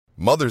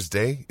Mother's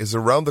Day is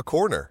around the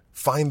corner.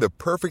 Find the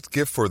perfect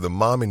gift for the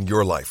mom in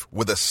your life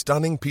with a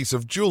stunning piece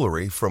of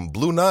jewelry from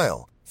Blue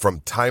Nile.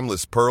 From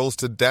timeless pearls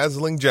to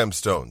dazzling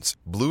gemstones,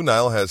 Blue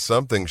Nile has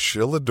something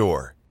she'll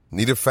adore.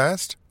 Need it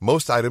fast?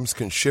 Most items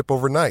can ship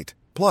overnight.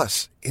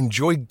 Plus,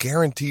 enjoy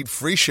guaranteed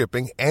free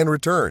shipping and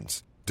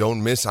returns.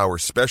 Don't miss our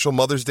special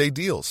Mother's Day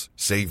deals.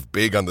 Save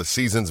big on the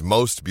season's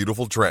most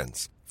beautiful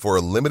trends. For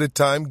a limited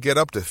time, get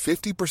up to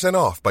 50%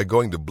 off by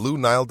going to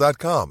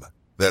BlueNile.com.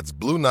 That's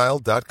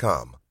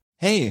BlueNile.com.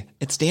 Hey,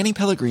 it's Danny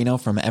Pellegrino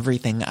from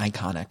Everything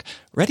Iconic.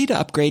 Ready to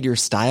upgrade your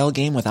style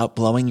game without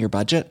blowing your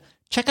budget?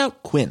 Check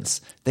out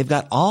Quince. They've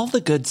got all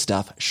the good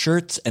stuff,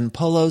 shirts and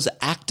polos,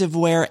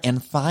 activewear,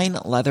 and fine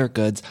leather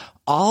goods,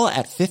 all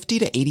at 50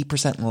 to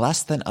 80%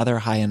 less than other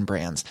high-end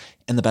brands.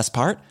 And the best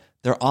part?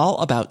 They're all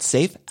about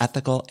safe,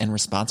 ethical, and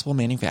responsible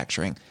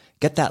manufacturing.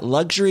 Get that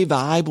luxury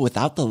vibe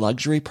without the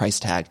luxury price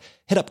tag.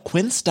 Hit up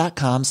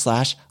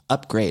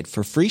quince.com/upgrade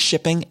for free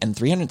shipping and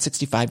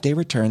 365-day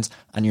returns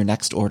on your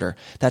next order.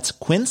 That's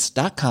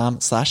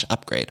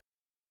quince.com/upgrade.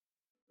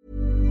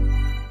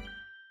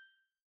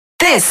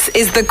 This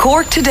is the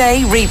Cork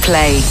Today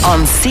replay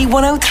on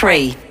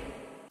C103.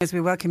 As we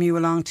welcome you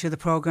along to the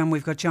programme,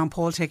 we've got John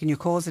Paul taking your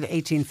calls at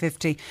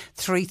 1850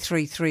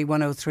 333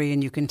 103,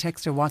 and you can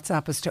text or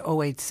WhatsApp us to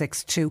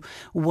 0862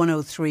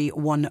 103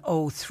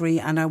 103.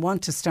 And I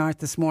want to start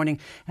this morning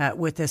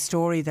with a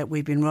story that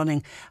we've been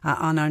running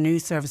on our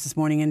news service this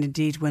morning, and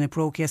indeed when it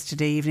broke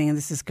yesterday evening. And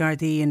this is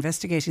Gardaí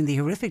investigating the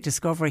horrific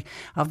discovery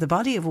of the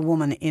body of a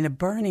woman in a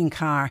burning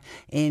car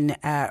in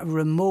a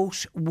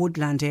remote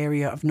woodland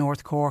area of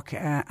North Cork,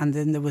 and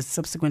then there was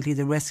subsequently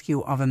the rescue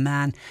of a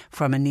man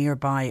from a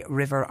nearby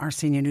river. Our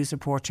senior news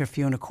reporter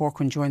Fiona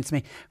Corcoran joins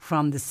me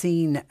from the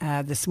scene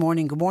this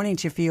morning. Good morning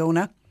to you,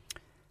 Fiona.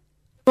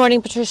 Good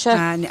morning, Patricia.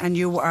 And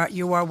you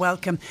are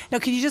welcome. Now,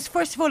 can you just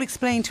first of all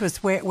explain to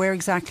us where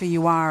exactly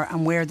you are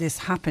and where this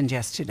happened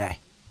yesterday?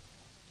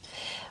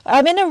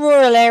 I'm in a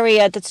rural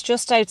area that's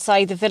just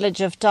outside the village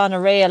of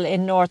Doneraile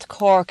in North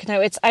Cork.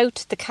 Now, it's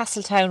out the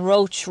Castletown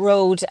Roach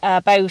Road,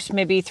 about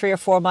maybe 3 or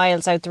 4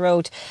 miles out the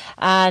road,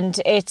 and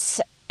it's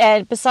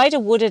beside a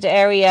wooded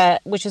area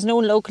which is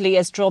known locally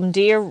as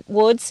Drumdeer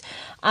Woods,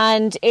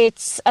 and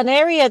it's an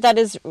area that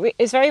is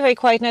very, very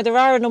quiet. Now, there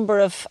are a number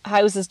of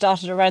houses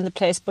dotted around the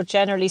place, but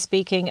generally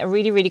speaking, a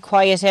really, really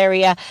quiet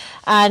area.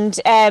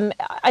 And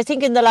I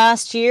think in the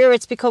last year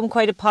it's become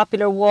quite a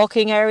popular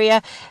walking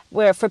area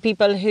where for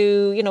people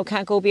who,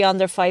 can't go beyond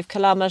their 5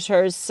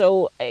 kilometres.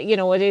 So,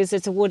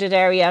 it's a wooded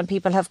area and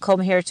people have come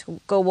here to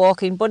go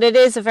walking. But it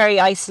is a very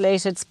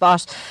isolated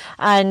spot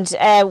and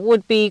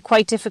would be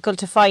quite difficult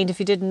to find if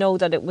you didn't know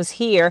that it was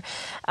here.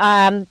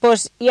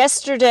 But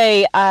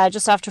yesterday,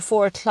 just after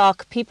 4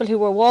 o'clock, people who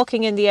were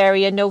walking in the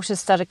area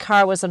noticed that a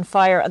car was on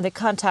fire and they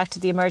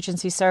contacted the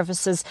emergency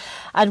services.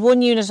 And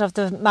one unit of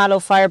the Mallow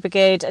Fire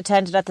Brigade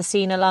attended at the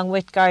scene along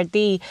with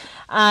Gardaí.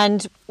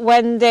 And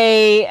when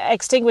they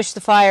extinguished the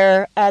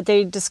fire,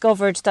 they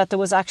discovered that there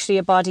was actually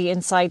a body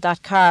inside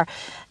that car.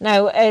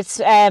 Now,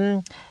 it's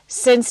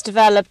since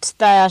developed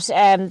that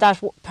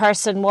that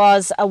person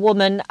was a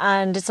woman,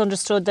 and it's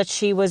understood that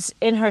she was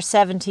in her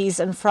 70s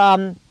and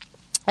from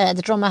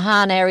the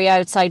Drumahane area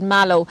outside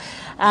Mallow.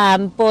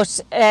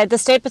 But the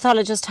state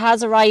pathologist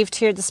has arrived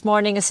here this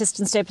morning,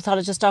 Assistant State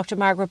Pathologist Dr.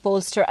 Margaret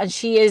Bolster, and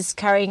she is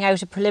carrying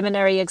out a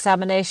preliminary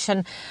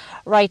examination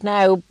right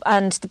now,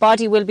 and the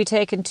body will be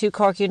taken to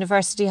Cork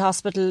University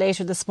Hospital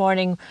later this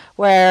morning,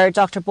 where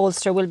Dr.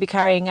 Bolster will be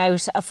carrying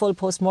out a full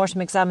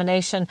post-mortem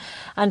examination,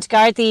 and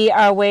Gardaí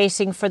are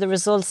waiting for the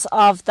results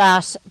of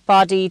that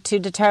body to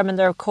determine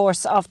their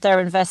course of their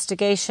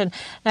investigation.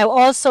 Now,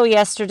 also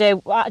yesterday,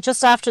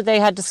 just after they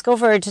had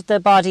discovered the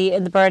body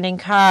in the burning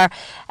car,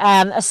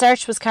 a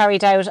search was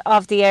carried out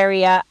of the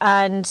area,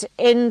 and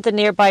in the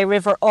nearby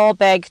river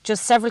Albeg,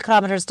 just several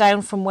kilometres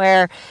down from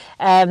where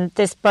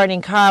this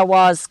burning car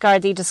was,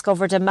 Gardaí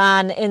discovered a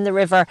man in the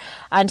river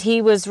and he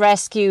was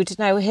rescued.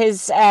 Now,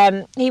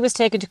 he was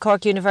taken to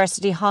Cork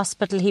University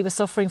Hospital. He was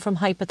suffering from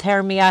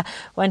hypothermia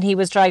when he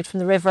was dragged from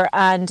the river,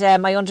 and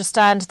I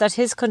understand that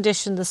his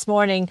condition this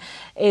morning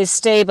is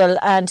stable,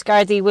 and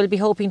Gardaí will be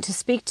hoping to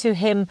speak to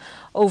him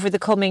over the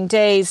coming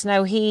days.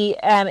 Now, he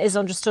is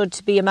understood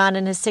to be a man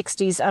in his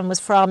 60s and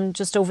was from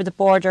just over the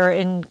border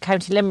in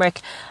County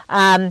Limerick.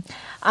 And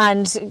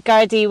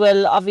Gardaí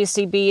will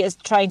obviously be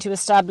trying to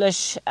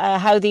establish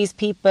how these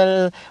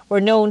people were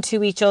known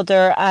to each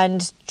other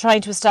and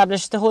trying to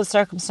establish the whole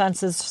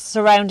circumstances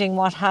surrounding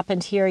what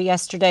happened here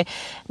yesterday.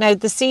 Now,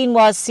 the scene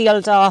was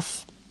sealed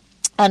off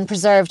and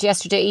preserved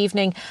yesterday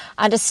evening,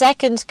 and a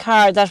second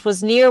car that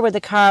was near where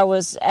the car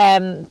was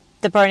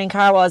the burning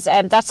car was.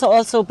 That's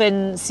also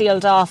been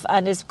sealed off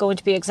and is going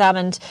to be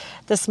examined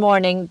this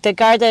morning. The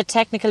Garda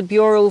Technical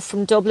Bureau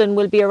from Dublin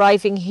will be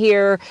arriving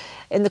here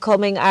in the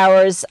coming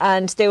hours,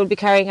 and they will be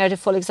carrying out a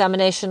full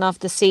examination of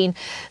the scene.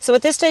 So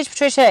at this stage,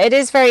 Patricia, it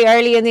is very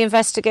early in the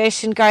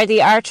investigation. Gardaí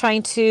are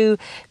trying to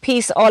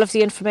piece all of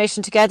the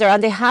information together,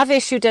 and they have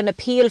issued an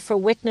appeal for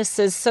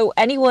witnesses. So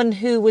anyone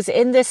who was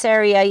in this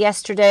area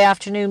yesterday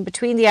afternoon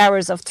between the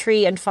hours of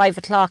 3 and 5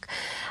 o'clock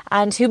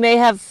and who may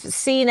have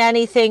seen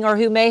anything, or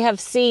who may have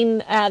seen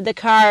the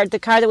car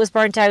that was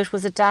burnt out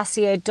was a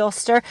Dacia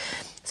Duster.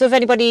 So if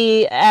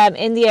anybody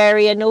in the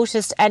area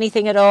noticed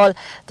anything at all,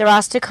 they're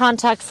asked to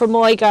contact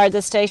Fermoy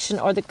Garda Station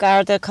or the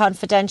Garda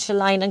Confidential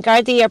line. And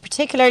Gardaí are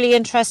particularly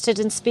interested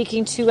in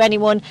speaking to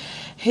anyone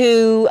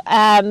who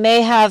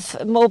may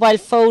have mobile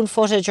phone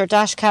footage or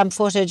dash cam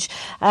footage,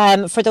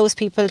 for those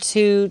people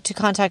to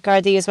contact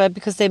Gardaí as well,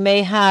 because they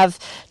may have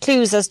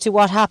clues as to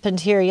what happened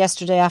here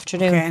yesterday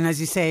afternoon. Okay, and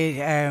as you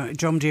say,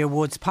 Drumdeer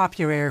Woods,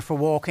 popular area for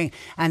walking,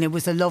 and it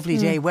was a lovely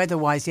day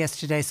weather-wise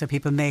yesterday, so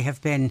people may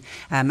have been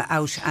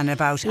out and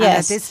about. Yes. And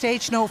at this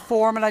stage, no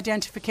formal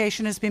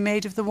identification has been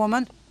made of the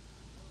woman?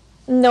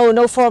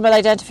 No formal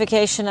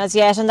identification as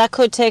yet, and that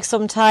could take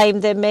some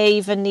time. They may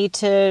even need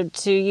to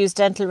use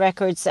dental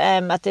records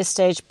at this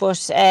stage, but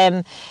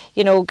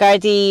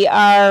Gardaí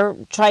are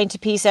trying to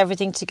piece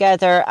everything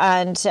together,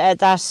 and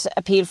that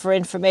appeal for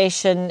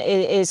information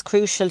is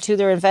crucial to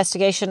their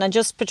investigation. And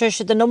just,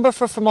 Patricia, the number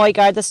for Fermoy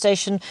Garda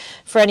Station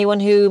for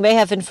anyone who may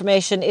have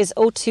information is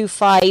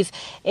 025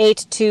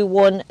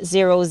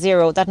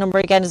 82100. That number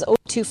again is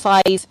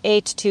 025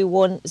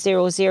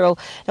 82100.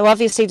 Now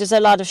obviously there's a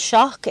lot of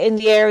shock in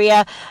the area,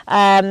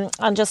 and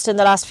just in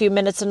the last few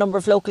minutes a number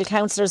of local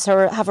councillors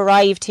have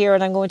arrived here,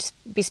 and I'm going to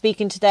be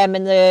speaking to them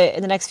in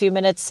the next few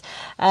minutes.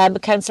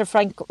 Councillor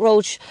Frank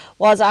Roach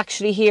was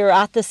actually here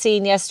at the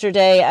scene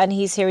yesterday, and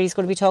he's here. He's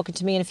going to be talking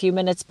to me in a few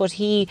minutes, but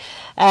he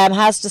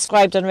has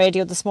described on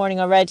radio this morning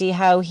already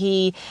how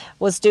he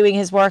was doing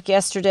his work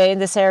yesterday in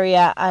this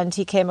area and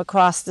he came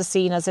across the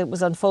scene as it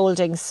was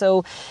unfolding.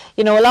 So,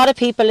 a lot of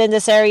people in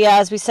this area,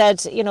 as we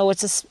said,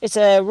 it's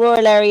a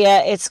rural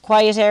area, it's a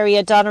quiet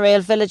area.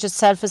 Doneraile village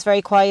itself is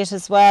very quiet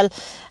as well.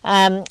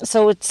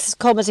 So it's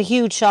come as a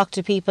huge shock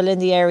to people in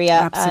the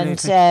area.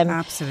 Absolutely.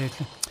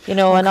 Absolutely.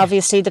 And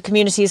obviously the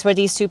communities where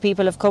these two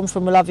people have come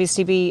from will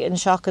obviously be in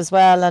shock as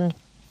well. And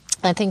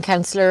I think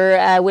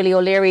Councillor Willie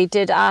O'Leary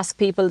did ask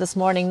people this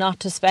morning not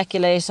to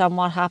speculate on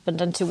what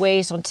happened and to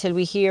wait until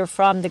we hear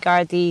from the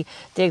Gardaí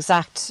the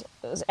exact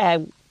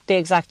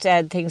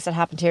things that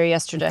happened here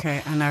yesterday.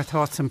 Okay, and our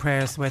thoughts and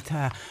prayers with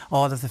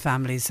all of the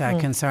families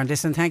concerned.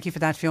 Listen, thank you for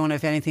that, Fiona.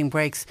 If anything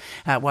breaks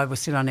while we're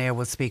still on air,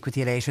 we'll speak with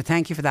you later.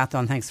 Thank you for that,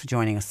 Don. Thanks for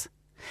joining us.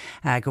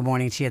 Good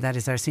morning to you. That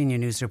is our senior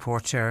news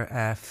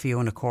reporter,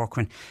 Fiona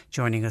Corcoran,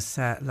 joining us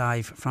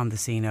live from the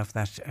scene of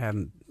that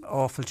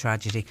awful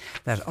tragedy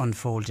that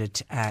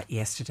unfolded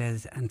yesterday,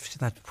 and to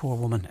that poor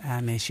woman,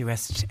 may she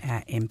rest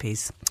in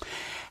peace.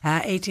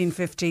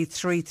 1850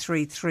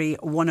 333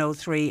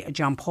 103.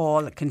 John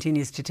Paul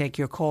continues to take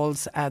your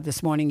calls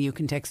this morning. You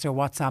can text or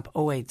WhatsApp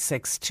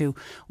 0862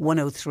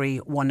 103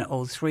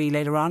 103.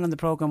 Later on in the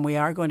programme we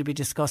are going to be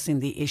discussing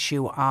the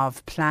issue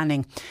of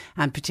planning,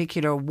 and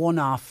particular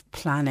one-off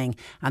planning,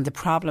 and the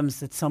problems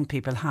that some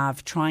people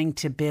have trying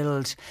to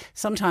build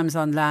sometimes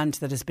on land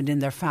that has been in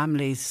their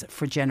families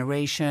for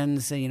generations.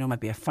 Might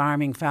be a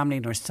farming family,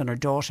 and their son or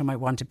daughter might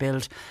want to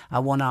build a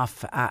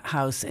one-off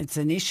house. It's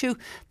an issue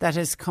that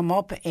has come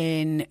up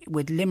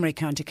with Limerick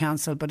County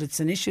Council, but it's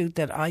an issue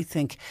that I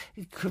think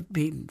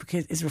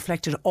is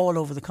reflected all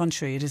over the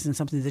country. It isn't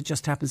something that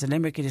just happens in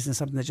Limerick. It isn't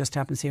something that just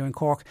happens here in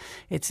Cork.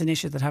 It's an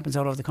issue that happens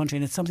all over the country,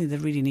 and it's something that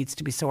really needs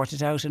to be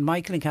sorted out. And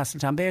Michael in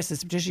Castletownbere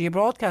says, Patricia, you're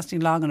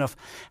broadcasting long enough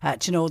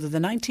to know that the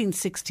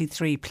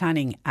 1963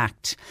 Planning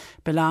Act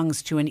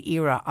belongs to an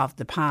era of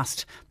the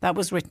past. That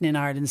was written in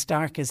Ireland's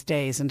darkest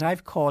days, and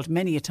I've called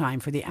many a time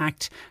for the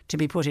Act to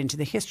be put into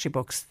the history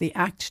books. The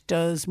Act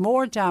does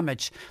more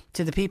damage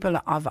to the people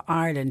of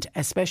Ireland,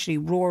 especially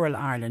rural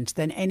Ireland,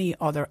 than any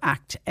other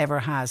Act ever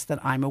has that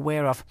I'm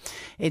aware of.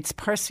 It's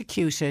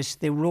persecuted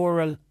the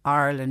rural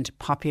Ireland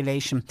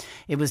population.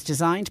 It was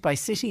designed by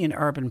city and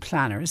urban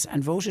planners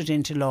and voted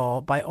into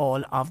law by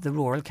all of the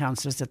rural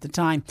councillors at the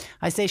time.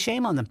 I say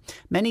shame on them.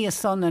 Many a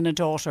son and a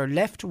daughter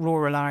left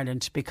rural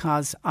Ireland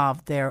because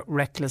of their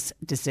reckless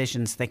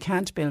decisions. They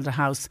can't build a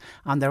house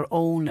on their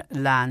own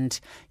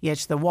land, yet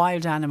the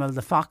wild animal,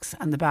 the fox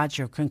and the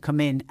badger, can come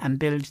in and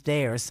build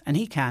theirs, and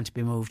he can't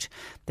be moved.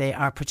 They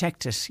are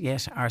protected,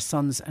 yet our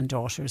sons and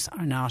daughters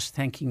are not.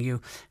 Thanking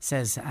you,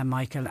 says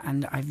Michael.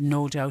 And I've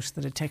no doubt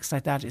that a text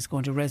like that is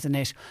going to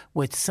resonate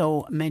with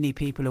so many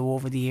people who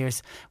over the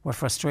years were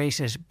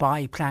frustrated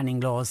by planning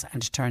laws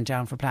and turned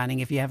down for planning.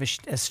 If you have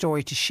a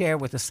story to share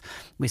with us,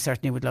 we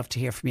certainly would love to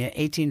hear from you.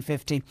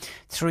 1850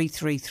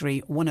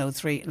 333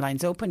 103.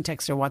 Lines open.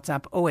 Text or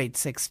WhatsApp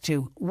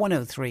 0862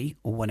 103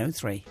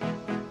 103.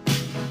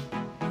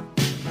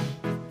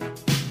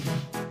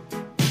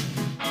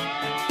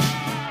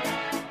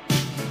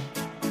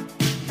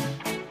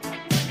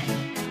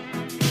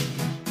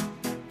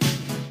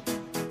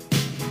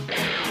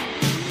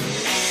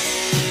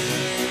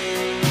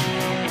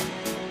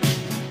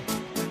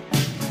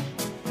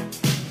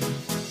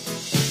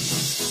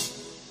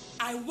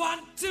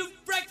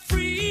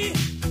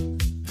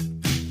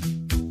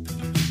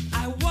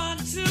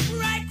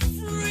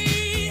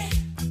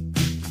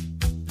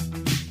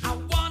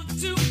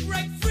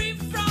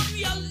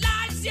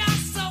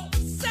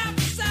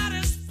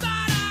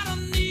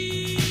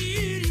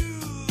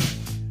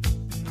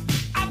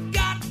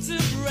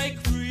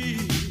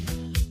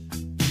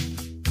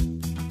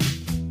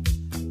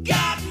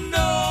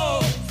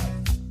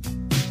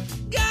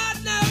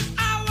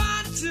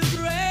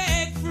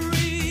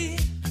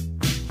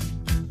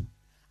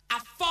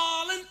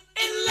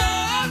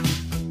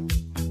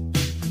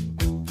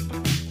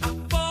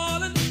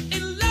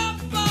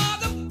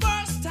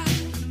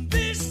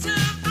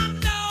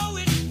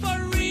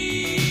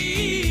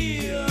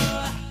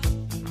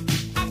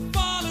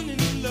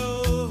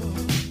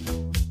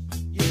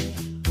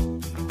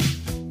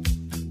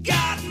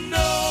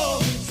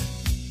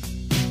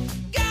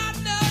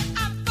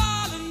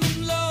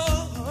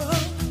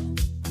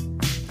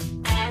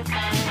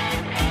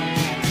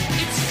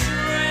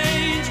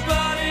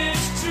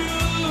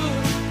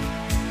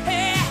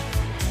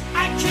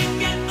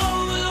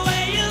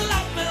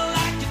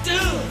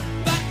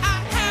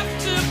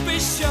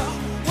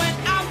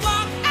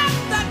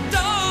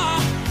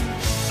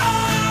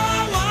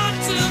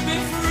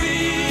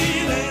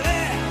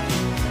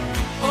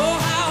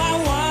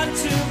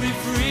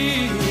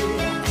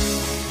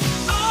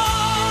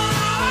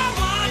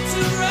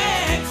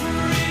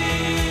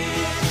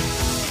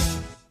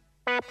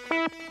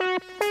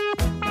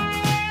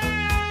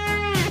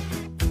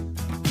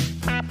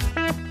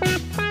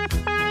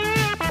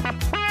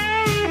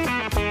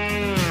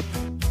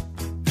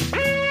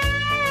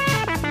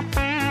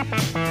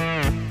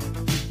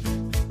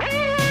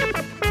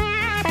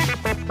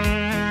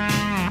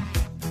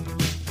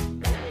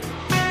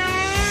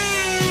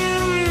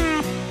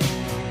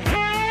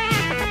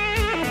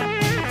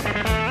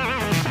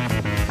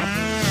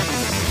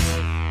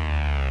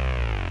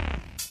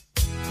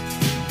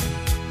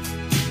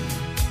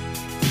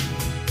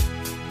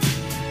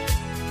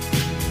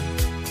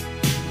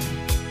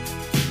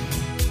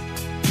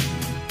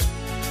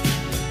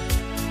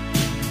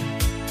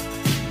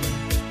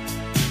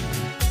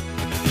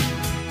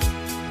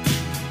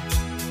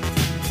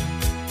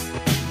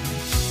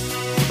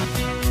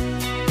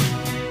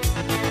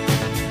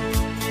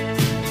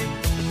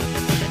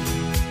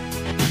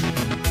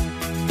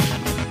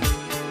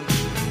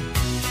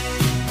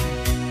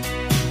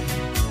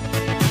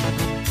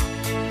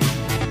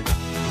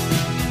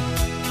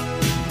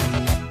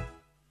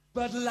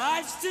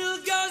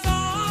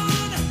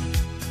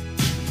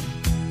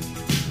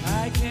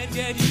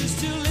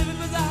 to living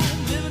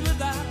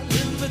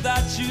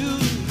without you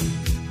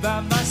by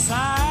my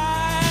side.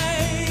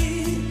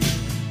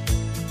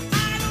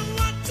 I don't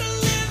want to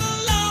live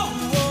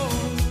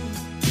alone.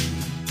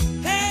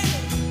 Hey,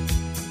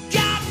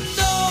 God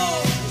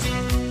knows,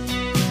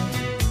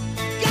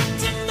 got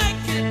to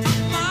make it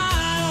on my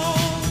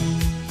own.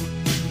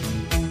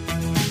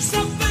 So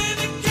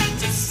baby,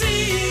 can't you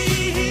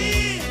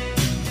see,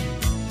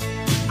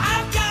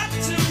 I've got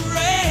to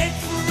break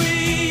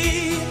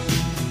free.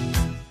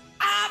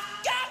 I've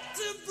got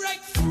to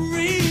break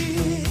free.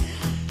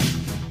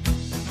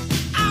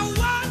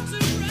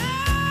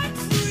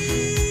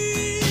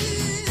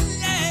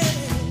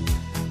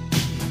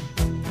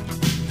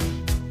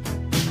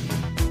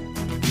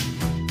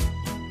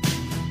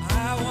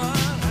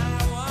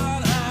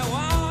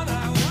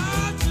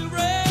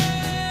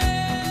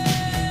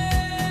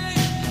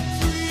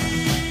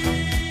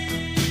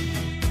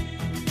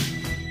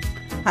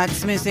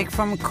 That's music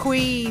from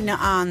Queen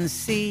on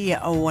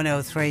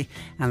C103,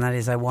 and that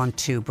is I Want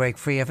to Break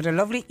Free. I've had a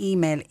lovely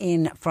email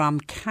in from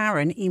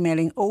Karen,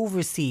 emailing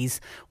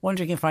overseas,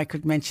 wondering if I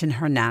could mention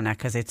her nana,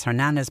 because it's her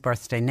nana's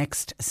birthday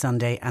next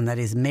Sunday, and that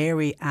is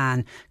Mary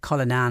Ann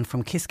Cullinan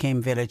from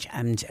Kiskame Village,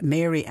 and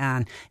Mary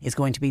Ann is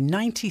going to be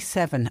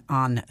 97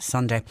 on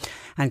Sunday.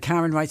 And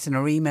Karen writes in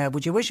her email,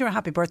 would you wish her a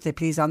happy birthday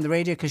please on the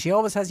radio, because she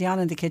always has Jan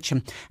in the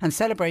kitchen, and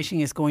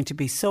celebrating is going to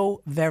be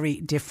so very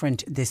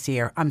different this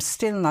year. I'm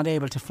still not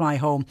able to fly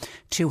home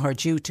to her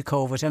due to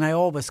COVID, and I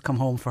always come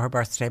home for her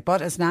birthday,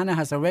 but as Nana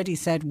has already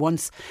said,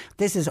 once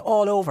this is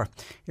all over,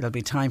 it'll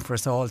be time for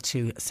us all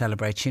to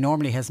celebrate. She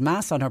normally has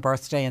mass on her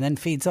birthday and then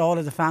feeds all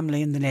of the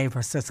family and the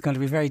neighbours, so it's going to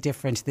be very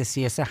different this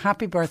year. So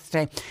happy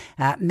birthday,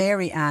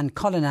 Mary Ann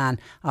Cullinan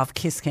of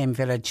Kiskame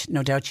Village.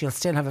 No doubt you'll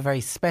still have a very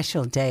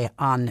special day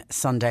on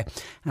Sunday,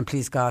 and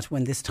please God,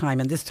 when this time,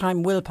 and this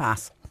time will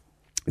pass,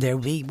 there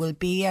will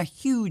be a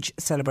huge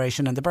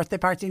celebration, and the birthday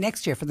party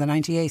next year for the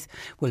 98th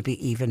will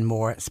be even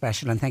more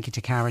special. And thank you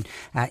to Karen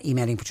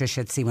emailing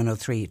Patricia at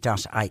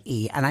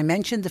c103.ie. And I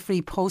mentioned the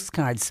free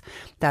postcards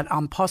that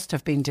An Post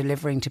have been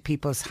delivering to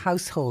people's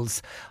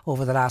households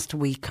over the last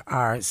week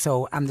or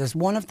so, and there's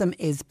one of them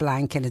is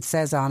blank, and it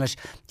says on it,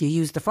 you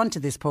use the front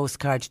of this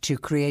postcard to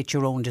create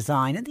your own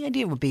design, and the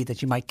idea would be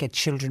that you might get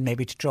children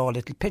maybe to draw a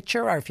little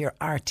picture, or if you're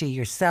arty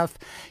yourself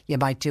you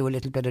might do a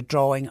little bit of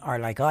drawing, or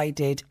like I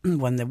did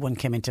when the one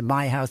came into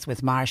my house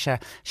with Marsha,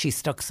 she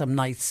stuck some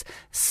nice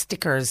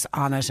stickers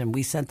on it, and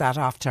we sent that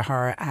off to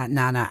her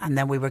Nana. And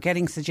then we were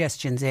getting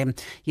suggestions in.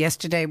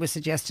 Yesterday was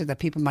suggested that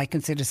people might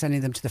consider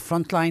sending them to the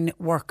frontline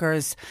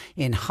workers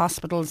in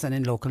hospitals and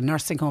in local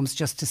nursing homes,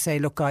 just to say,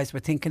 look guys, we're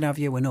thinking of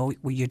you, we know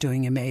you're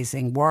doing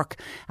amazing work.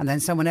 And then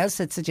someone else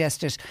had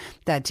suggested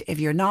that if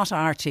you're not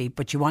arty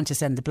but you want to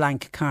send the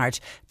blank card,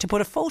 to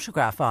put a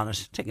photograph on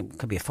it. It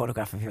could be a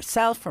photograph of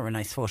yourself or a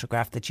nice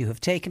photograph that you have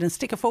taken, and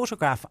stick a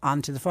photograph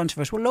onto the front of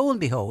it. Well, lo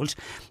and behold,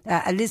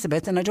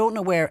 Elizabeth, and I don't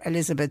know where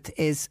Elizabeth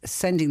is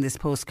sending this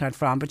postcard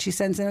from, but she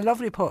sends in a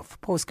lovely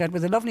postcard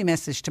with a lovely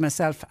message to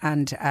myself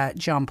and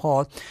John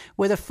Paul,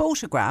 with a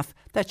photograph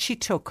that she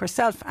took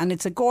herself, and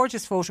it's a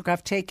gorgeous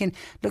photograph taken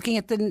looking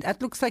at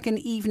it looks like an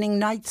evening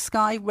night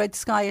sky, red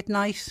sky at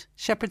night,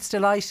 Shepherd's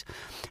Delight,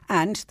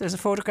 and there's a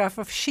photograph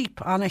of sheep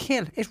on a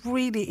hill. It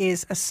really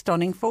is a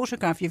stunning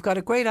photograph. You've got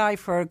a great eye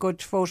for a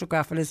good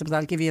photograph, Elizabeth,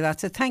 I'll give you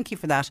that, so thank you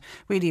for that.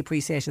 Really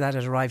appreciated that.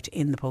 It arrived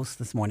in the post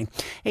this morning.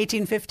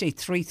 1850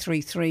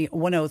 333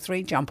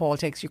 103. John Paul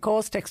takes your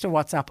calls. Text or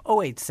WhatsApp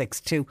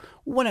 0862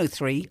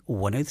 103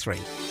 103.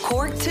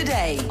 Cork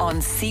Today on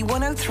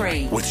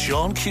C103. With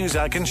Sean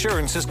Cusack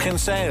Insurance's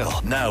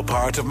Kinsale, now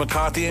part of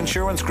McCarthy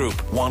Insurance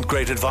Group. Want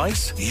great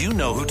advice? You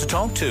know who to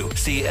talk to.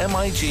 See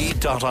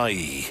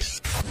mig.ie.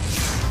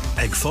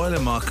 Ag fáil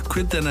amach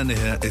cuid den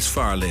anithe is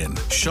fearlín.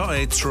 Seo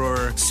é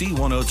trúr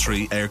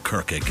C103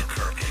 Kirkig.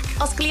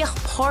 Os glíoch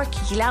pórc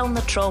gleann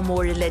na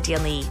trómóir le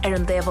déanaí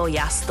an débh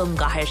jas don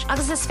gahir,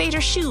 agus is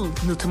féidir siúl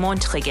nó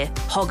tamáint chuige,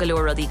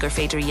 hagalúir rudí gur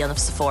féidir dhéanamh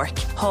sa fork.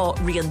 Tá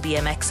rion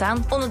BMX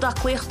an, óna da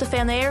cuiocht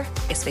féin air,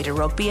 is féidir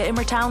rugby a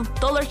Immertown,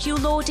 dollar Q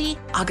lódí,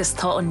 agus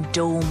tá an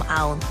dóm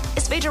ann.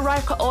 Is féidir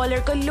raibh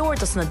áilir go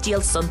leordas na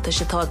díal sunta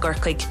se tá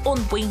gurcaig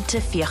ón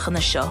buinte fiochan na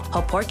seo.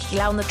 Tá pórc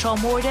gleann na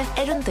trómóide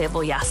an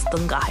débh jas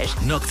don gahir.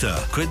 Nocta,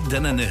 cuid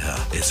den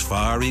anithe is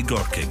fearí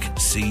Gorkig,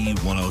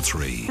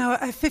 C103. Now,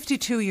 a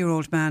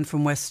 52-year-old man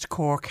from West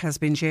Cork has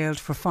been jailed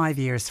for 5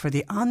 years for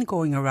the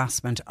ongoing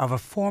harassment of a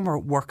former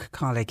work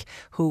colleague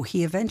who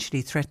he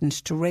eventually threatened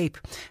to rape.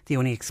 The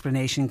only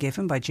explanation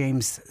given by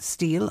James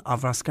Steele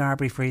of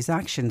Rosscarbery for his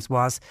actions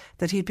was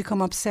that he'd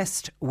become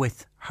obsessed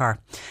with her.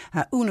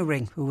 Una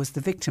Ring, who was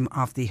the victim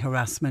of the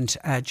harassment,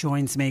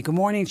 joins me. Good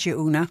morning to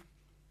you, Una.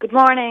 Good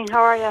morning,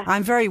 how are you?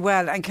 I'm very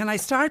well, and can I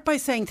start by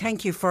saying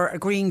thank you for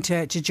agreeing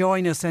to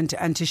join us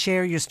and to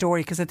share your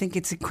story, because I think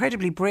it's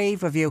incredibly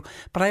brave of you,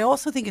 but I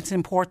also think it's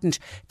important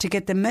to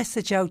get the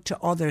message out to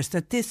others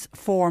that this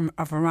form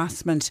of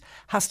harassment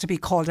has to be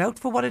called out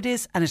for what it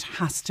is, and it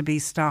has to be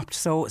stopped.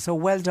 So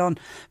well done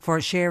for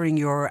sharing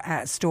your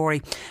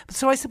story.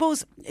 So I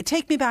suppose,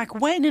 take me back,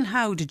 when and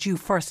how did you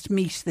first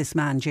meet this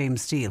man,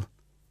 James Steele?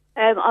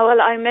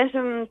 Well, I met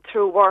him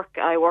through work.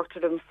 I worked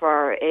with him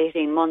for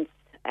 18 months,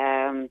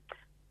 and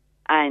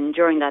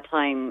during that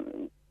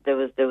time, there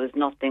was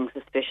nothing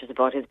suspicious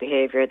about his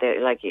behaviour.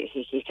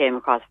 He came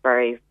across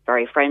very,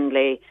 very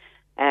friendly.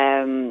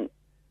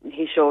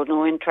 He showed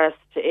no interest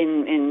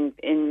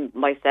in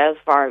myself,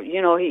 or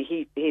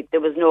he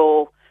there was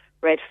no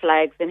red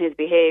flags in his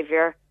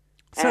behaviour.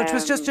 So it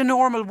was just a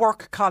normal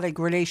work colleague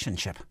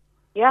relationship.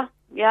 Yeah,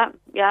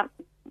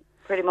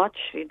 pretty much.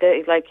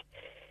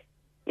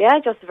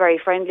 Just a very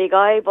friendly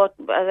guy. But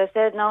as I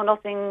said, no,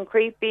 nothing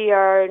creepy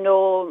or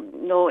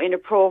no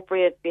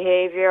inappropriate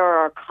behaviour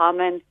or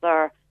comments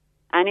or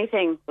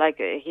anything.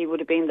 He would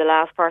have been the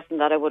last person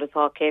that I would have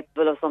thought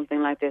capable of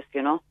something like this,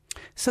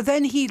 So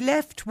then he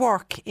left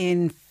work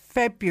in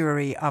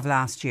February of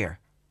last year.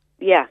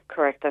 Yeah,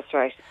 correct. That's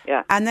right.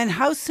 Yeah. And then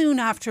how soon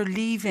after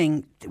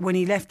leaving, when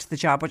he left the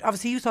job, but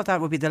obviously you thought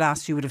that would be the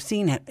last you would have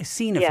seen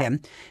of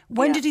him.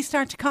 When did he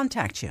start to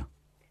contact you?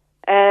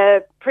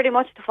 Pretty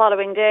much the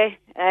following day.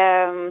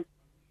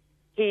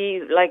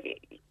 He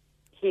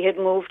had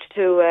moved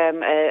to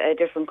a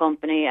different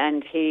company,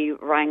 and he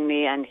rang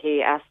me and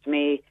he asked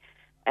me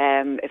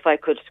if I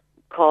could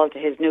call to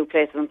his new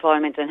place of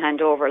employment and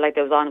hand over,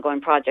 there was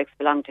ongoing projects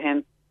belonged to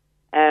him.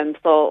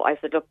 So I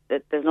said, look,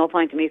 there's no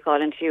point in me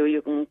calling to you.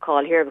 You can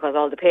call here, because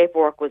all the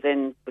paperwork was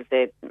in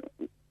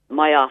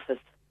my office.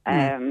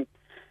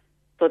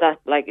 So that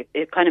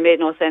it kind of made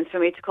no sense for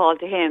me to call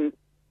to him.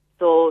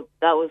 So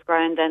that was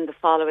grand. Then the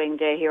following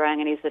day he rang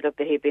and he said, look,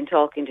 that he'd been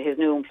talking to his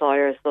new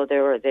employers, so they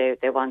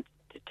wanted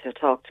to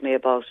talk to me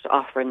about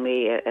offering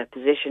me a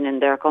position in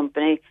their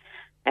company.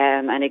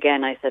 And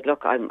again, I said,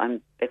 look,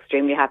 I'm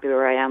extremely happy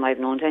where I am. I have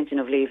no intention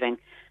of leaving.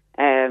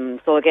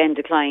 So again,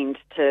 declined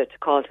to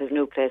call to his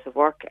new place of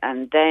work.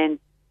 And then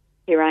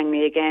he rang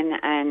me again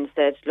and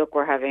said, look,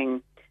 we're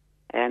having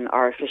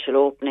our official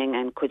opening,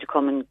 and could you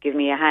come and give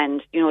me a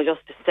hand,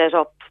 just to set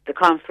up the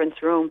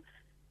conference room.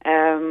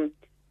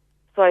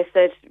 So I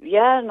said,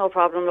 yeah, no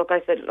problem. Look,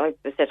 I said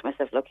to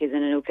myself, look, he's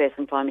in a new place of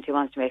employment. He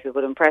wants to make a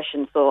good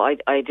impression. So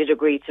I did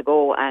agree to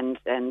go and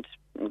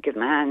give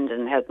him a hand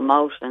and help him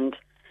out. And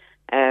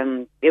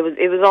it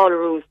was all a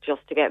ruse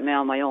just to get me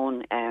on my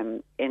own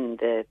in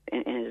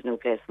his new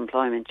place of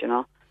employment,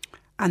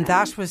 And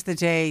that was the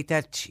day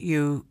that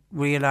you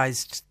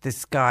realised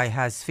this guy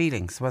has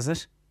feelings, was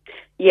it?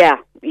 Yeah.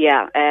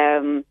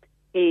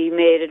 He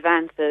made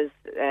advances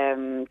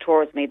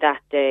towards me that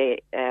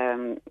day.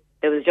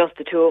 There was just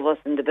the two of us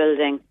in the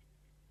building.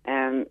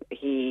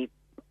 He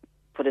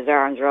put his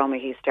arms around me.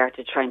 He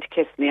started trying to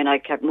kiss me, and I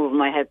kept moving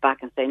my head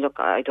back and saying, look,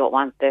 I don't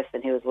want this.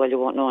 And he was, well, you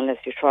won't know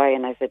unless you try.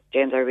 And I said,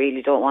 James, I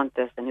really don't want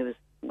this. And he was,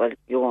 well,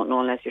 you won't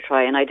know unless you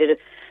try. And I was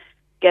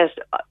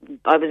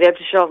able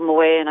to shove him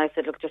away, and I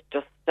said, look, just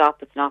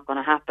stop. It's not going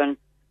to happen.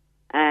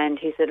 And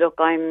he said, look,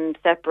 I'm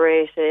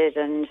separated,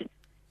 and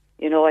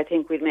I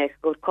think we'd make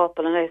a good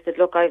couple. And I said,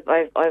 look, I've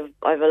a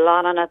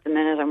lot on at the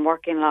minute. I'm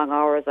working long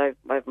hours. I've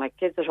my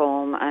kids at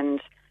home,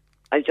 and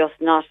I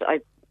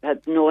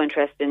had no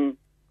interest in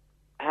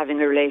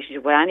having a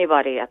relationship with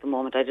anybody at the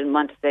moment. I didn't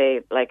want to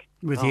say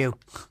with you.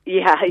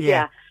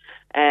 Yeah.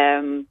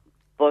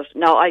 But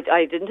no,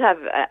 I didn't have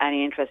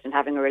any interest in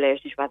having a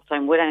relationship at the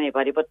time with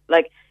anybody. But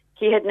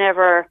he had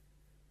never,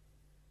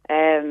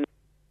 I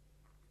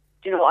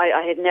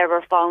had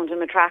never found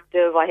him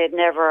attractive. I had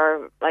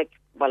never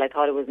I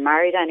thought he was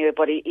married anyway.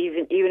 But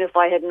even if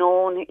I had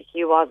known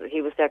he was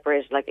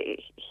separated,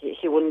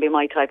 he wouldn't be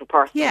my type of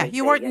person. Yeah,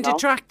 you weren't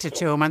attracted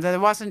to him, and there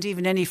wasn't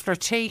even any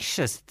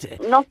flirtatious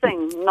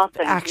nothing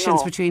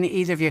actions between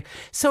either of you.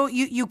 So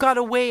you got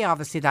away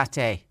obviously that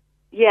day.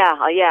 Yeah,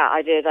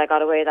 I did. I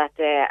got away that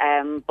day,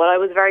 but I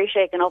was very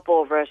shaken up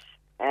over it,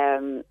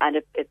 and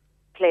it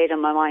played on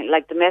my mind.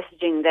 The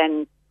messaging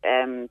then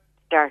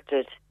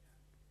started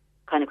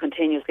kind of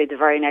continuously. The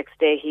very next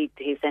day he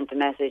sent a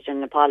message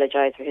and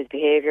apologised for his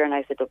behaviour, and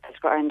I said, look, that's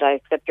grand, I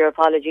accept your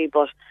apology,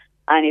 but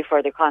any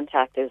further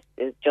contact is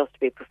just to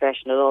be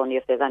professional only.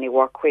 If there's any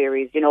work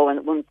queries,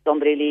 and once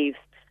somebody leaves,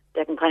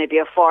 there can kind of be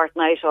a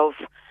fortnight of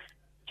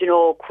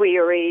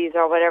queries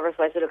or whatever.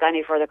 So I said, look,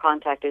 any further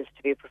contact is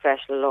to be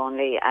professional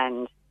only.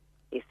 And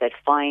he said,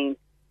 fine.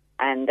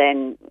 And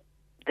then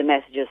the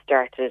messages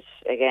started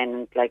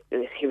again.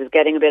 He was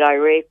getting a bit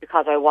irate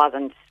because I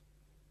wasn't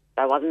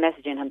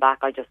messaging him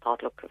back. I just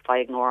thought, look, if I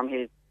ignore him,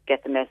 he'll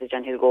get the message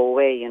and he'll go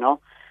away,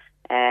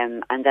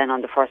 And then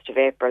on the 1st of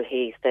April,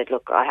 he said,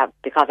 look,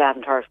 because I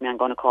haven't heard from you, I'm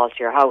going to call to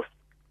your house.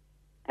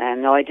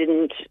 Now, I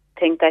didn't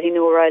think that he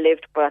knew where I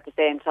lived, but at the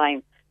same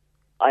time,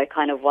 I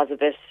kind of was a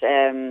bit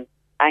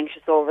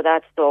anxious over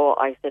that. So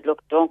I said,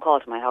 look, don't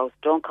call to my house.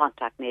 Don't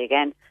contact me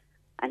again.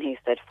 And he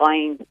said,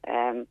 fine,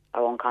 I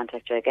won't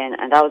contact you again.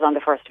 And that was on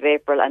the 1st of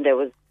April, and there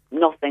was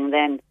nothing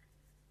then.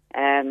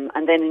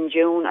 And then in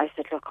June, I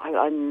said, look,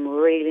 I'm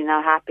really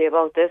not happy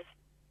about this.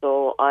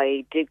 So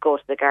I did go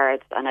to the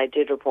guards and I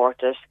did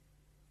report it.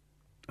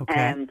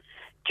 Okay.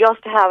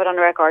 Just to have it on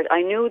record.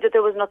 I knew that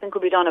there was nothing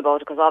could be done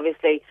about it, because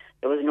obviously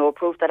there was no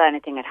proof that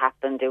anything had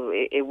happened.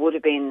 It would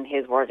have been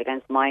his word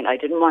against mine. I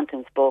didn't want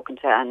him spoken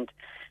to, and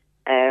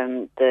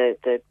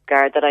the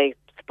guard that I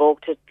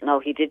spoke to, no,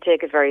 he did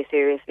take it very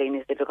seriously, and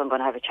he said, look, I'm going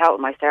to have a chat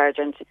with my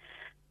sergeant.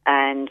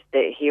 And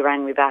he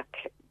rang me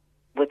back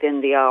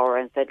within the hour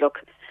and said, look,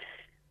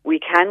 we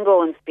can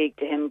go and speak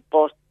to him,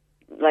 but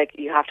like,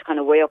 you have to kind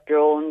of weigh up your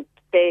own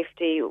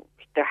safety.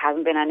 There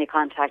hasn't been any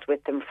contact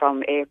with him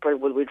from April.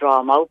 Will we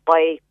draw him out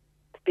by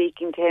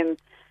speaking to him?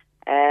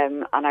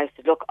 And I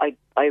said, look, I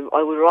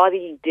would rather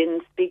you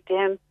didn't speak to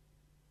him.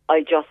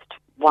 I just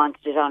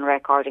wanted it on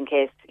record in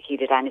case he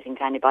did anything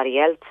to anybody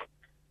else,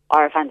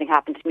 or if anything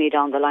happened to me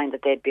down the line,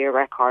 that there'd be a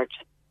record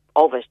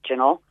of it, you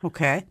know.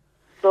 Okay.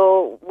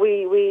 So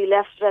we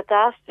left it at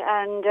that,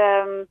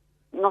 and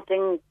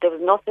nothing. There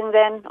was nothing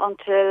then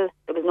until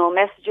there was no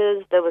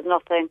messages. There was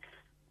nothing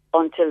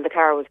until the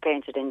car was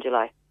painted in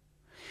July.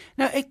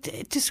 Now,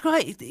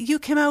 describe. You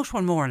came out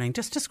one morning.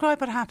 Just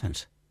describe what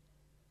happened.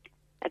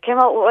 I came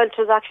out. Well, it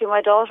was actually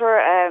my daughter.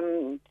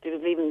 She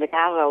was leaving the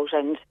cat out,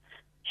 and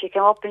she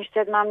came up and she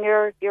said, "Ma'am,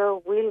 your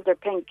wheels are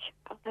pink."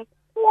 I was like,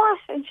 "What?"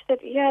 And she said,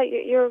 "Yeah,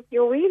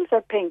 your wheels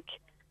are pink."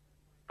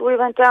 We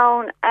went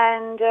down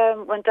and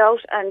went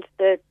out, and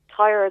the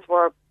tyres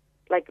were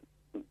like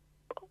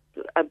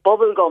a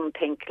bubblegum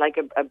pink, like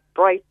a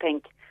bright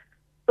pink.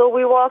 So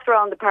we walked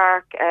around the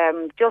park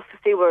just to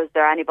see was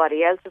there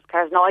anybody else's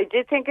cars. Now, I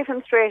did think of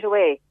him straight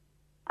away,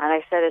 and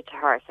I said it to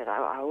her. I said,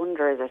 I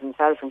wonder, is it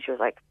himself? And she was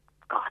like,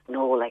 God,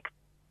 no, like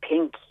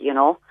pink, you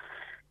know.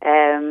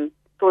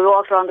 So we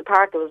walked around the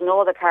park. There was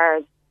no other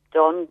cars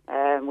done.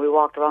 We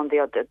walked around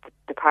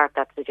the park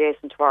that's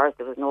adjacent to ours.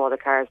 There was no other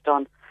cars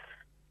done.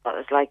 I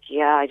was like,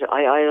 yeah, I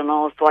don't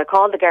know. So I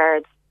called the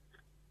guards,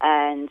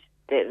 and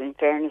in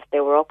fairness, they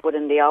were up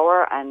within the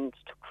hour and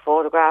took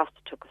photographs,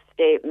 took a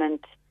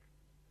statement.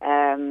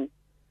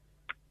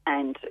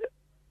 And,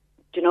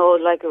 you know,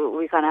 like,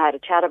 we kind of had a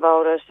chat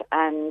about it,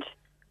 and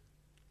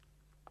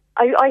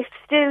I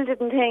still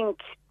didn't think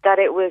that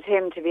it was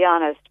him, to be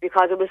honest,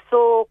 because it was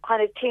so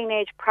kind of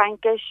teenage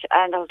prankish,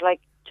 and I was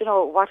like, you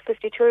know, what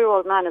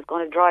 52-year-old man is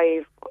going to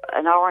drive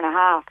an hour and a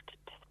half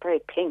to spray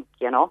pink,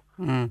 you know?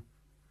 Mm.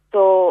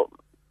 So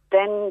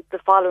then the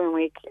following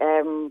week,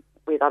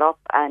 we got up,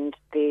 and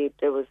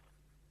there was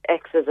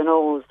X's and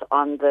O's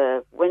on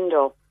the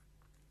window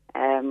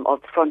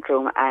of the front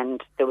room,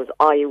 and there was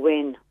I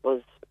win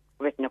was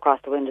written across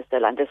the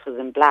windowsill, and this was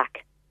in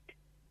black.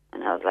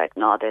 And I was like,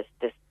 no, this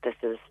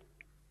is,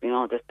 you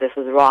know, this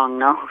is wrong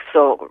now.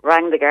 So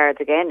rang the guards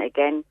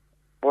again,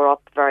 we're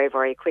up very,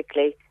 very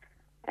quickly,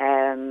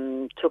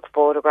 took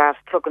photographs,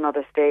 took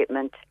another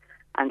statement,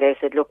 and they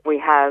said, look, we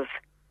have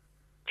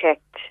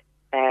checked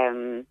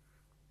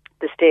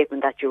the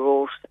statement that you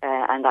wrote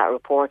and that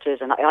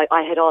reported, and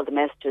I had all the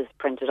messages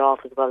printed off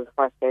as well the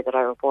first day that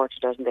I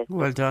reported it. And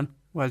well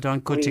done.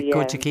 Good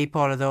to keep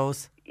all of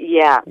those.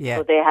 Yeah.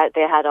 So they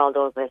had all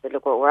those. They said,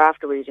 look, we're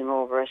after reading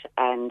over it,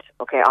 and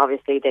okay,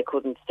 obviously they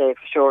couldn't say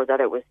for sure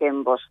that it was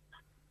him, but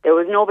there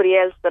was nobody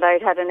else that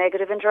I'd had a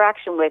negative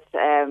interaction with.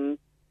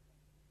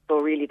 So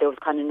really, there was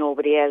kind of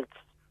nobody else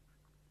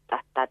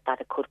that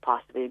it could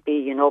possibly be,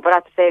 you know. But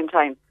at the same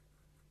time,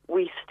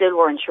 we still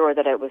weren't sure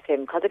that it was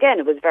him, because again,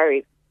 it was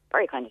very,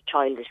 very kind of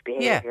childish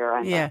behaviour,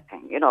 and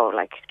you know,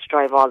 like to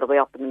drive all the way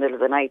up in the middle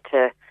of the night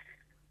to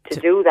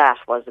do that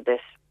was a bit,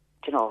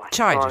 you know,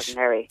 childish.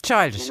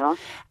 You know?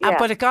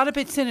 But it got a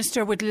bit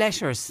sinister with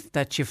letters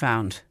that you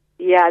found.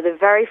 Yeah, the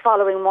very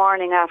following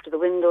morning after the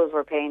windows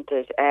were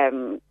painted,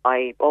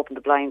 I opened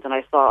the blinds and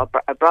I saw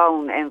a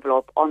brown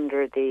envelope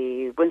under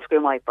the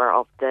windscreen wiper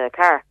of the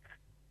car.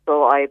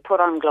 So I put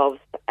on gloves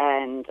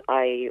and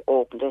I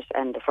opened it,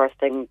 and the first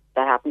thing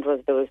that happened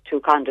was there was 2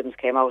 condoms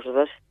came out of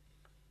it.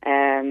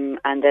 And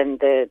then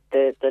the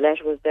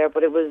letter was there,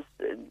 but it was,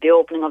 the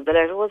opening of the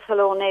letter was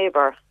 "Hello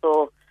neighbour."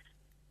 So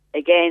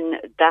again,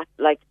 that,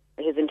 like,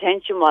 his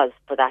intention was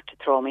for that to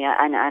throw me,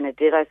 and it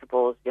did, I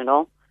suppose, you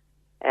know.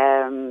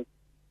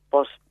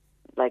 But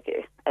like,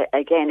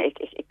 again,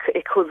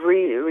 it could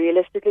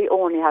realistically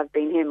only have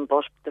been him,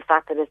 but the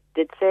fact that it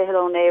did say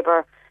 "Hello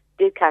neighbour"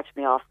 did catch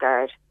me off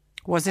guard.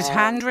 Was it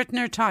handwritten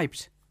or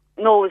typed?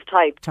 No, it was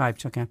typed.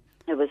 Typed, okay.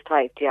 It was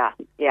typed, yeah.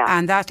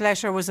 And that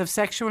letter was of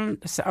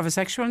a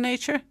sexual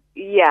nature?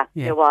 Yeah.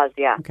 It was,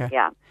 yeah. Okay.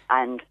 Yeah.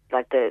 And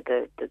like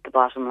the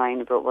bottom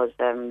line of it was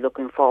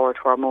looking forward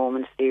to our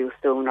moment, see you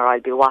soon, or I'll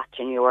be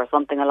watching you, or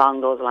something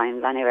along those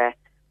lines anyway.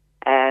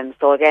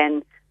 So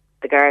again,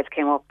 the guards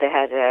came up, they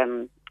had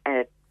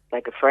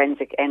a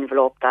forensic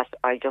envelope that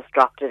I just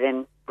dropped it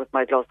in with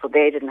my gloves, so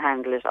they didn't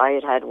handle it. I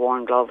had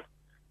worn gloves.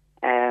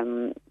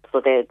 So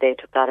they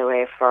took that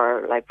away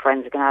for like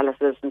forensic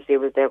analysis and see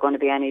was there going to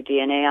be any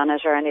DNA on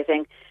it or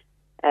anything.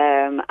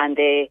 And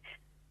they,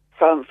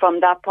 from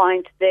that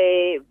point,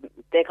 they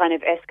kind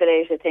of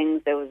escalated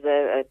things. There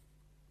was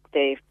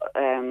they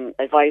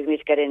advised me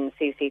to get in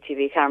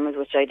CCTV cameras,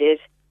 which I did.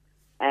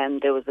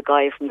 There was a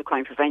guy from the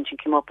crime prevention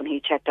came up and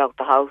he checked out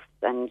the house,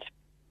 and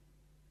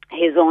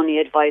his only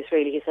advice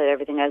really, he said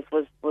everything else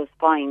was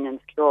fine and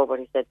secure, but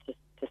he said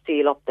to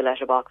seal up the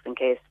letterbox in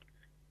case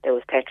there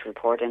was petrol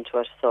poured into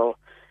it. So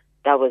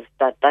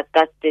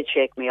that did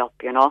shake me up,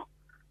 you know.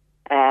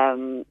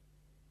 And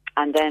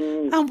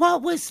then... And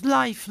what was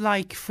life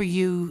like for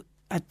you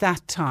at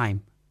that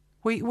time?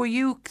 Were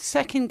you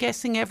second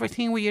guessing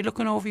everything? Were you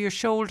looking over your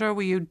shoulder?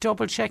 Were you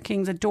double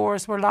checking the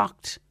doors were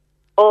locked?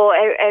 Oh,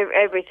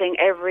 everything,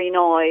 every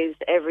noise,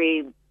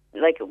 every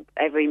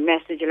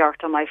message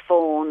alert on my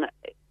phone,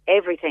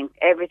 everything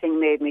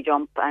made me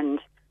jump, and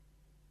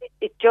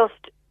it just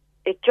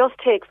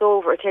takes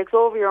over. It takes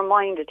over your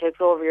mind. It takes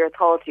over your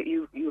thoughts.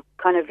 You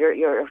kind of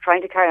you're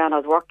trying to carry on. I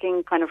was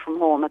working kind of from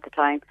home at the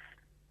time.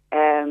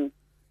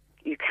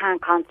 You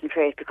can't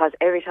concentrate because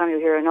every time you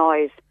hear a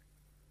noise,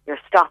 you're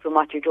stopping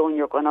what you're doing.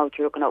 You're going out.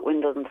 You're looking out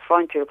windows in the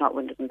front. You're looking out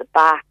windows in the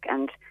back,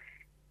 and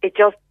it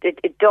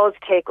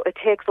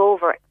takes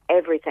over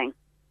everything,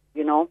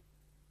 you know.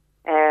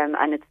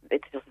 And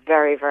it's just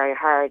very, very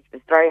hard.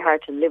 It's very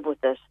hard to live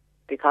with it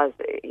because,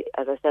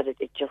 as I said,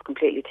 it just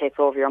completely takes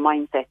over your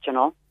mindset, you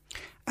know.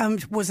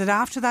 Was it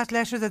after that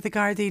letter that the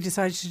Gardaí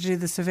decided to do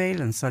the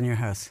surveillance on your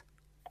house?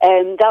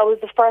 That was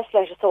the first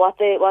letter. So what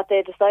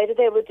they decided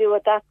they would do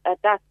at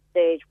that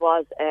stage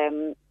was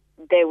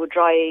they would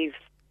drive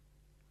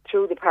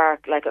through the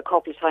park like a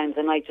couple of times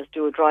a night, just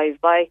do a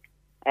drive-by.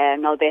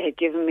 Now they had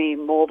given me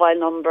mobile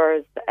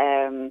numbers,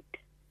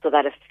 so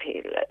that if,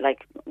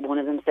 like, one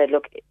of them said,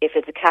 look, if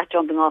it's a cat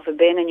jumping off a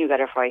bin and you get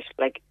a fright,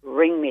 like,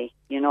 ring me,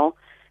 you know.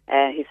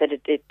 He said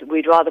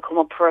we'd rather come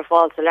up for a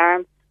false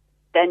alarm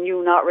than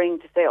you not ring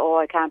to say, oh,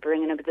 I can't be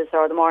ringing at this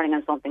hour of the morning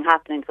and something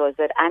happening. So I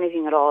said,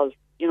 anything at all,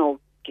 you know,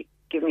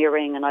 give me a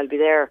ring and I'll be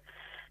there.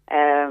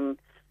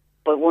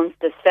 But once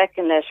the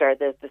second letter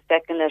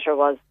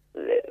was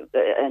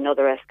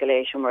another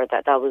escalation where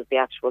that was the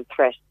actual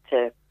threat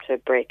to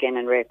break in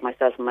and rape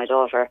myself and my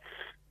daughter.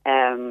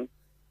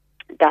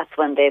 That's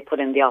when they put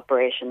in the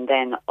operation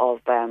then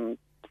of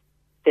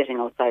sitting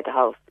outside the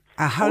house.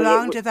 How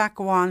long did that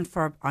go on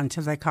for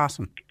until they caught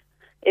him?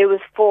 It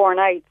was 4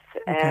 nights.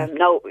 Okay.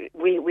 No,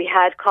 we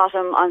had caught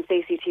him on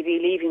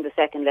CCTV leaving the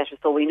second letter,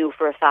 so we knew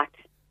for a fact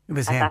it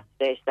was at him. that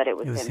stage that it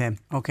was him.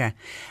 Okay.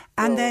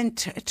 And then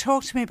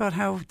talk to me about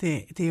how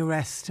the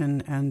arrest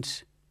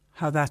and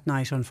how that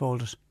night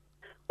unfolded.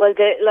 Well,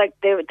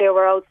 they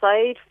were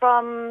outside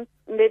from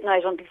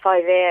midnight until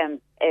 5 a.m.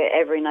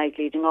 every night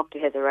leading up to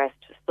his arrest.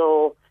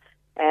 So,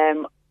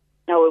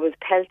 now it was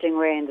pelting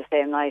rain the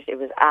same night. It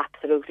was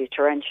absolutely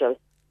torrential.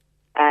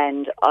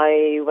 And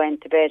I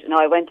went to bed. No,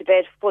 I went to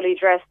bed fully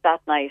dressed that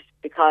night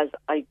because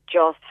I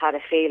just had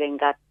a feeling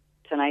that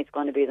tonight's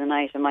going to be the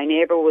night. And my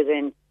neighbour was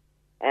in,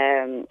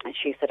 and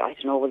she said, I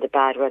don't know, will the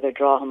bad weather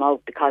draw him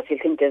out because he'll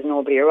think there's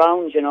nobody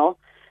around, you know.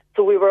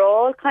 So we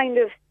all kind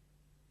of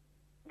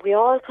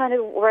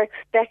were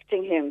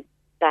expecting him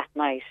that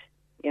night,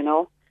 you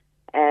know.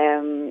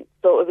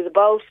 So it was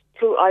about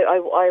 2.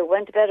 I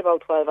went to bed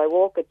about 12. I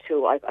woke at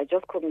 2. I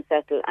just couldn't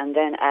settle, and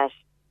then at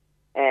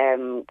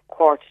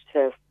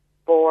 3:45,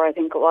 I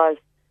think it was,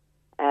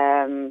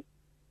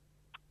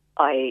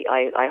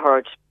 I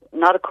heard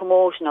not a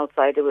commotion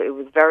outside. It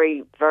was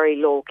very, very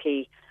low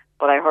key,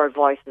 but I heard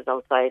voices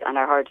outside, and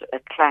I heard a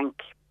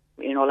clank,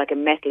 you know, like a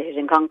metal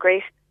hitting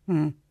concrete.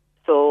 Mm.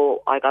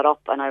 So I got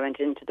up and I went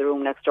into the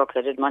room next door because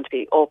I didn't want to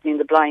be opening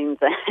the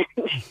blinds and,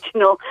 you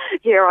know,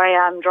 here I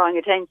am drawing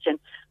attention.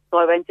 So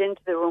I went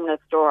into the room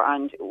next door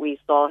and we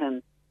saw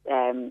him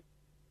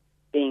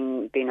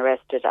being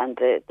arrested, and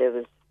there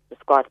was the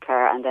squad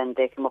car, and then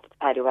they came up with the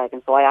paddy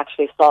wagon. So I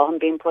actually saw him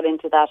being put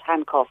into that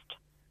handcuffed.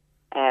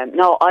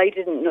 No, I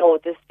didn't know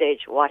at this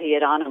stage what he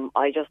had on him.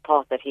 I just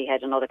thought that he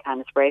had another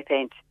can of spray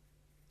paint.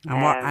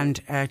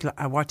 And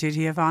what did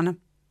he have on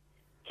him?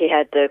 He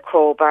had the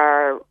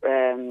crowbar,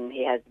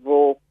 he had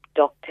rope,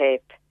 duct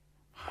tape.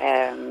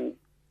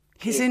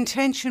 His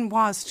intention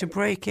was to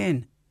break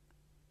in?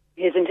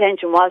 His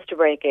intention was to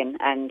break in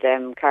and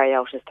carry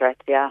out his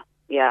threats, yeah.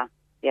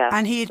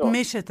 And he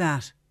admitted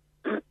that?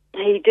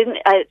 He didn't.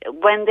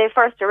 When they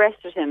first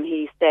arrested him,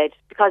 he said,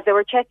 because they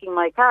were checking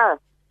my car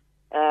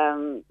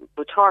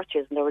with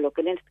torches, and they were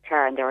looking into the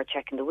car and they were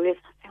checking the wheels.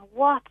 I said,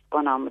 what's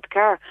going on with the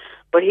car?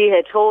 But he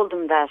had told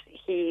them that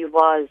he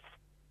was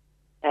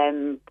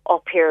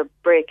up here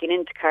breaking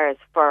into cars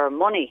for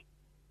money.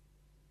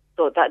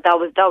 So that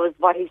was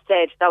what he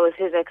said. That was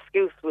his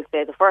excuse. We'll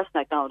say the first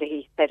night. Now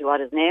he said what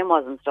his name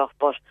was and stuff,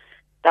 but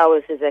that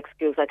was his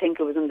excuse. I think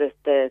it was in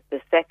the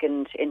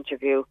second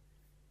interview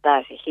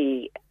that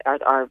he,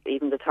 or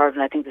even the third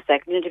one. I think the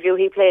second interview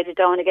he played it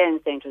down again,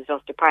 saying it was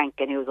just a prank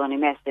and he was only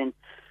messing.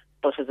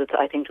 But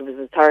I think it was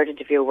the third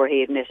interview where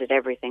he admitted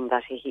everything,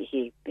 that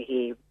he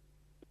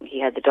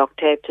had the duct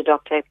tape to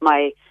duct tape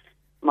my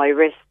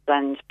wrists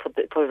and put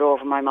it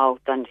over my mouth,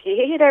 and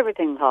he had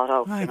everything thought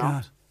out.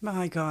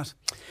 My God.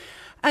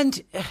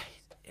 And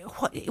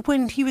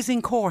when he was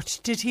in court,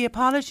 did he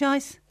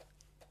apologise?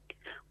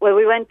 Well,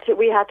 we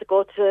had to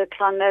go to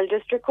Clonmel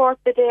District Court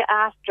the day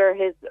after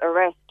his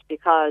arrest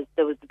because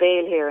there was the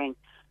bail hearing,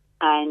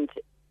 and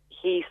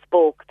he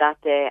spoke that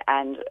day,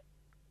 and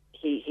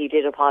he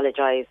did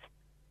apologise.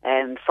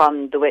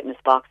 From the witness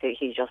box,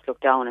 he just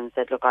looked down and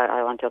said, look,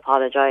 I want to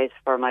apologise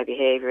for my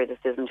behaviour. This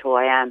isn't who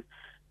I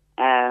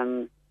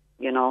am.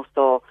 You know,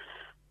 so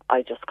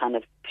I just kind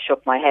of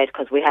shook my head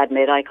because we had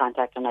made eye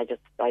contact, and I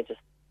just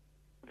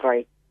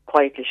very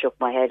quietly shook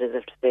my head as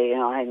if to say,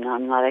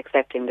 I'm not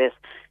accepting this,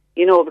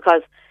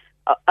 because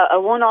a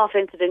one-off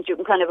incident you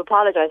can kind of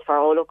apologise for.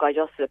 Oh, look, I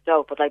just slipped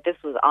out. But like,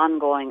 this was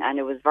ongoing, and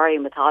it was very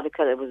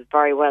methodical. It was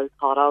very well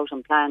thought out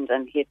and planned.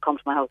 And he had come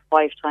to my house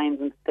 5 times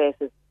in the space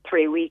of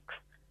 3 weeks.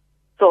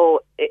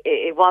 So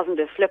it wasn't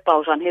a flip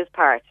out on his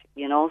part,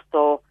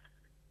 So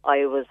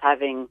I was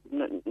having,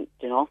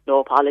 no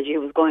apology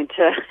was going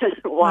to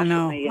wash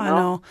me, I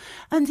know.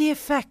 And the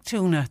effect,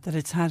 Una, that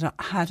it's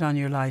had on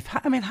your life.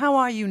 I mean, how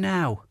are you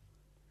now?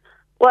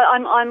 Well,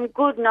 I'm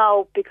good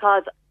now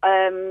because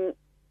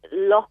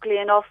luckily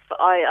enough,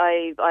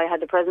 I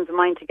had the presence of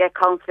mind to get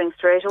counselling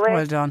straight away.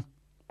 Well done.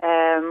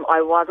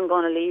 I wasn't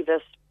going to leave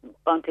it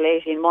until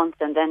 18 months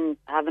and then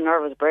have a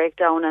nervous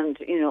breakdown and,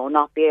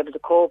 not be able to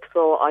cope.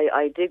 So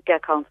I did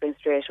get counselling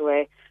straight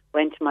away,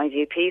 went to my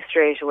GP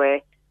straight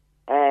away,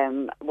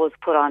 was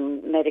put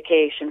on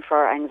medication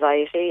for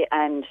anxiety,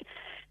 and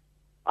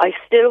I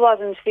still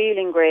wasn't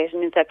feeling great.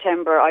 And in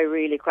September, I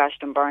really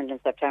crashed and burned in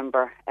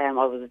September. I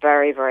was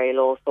very, very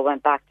low, so I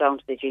went back down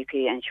to the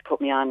GP and she put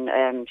me on,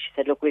 she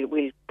said, look,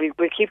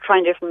 we'll keep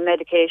trying different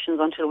medications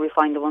until we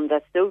find the one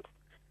that suits.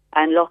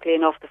 And luckily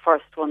enough, the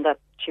first one that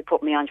she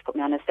put me on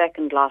a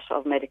second lot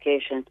of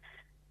medication,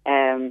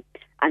 and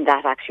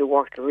that actually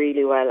worked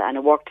really well, and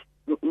it worked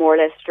more or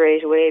less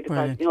straight away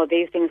because,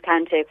 these things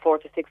can take 4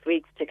 to 6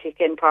 weeks to kick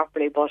in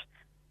properly, but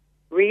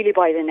really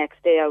by the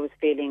next day I was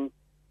feeling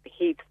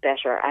heaps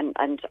better,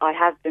 and I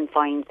have been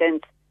fine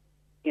since,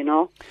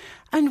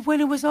 And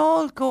when it was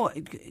all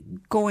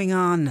going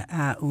on,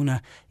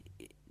 Una,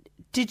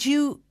 did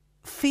you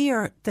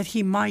fear that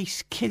he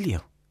might kill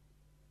you?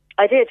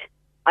 I did.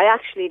 I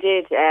actually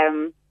did.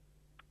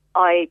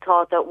 I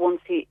thought that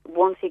once he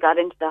got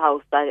into the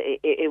house that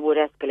it would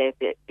escalate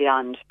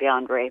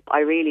beyond rape. I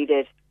really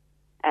did.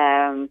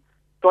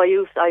 So I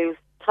used to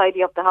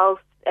tidy up the house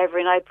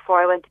every night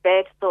before I went to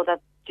bed so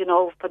that,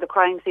 for the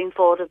crime scene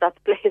photos, that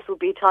the place would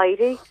be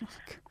tidy.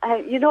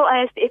 And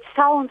it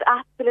sounds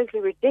absolutely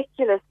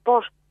ridiculous,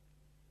 but,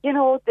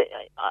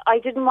 I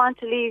didn't want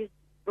to leave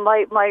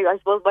my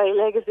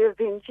legacy of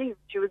being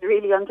she was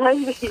really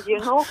untidy,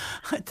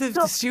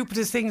 the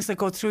stupidest things that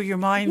go through your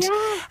mind.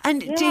 Yeah,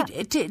 and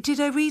did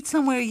I read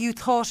somewhere you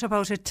thought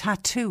about a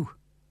tattoo?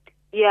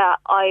 Yeah,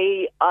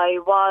 I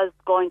was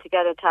going to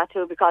get a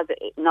tattoo because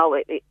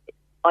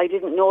I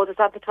didn't know this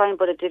at the time,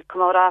 but it did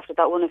come out after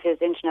that one of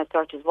his internet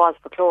searches was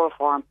for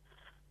chloroform.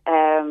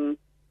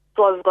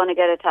 So I was going to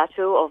get a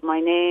tattoo of my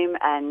name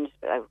and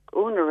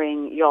Una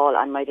ring, y'all,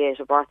 and my date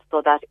of birth,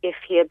 so that if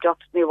he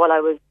abducted me while I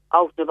was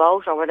out and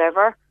about or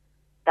whatever,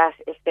 that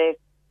if they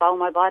found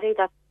my body,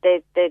 that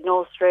they'd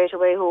know straight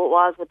away who it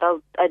was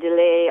without a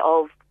delay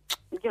of,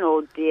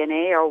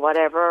 DNA or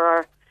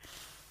whatever,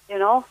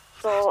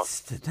 So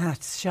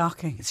that's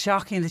shocking. It's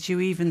shocking that you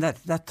even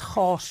that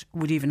thought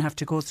would even have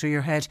to go through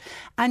your head.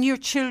 And your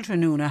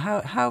children, Una,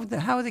 how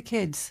are the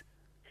kids?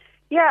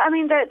 Yeah, I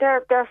mean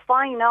they're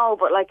fine now,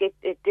 but like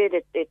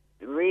it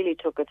really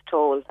took its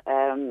toll.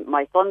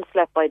 My son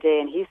slept by day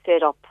and he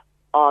stayed up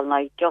all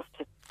night just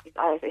to.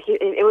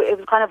 It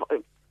was kind of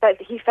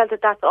that he felt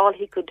that that's all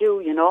he could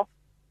do,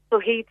 So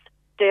he'd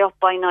stay up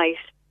by night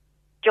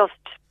just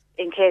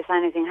in case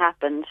anything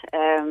happened.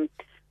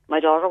 My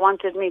daughter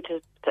wanted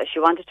she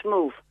wanted to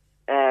move.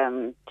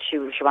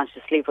 She wanted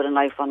to sleep with a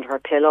knife under her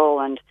pillow,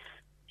 and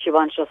she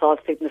wanted us all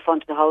to sleep in the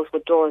front of the house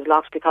with doors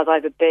locked because I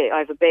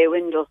have a bay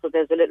window, so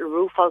there's a little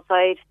roof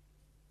outside.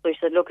 So she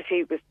said, look,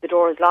 if the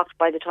door is locked,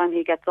 by the time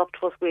he gets up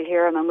to us, we'll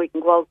hear him and we can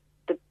go out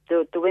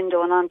the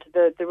window and onto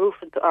the roof,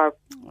 or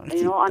onto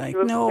the roof of the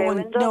bay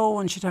window. No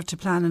one should have to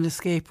plan an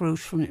escape route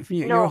from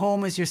you. No. Your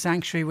home is your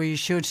sanctuary where you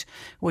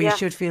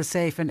should feel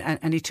safe,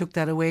 and he took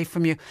that away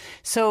from you.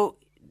 So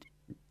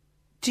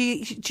do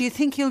you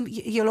think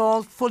you'll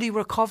all fully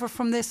recover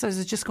from this, or is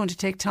it just going to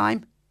take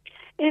time?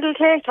 It'll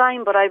take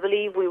time, but I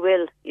believe we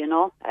will.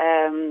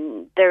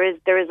 There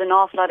is an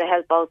awful lot of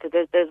help out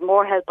there. There's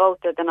more help out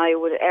there than I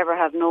would ever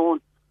have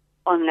known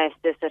unless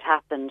this had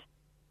happened.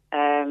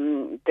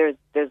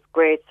 There's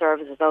great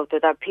services out there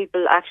that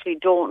people actually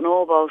don't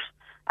know about,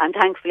 and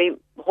thankfully,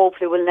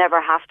 hopefully, will never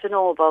have to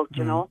know about.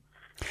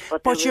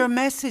 But your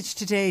message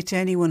today to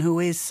anyone who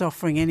is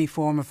suffering any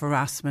form of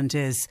harassment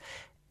is: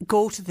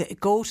 go to the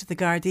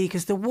Gardaí,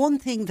 because the one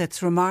thing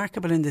that's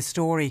remarkable in the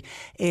story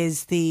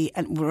is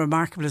and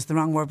remarkable is the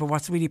wrong word, but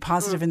what's really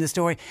positive in the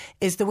story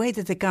is the way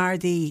that the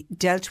Gardaí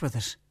dealt with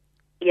it.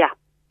 Yeah,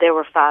 they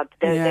were fab.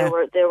 They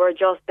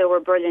were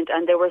brilliant,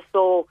 and they were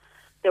so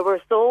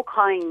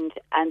kind,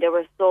 and they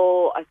were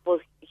so, I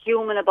suppose,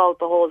 human about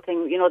the whole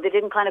thing. They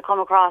didn't kind of come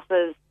across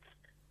as,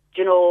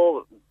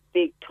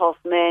 big tough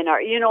men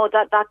or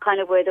that kind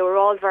of way. They were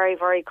all very,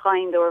 very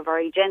kind. They were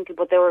very gentle,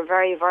 but they were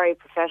very, very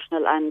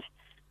professional, and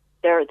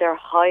they're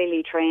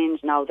highly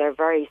trained now. They're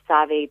very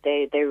savvy.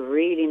 They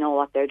really know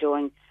what they're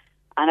doing.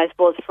 And I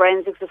suppose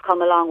forensics has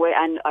come a long way,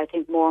 and I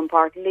think more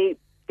importantly,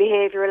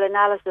 behavioural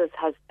analysis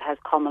has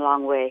come a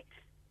long way.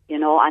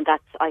 And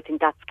I think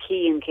that's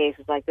key in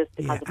cases like this,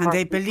 because and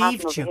they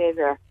believed you.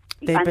 Behaviour.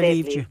 They and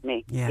believed they you.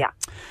 me. Yeah.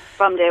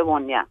 From day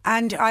one, yeah.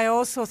 And I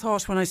also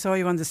thought when I saw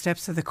you on the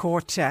steps of the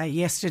court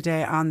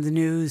yesterday on the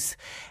news,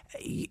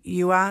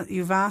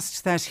 you've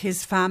asked that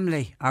his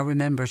family are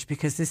remembered,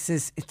 because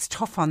it's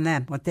tough on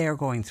them what they're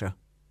going through.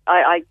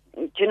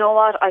 Do you know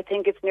what? I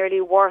think it's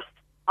nearly worse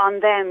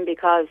on them,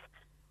 because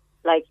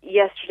like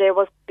yesterday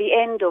was the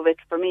end of it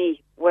for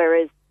me,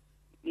 whereas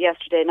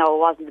yesterday, no, it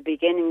wasn't the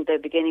beginning. The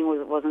beginning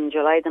was in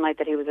July, the night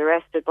that he was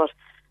arrested. But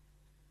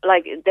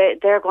like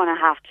they're going to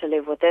have to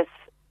live with this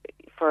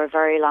for a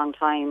very long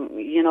time.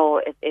 You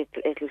know,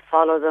 it'll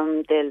follow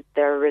them.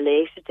 They're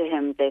related to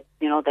him. They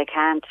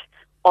can't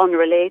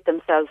unrelate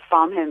themselves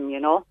from him. You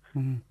know,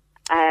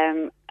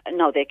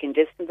 no, they can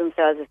distance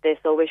themselves if they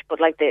so wish,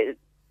 but like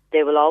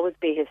they will always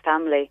be his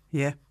family.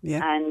 Yeah.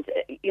 And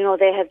you know,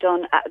 they have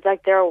done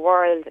like their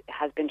world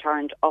has been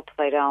turned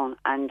upside down,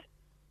 and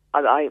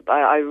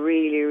I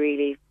really,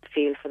 really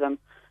feel for them.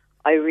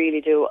 I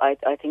really do.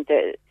 I think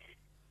that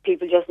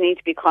people just need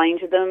to be kind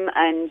to them,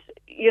 and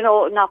you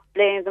know, not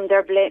blame them.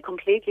 They're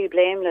completely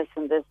blameless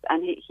in this,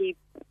 and he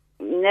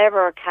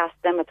never cast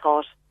them a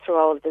thought through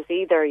all of this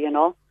either. You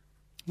know.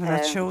 Well,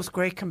 that shows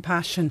great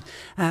compassion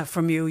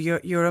from you.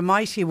 You're a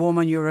mighty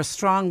woman. You're a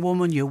strong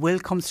woman. You will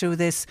come through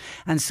this,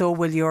 and so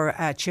will your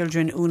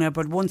children, Una.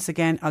 But once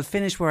again, I'll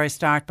finish where I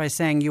start by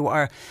saying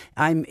you're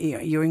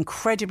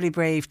incredibly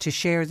brave to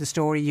share the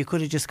story. You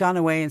could have just gone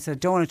away and said,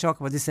 "Don't want to talk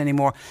about this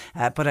anymore."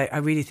 But I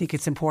really think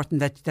it's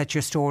important that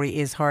your story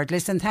is heard.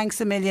 Listen,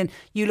 thanks a million.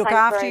 You look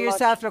after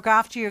yourself. Look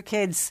after your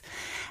kids,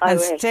 and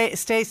stay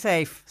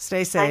safe.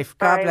 Stay safe.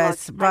 God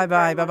bless. Bye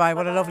bye.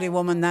 What a lovely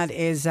woman that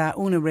is,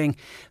 Una Ring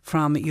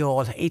from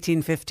Youghal.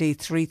 1850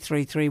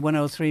 333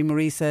 103.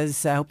 Marie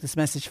says, I hope this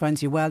message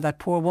finds you well. That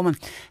poor woman,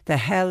 the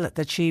hell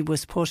that she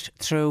was put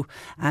through,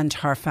 and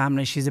her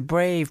family. She's a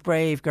brave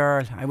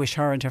girl. I wish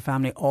her and her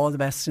family all the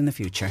best in the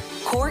future.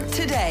 Cork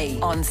Today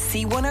on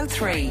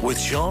C103. With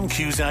Sean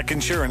Cusack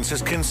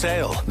Insurance's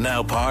Kinsale,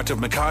 now part of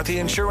McCarthy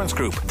Insurance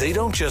Group. They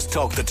don't just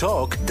talk the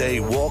talk, they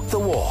walk the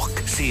walk.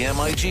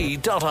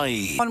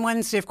 CMIG.ie. On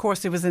Wednesday, of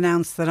course, it was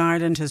announced that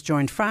Ireland has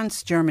joined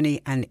France, Germany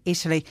and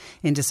Italy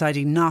in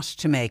deciding not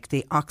to make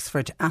the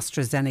Oxford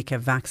AstraZeneca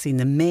vaccine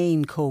the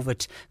main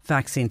COVID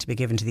vaccine to be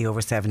given to the over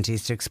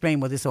 70s. To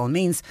explain what this all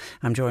means,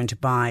 I'm joined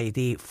by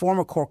the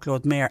former Cork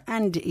Lord Mayor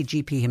and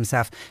GP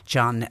himself,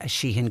 John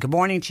Sheehan. Good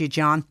morning to you,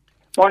 John.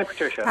 Morning,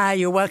 Patricia.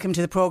 You're welcome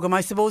to the programme.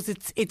 I suppose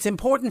it's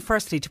important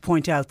firstly to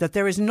point out that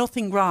there is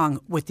nothing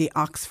wrong with the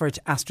Oxford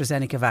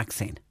AstraZeneca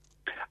vaccine.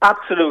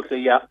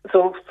 Absolutely, yeah.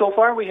 So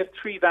far we have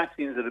 3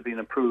 vaccines that have been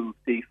approved,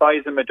 the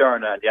Pfizer,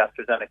 Moderna and the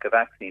AstraZeneca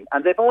vaccine,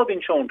 and they've all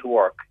been shown to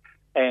work.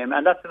 And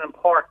that's an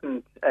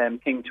important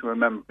thing to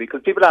remember,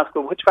 because people ask,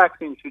 well, which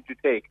vaccine should you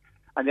take?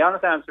 And the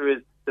honest answer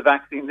is the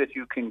vaccine that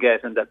you can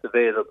get and that's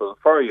available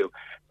for you.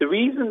 The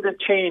reason the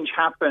change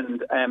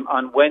happened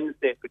on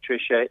Wednesday,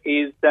 Patricia,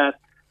 is that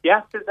the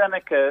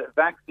AstraZeneca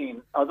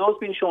vaccine, although it's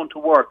been shown to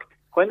work,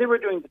 when they were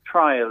doing the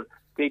trial,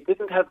 they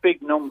didn't have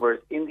big numbers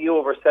in the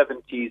over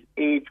 70s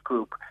age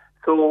group.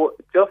 So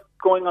just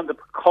going on the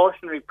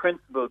precautionary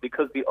principle,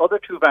 because the other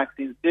 2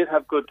 vaccines did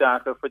have good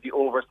data for the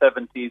over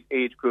 70s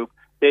age group,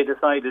 they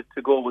decided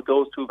to go with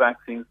those 2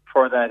 vaccines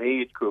for that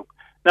age group.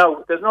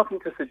 Now, there's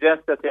nothing to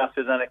suggest that the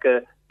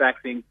AstraZeneca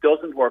vaccine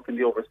doesn't work in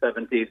the over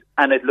 70s,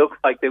 and it looks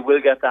like they will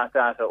get that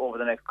data over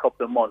the next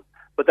couple of months.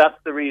 But that's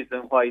the reason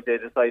why they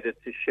decided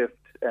to shift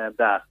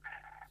that.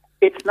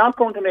 It's not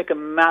going to make a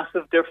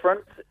massive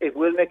difference. It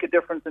will make a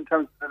difference in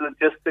terms of the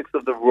logistics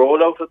of the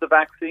rollout of the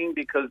vaccine,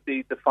 because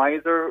the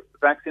Pfizer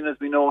vaccine, as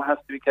we know, has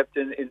to be kept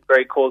in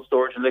very cold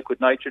storage and liquid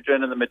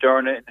nitrogen, and the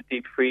Moderna in the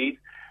deep freeze.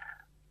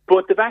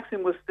 But the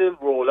vaccine will still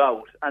roll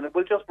out, and it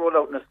will just roll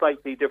out in a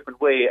slightly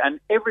different way. And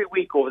every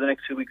week over the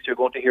next 2 weeks, you're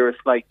going to hear a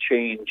slight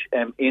change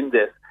in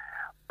this.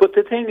 But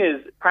the thing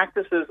is,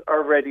 practices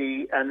are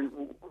ready and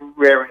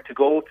raring to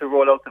go to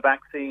roll out the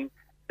vaccine.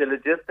 The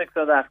logistics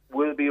of that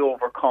will be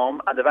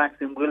overcome, and the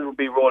vaccine will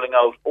be rolling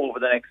out over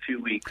the next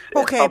few weeks.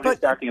 Probably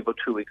starting about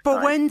 2 weeks.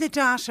 But when the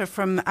data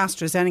from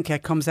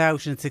AstraZeneca comes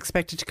out, and it's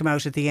expected to come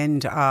out at the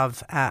end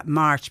of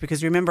March,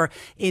 because remember,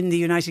 in the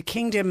United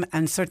Kingdom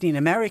and certainly in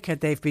America,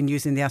 they've been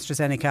using the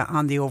AstraZeneca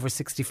on the over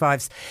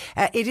 65s.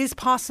 It is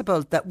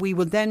possible that we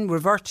will then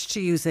revert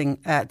to using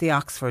the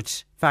Oxford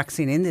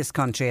vaccine in this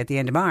country at the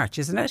end of March,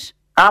 isn't it?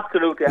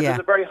 Absolutely. And there's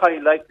a very high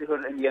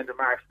likelihood in the end of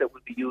March that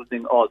we'll be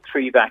using all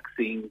 3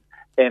 vaccines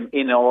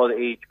in all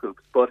age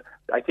groups. But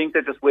I think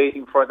they're just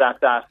waiting for that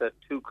data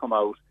to come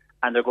out,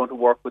 and they're going to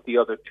work with the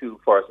other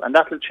 2 first. And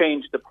that will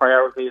change the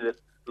priority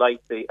list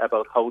slightly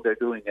about how they're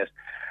doing it.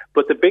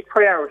 But the big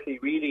priority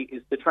really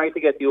is to try to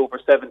get the over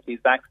 70s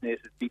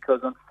vaccinated, because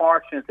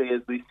unfortunately,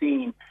 as we've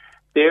seen,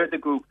 they're the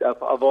group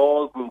of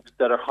all groups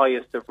that are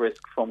highest of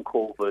risk from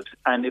COVID.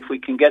 And if we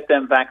can get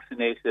them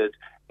vaccinated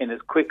in as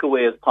quick a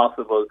way as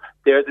possible,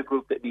 they're the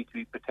group that need to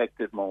be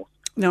protected most.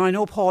 Now, I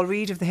know Paul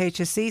Reid of the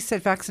HSE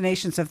said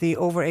vaccinations of the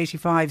over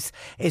 85s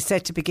is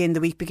set to begin the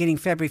week beginning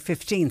February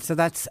 15th, so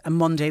that's a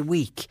Monday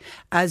week.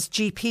 As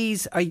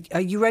GPs,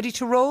 are you ready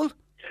to roll?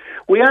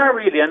 We are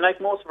really, and like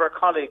most of our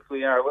colleagues,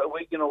 we are.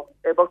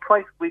 About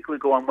twice a week we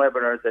go on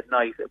webinars at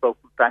night about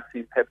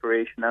vaccine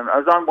preparation. And I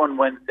was on one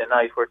Wednesday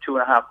night where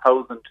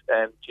 2,500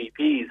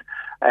 GPs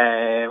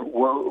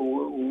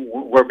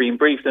were being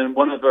briefed, and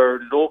one of our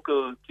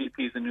local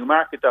GPs in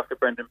Newmarket, Dr.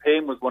 Brendan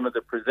Payne, was one of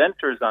the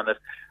presenters on it.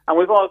 And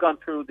we've all gone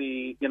through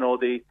the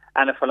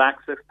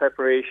anaphylaxis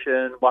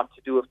preparation, what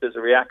to do if there's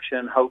a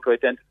reaction, how to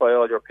identify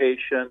all your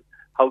patients,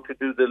 how to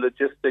do the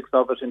logistics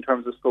of it in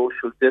terms of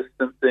social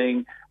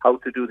distancing, how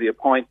to do the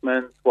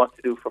appointments, what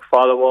to do for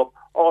follow-up,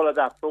 all of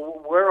that.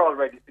 So we're all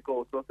ready to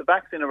go. So if the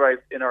vaccine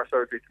arrives in our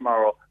surgery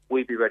tomorrow,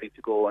 we'll be ready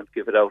to go and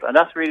give it out. And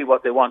that's really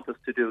what they want us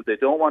to do. They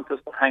don't want us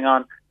to hang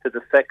on to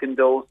the second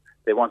dose.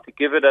 They want to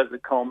give it as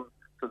it comes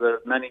so that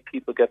as many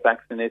people get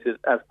vaccinated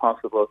as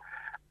possible.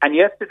 And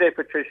yesterday,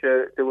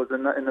 Patricia, there was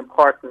an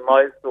important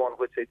milestone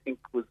which I think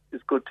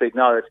is good to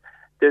acknowledge.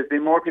 There's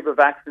been more people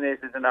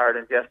vaccinated in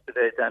Ireland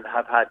yesterday than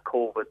have had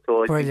COVID,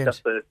 so I think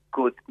that's a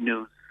good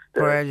news.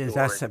 Brilliant.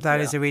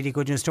 That is a really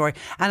good news story.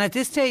 And at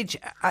this stage,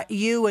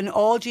 you and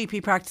all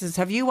GP practices,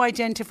 have you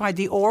identified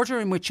the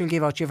order in which you'll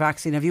give out your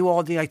vaccine? Have you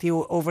all the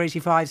over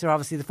 85s are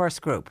obviously the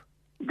first group?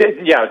 They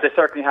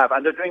certainly have,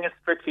 and they're doing it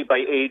strictly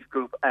by age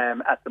group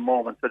at the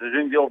moment. So they're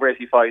doing the over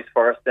 85s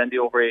first, then the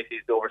over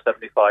 80s, the over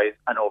 75s,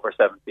 and over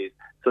 70s.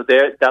 So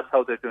that's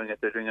how they're doing it.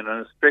 They're doing it on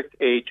a strict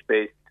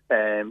age-based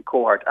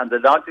cohort, and the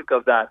logic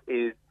of that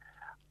is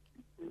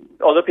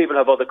other people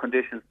have other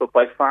conditions, but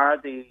by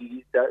far the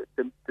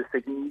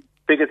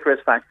biggest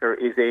risk factor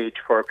is age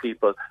for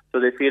people. So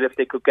they feel if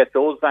they could get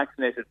those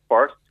vaccinated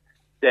first,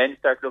 then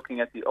start looking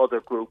at the other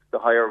groups, the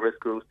higher risk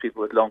groups,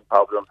 people with lung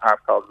problems,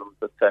 heart problems,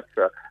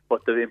 etc.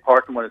 But the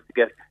important one is to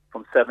get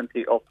from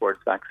 70 upwards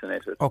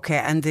vaccinated. Okay,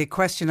 and the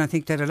question I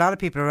think that a lot of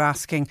people are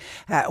asking,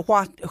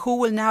 who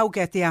will now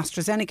get the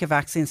AstraZeneca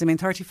vaccines? I mean,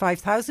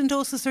 35,000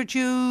 doses are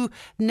due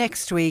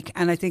next week,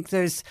 and I think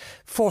there's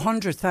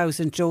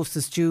 400,000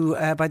 doses due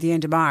by the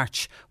end of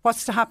March.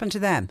 What's to happen to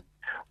them?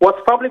 What's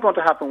probably going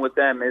to happen with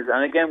them is,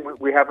 and again,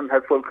 we haven't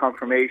had full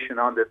confirmation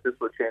on this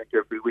will change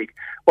every week.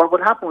 What would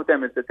happen with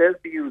them is that they'll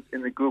be used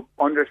in the group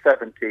under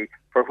 70,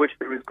 for which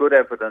there is good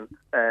evidence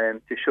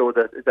to show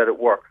that it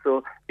works.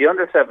 So the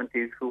under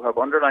 70s who have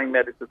underlying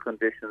medical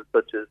conditions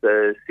such as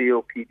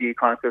COPD,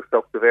 chronic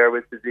obstructive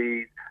airways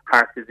disease,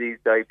 heart disease,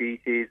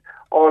 diabetes,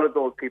 all of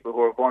those people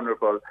who are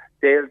vulnerable,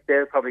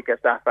 they'll probably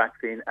get that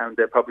vaccine, and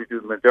they'll probably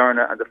do the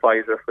Moderna and the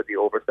Pfizer for the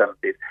over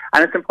 70s.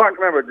 And it's important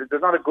to remember that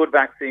there's not a good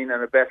vaccine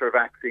and a better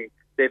vaccine.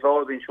 They've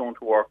all been shown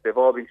to work. They've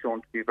all been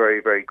shown to be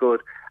very, very good.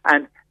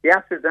 And the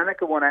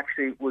AstraZeneca one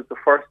actually was the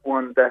first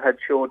one that had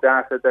shown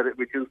data that it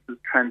reduces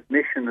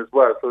transmission as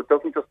well. So it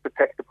doesn't just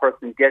protect the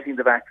person getting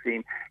the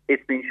vaccine.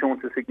 It's been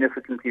shown to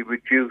significantly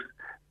reduce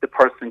the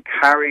person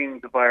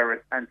carrying the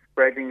virus and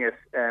spreading it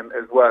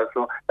as well.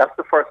 So that's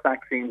the first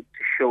vaccine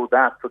to show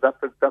that. So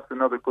that's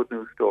another good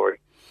news story.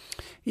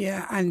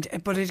 Yeah,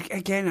 but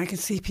again, I can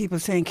see people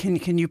saying,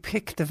 "Can you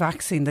pick the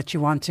vaccine that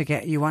you want to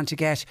get?"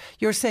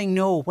 You're saying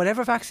no.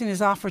 Whatever vaccine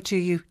is offered to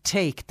you,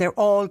 take. They're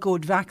all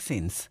good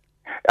vaccines.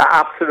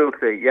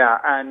 Absolutely, yeah,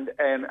 and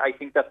I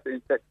think that's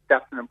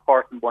an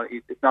important one.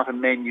 It's not a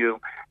menu.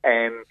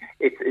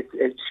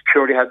 It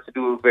purely has to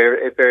do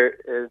with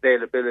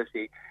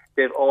availability.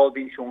 They've all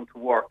been shown to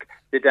work.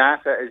 The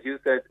data, as you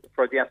said,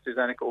 for the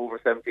AstraZeneca over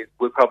 70s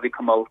will probably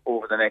come out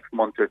over the next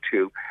month or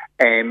two.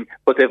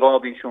 But they've all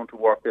been shown to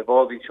work. They've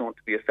all been shown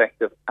to be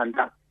effective. And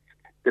that's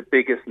the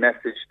biggest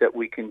message that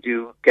we can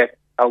get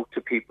out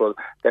to people,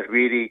 that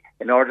really,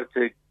 in order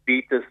to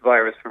beat this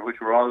virus, for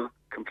which we're all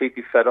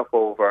completely fed up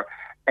over,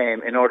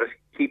 in order to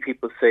keep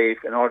people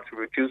safe, in order to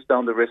reduce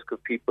down the risk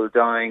of people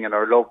dying and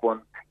our loved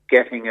ones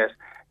getting it,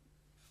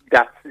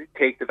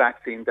 take the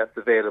vaccine that's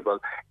available.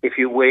 If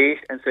you wait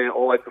and say,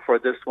 I prefer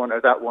this one or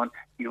that one,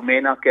 you may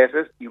not get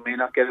it. You may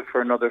not get it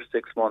for another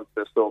 6 months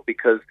or so,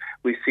 because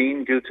we've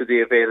seen, due to the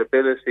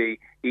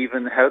availability,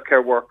 even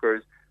healthcare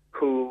workers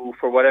who,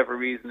 for whatever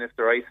reason, if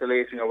they're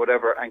isolating or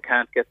whatever and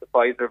can't get the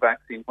Pfizer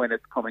vaccine when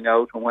it's coming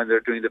out and when they're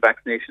doing the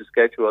vaccination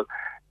schedule,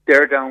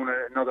 they're down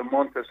another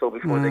month or so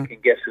before they can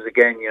get it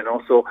again,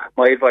 So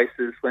my advice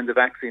is, when the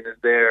vaccine is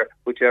there,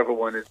 whichever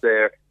one is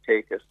there,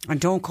 take it. And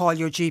don't call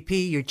your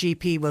GP. Your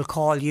GP will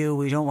call you.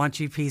 We don't want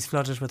GPs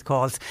flooded with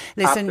calls.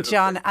 Listen, absolutely.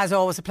 John, as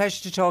always, a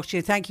pleasure to talk to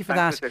you. Thank you for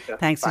that.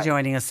 Thanks for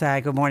joining us.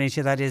 Good morning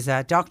to you. That is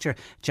Dr.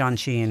 John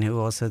Sheehan,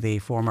 who also the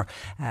former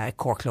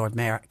Cork Lord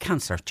Mayor,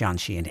 Councillor John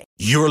Sheehan.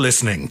 You're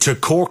listening to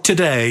Cork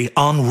Today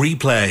on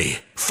replay.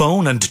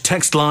 Phone and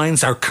text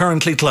lines are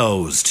currently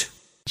closed.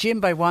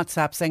 Jim by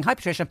WhatsApp saying, "Hi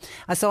Patricia,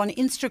 I saw an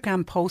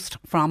Instagram post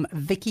from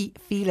Vicky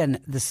Phelan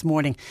this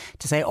morning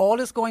to say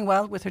all is going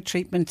well with her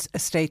treatment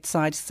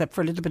stateside, except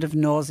for a little bit of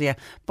nausea."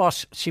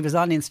 But she was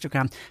on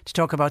Instagram to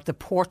talk about the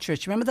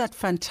portrait. Remember that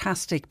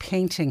fantastic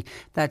painting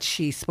that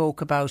she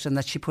spoke about and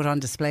that she put on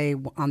display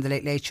on the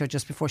Late Late Show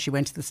just before she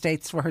went to the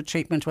States for her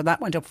treatment? Well,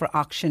 that went up for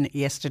auction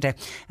yesterday,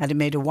 and it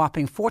made a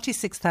whopping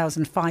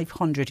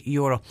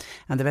 €46,500.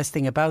 And the best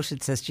thing about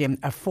it, says Jim,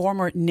 a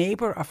former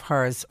neighbour of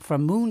hers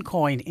from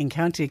Mooncoin in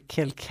County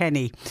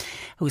Kilkenny,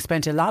 who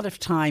spent a lot of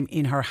time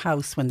in her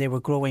house when they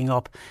were growing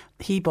up,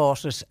 he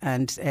bought it,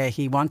 and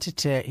he wanted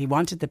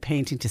the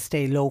painting to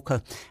stay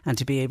local and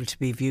to be able to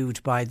be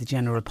viewed by the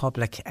general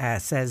public,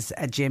 says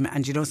Jim.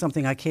 And you know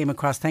something, I came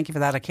across, thank you for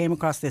that, I came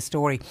across this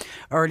story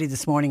early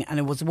this morning, and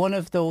it was one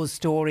of those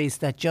stories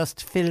that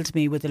just filled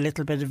me with a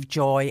little bit of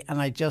joy,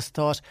 and I just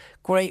thought,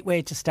 great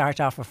way to start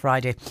off a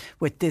Friday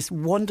with this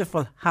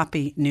wonderful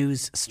happy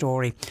news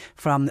story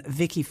from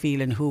Vicky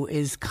Phelan, who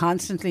is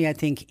constantly, I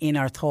think, in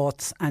our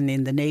thoughts and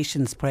in the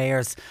nation's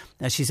prayers.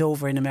 She's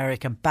over in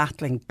America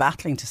battling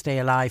to stay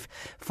alive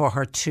for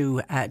her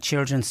 2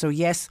 children. So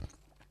yes,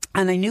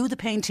 and I knew the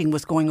painting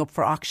was going up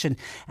for auction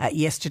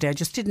yesterday. I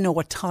just didn't know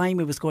what time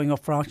it was going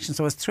up for auction.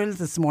 So I was thrilled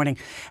this morning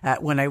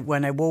when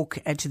I woke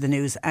to the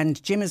news.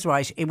 And Jim is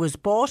right. It was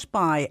bought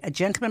by a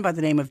gentleman by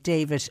the name of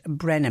David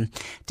Brennan.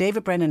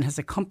 David Brennan has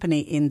a company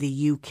in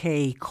the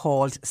UK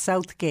called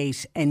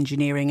Southgate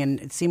Engineering,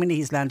 and seemingly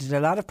he's landed a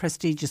lot of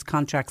prestigious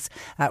contracts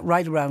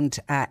right around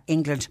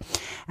England.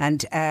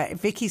 And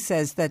Vicky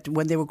says that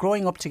when they were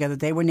growing up together,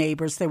 they were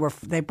neighbours.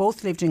 They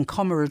both lived in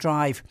Cummerall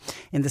Drive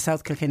in the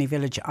South Kilkenny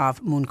village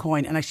of Mooncoin.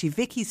 And actually,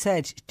 Vicky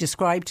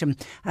described him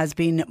as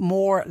being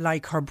more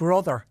like her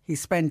brother. He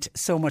spent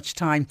so much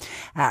time,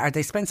 or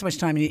they spent so much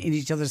time in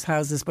each other's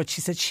houses. But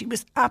she said she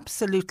was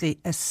absolutely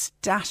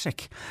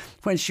ecstatic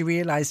when she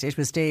realised it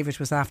was David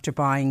was after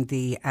buying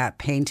the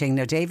painting.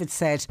 Now, David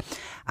said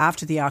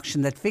after the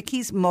auction that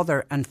Vicky's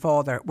mother and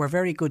father were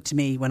very good to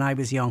me when I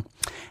was young.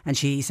 And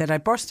he said, I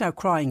burst out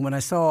crying when I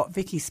saw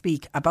Vicky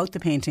speak about the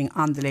painting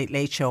on the Late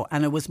Late Show.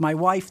 And it was my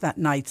wife that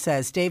night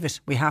says, David,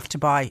 we have to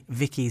buy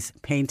Vicky's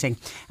painting.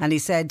 And he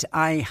said,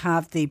 I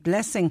have the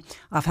blessing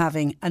of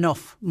having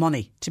enough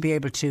money to be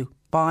able to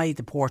buy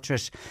the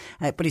portrait.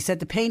 But he said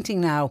the painting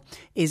now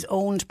is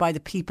owned by the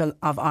people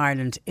of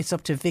Ireland. It's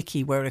up to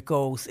Vicky where it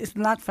goes.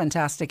 Isn't that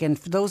fantastic? And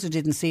for those who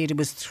didn't see it, it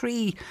was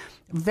 3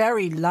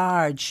 very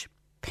large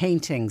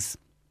paintings.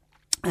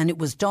 And it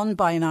was done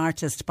by an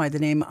artist by the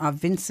name of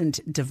Vincent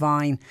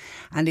Devine.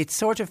 And it's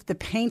sort of the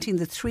painting,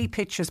 the 3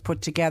 pictures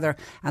put together,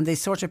 and they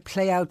sort of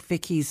play out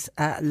Vicky's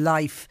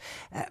life.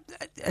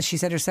 As she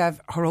said herself,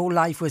 her whole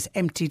life was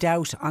emptied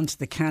out onto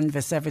the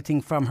canvas,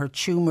 everything from her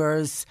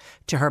tumours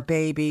to her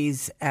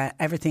babies,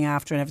 everything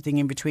after and everything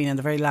in between. And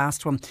the very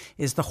last one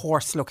is the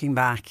horse looking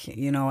back.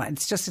 You know,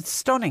 it's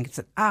stunning. It's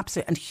an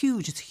absolute and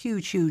huge. It's a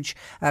huge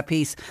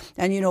piece.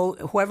 And, you know,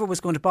 whoever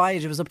was going to buy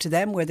it, it was up to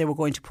them where they were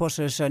going to put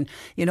it. And,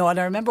 you know, and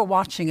I remember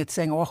watching it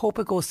saying, I hope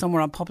it goes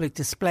somewhere on public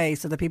display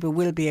so that people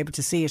will be able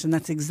to see it. And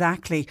that's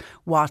exactly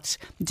what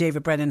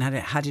David Brennan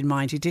had in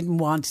mind. He didn't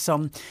want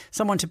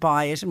someone to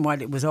buy it, and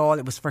while it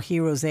was for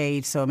Heroes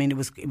Aid, so I mean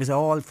it was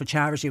all for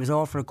charity, it was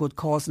all for a good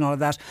cause and all of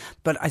that.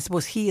 But I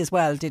suppose he as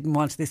well didn't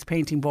want this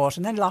painting bought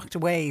and then locked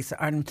away,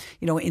 and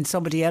you know, in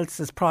somebody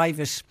else's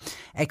private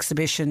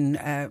exhibition,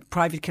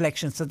 private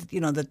collection, so that, you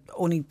know, that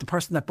only the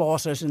person that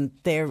bought it and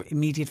their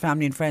immediate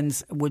family and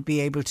friends would be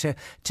able to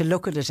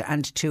look at it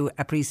and to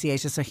appreciate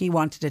it. So he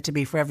wanted it to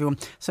be for everyone.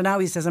 So now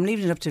he says, I'm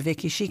leaving it up to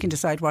Vicky. She can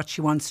decide what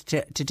she wants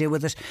to do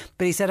with it.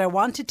 But he said, I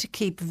wanted to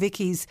keep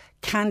Vicky's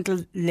candle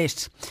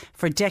lit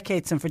for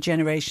decades and for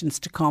generations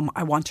to come.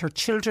 I want her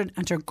children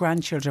and her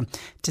grandchildren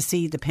to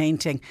see the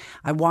painting.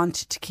 I want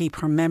to keep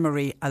her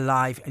memory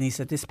alive. And he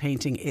said, this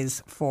painting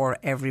is for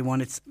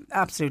everyone. It's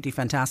absolutely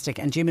fantastic.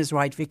 And Jim is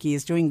right. Vicky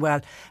is doing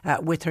well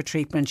with her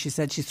treatment. She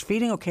said she's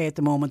feeling okay at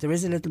the moment. There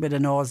is a little bit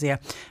of nausea.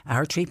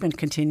 Her treatment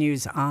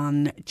continues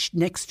on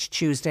next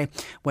Tuesday,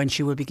 when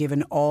she will be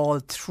given all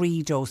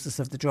 3 doses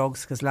of the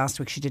drugs, because last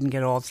week she didn't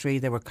get all 3.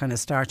 They were kind of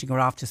starting her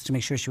off just to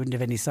make sure she wouldn't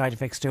have any side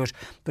effects to it,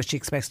 but she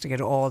expects to get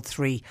all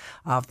 3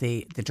 of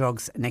the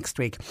drugs next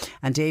week.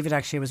 And David,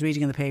 actually, I was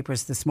reading in the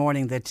papers this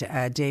morning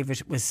that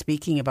David was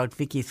speaking about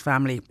Vicky's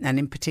family, and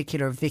in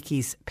particular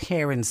Vicky's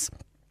parents,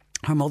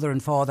 her mother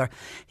and father.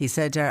 He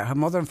said her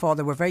mother and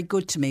father were very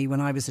good to me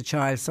when I was a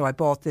child, so I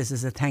bought this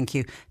as a thank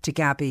you to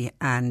Gabby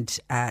and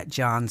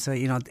John. So,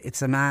 you know,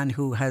 it's a man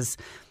who has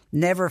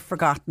never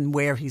forgotten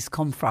where he's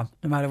come from,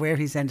 no matter where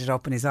he's ended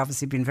up, and he's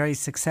obviously been very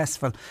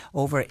successful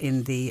over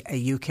in the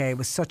UK. It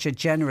was such a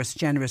generous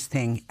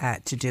thing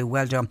to do.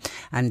 Well done,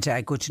 and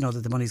good to know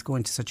that the money's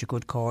going to such a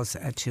good cause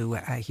to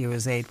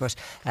Heroes Aid. But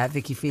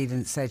Vicky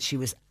Phelan said she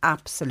was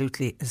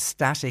absolutely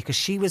ecstatic because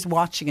she was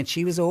watching it.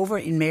 She was over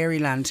in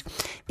Maryland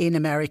in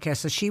America,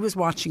 so she was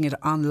watching it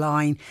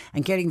online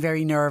and getting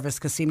very nervous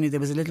because seemingly there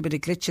was a little bit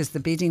of glitches.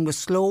 The bidding was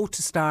slow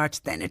to start,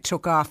 then it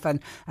took off and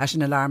at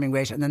an alarming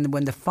rate, and then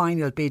when the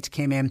final bid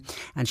came in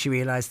and she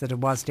realised that it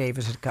was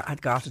David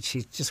had got it,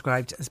 she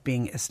described as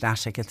being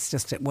ecstatic. It's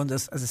just one of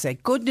those, as I say,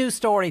 good news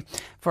story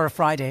for a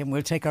Friday, and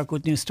we'll take our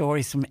good news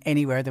stories from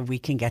anywhere that we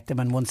can get them.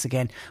 And once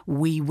again,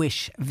 we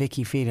wish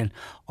Vicky Phelan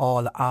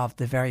all of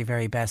the very,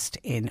 very best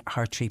in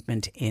her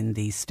treatment in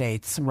the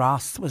States.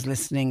 Ross was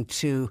listening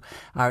to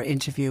our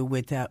interview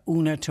with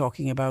Una,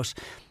 talking about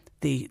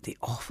the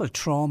awful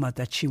trauma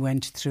that she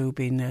went through,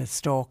 being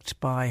stalked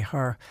by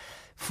her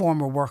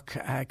former work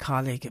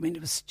colleague. I mean,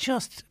 it was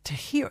just to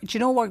hear. Do you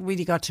know what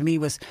really got to me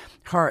was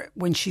her,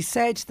 when she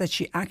said that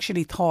she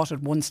actually thought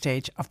at one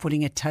stage of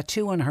putting a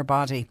tattoo on her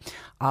body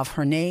of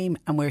her name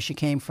and where she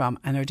came from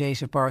and her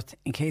date of birth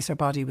in case her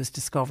body was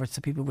discovered,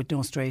 so people would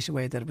know straight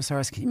away that it was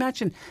hers. Can you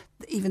imagine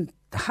even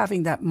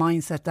having that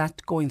mindset,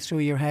 that going through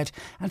your head,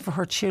 and for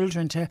her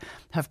children to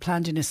have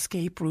planned an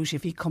escape route?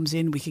 If he comes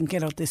in, we can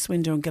get out this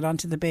window and get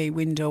onto the bay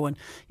window, and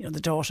you know, the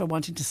daughter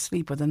wanting to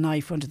sleep with a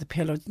knife under the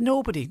pillow.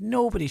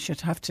 Nobody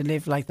should have to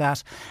live like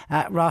that.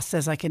 Ross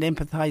says, I can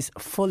empathise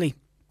fully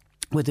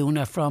with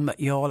Una from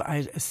Youghal.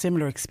 A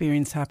similar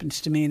experience happened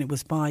to me, and it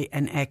was by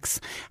an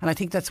ex. And I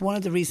think that's one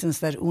of the reasons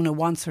that Una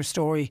wants her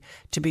story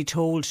to be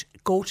told.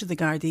 Go to the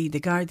Gardaí. The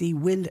Gardaí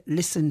will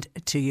listen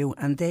to you,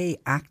 and they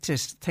acted.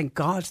 Thank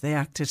God they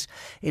acted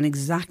in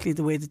exactly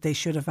the way that they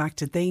should have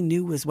acted. They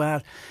knew as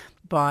well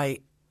by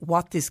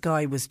what this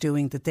guy was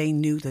doing that they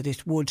knew that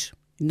it would.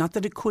 Not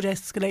that it could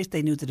escalate,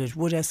 they knew that it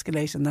would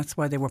escalate, and that's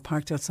why they were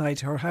parked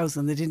outside her house,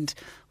 and they didn't.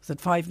 Was it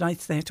 5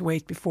 nights they had to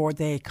wait before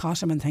they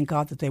caught him, and thank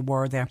God that they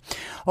were there.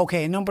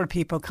 OK, a number of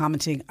people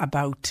commenting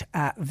about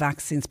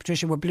vaccines.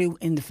 Patricia, we're blue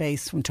in the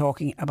face from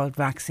talking about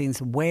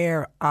vaccines.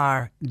 Where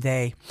are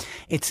they?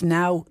 It's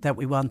now that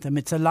we want them.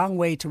 It's a long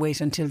way to wait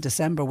until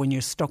December when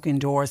you're stuck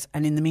indoors,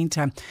 and in the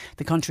meantime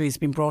the country has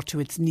been brought to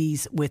its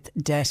knees with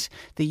debt.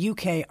 The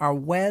UK are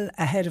well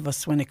ahead of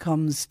us when it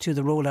comes to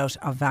the rollout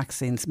of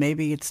vaccines.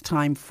 Maybe it's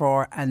time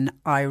for an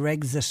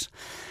Irexit.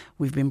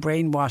 We've been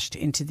brainwashed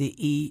into the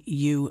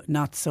EU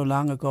not so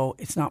long ago.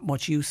 It's not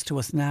much use to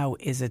us now,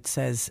 is it,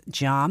 says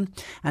John.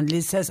 And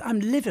Liz says,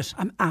 I'm livid.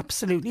 I'm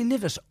absolutely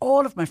livid.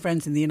 All of my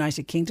friends in the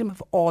United Kingdom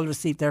have all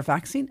received their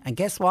vaccine. And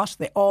guess what?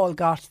 They all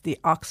got the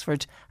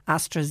Oxford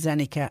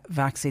AstraZeneca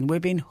vaccine. We're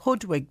being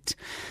hoodwinked.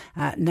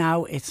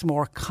 Now it's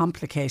more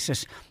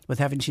complicated with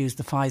having to use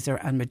the Pfizer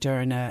and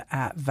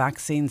Moderna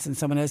vaccines. And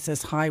someone else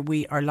says, hi,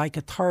 we are like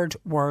a third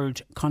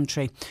world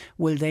country.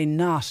 Will they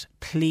not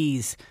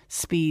please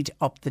speed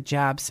up the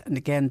jabs? And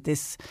again,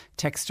 this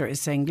texter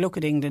is saying, look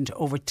at England,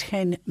 over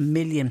 10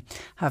 million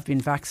have been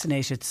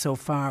vaccinated so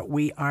far.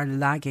 We are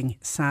lagging,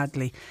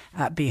 sadly,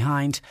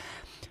 behind.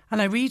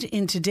 And I read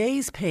in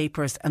today's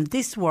papers, and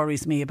this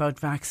worries me about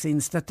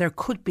vaccines, that there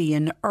could be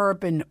an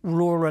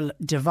urban-rural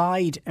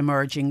divide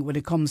emerging when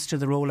it comes to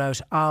the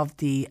rollout of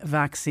the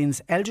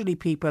vaccines. Elderly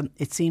people,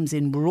 it seems,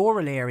 in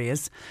rural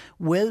areas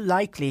will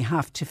likely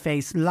have to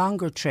face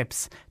longer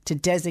trips to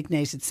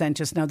designated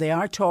centres. Now, they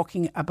are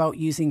talking about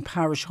using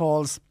parish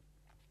halls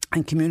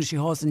and community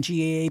halls and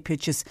GAA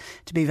pitches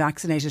to be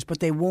vaccinated,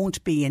 but they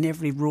won't be in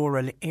every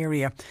rural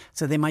area.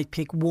 So they might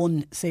pick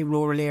one, say,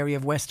 rural area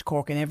of West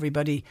Cork, and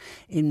everybody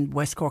in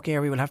West Cork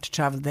area will have to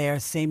travel there.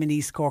 Same in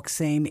East Cork,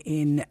 same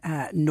in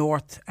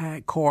North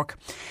Cork.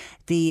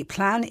 The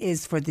plan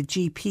is for the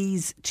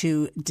GPs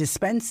to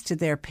dispense to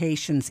their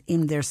patients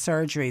in their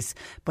surgeries,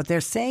 but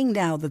they're saying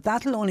now that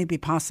that'll only be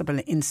possible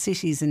in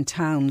cities and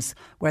towns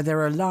where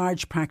there are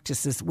large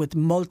practices with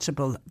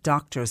multiple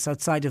doctors.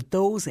 Outside of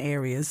those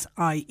areas,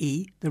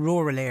 i.e. the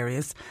rural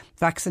areas,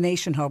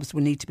 vaccination hubs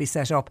will need to be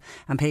set up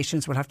and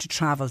patients will have to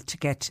travel to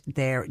get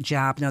their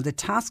jab. Now, the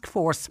task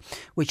force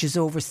which is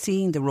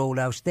overseeing the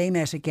rollout, they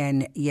met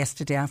again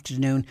yesterday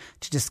afternoon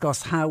to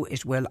discuss how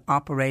it will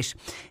operate.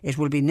 It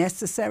will be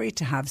necessary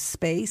to have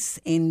space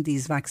in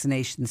these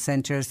vaccination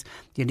centres.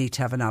 You need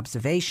to have an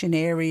observation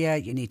area,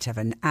 you need to have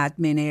an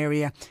admin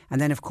area, and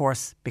then of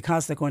course,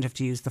 because they're going to have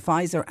to use the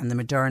Pfizer and the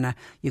Moderna,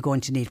 you're going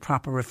to need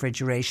proper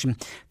refrigeration.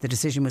 The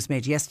decision was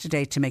made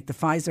yesterday to make the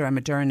Pfizer and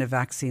Moderna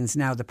vaccines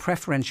now the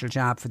preferential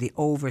jab for the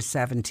over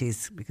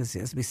 70s, because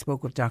as we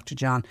spoke with Dr.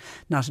 John,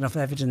 not enough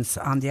evidence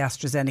on the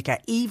AstraZeneca,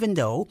 even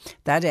though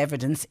that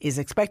evidence is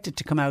expected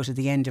to come out at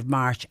the end of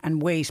March.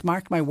 And wait,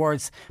 mark my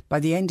words,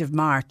 by the end of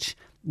March,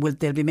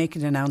 they'll be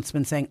making an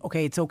announcement saying,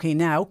 OK, it's OK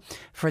now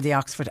for the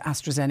Oxford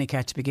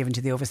AstraZeneca to be given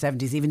to the over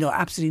 70s, even though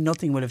absolutely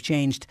nothing will have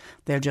changed.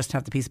 They'll just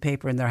have the piece of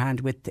paper in their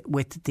hand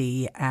with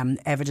the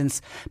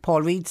evidence.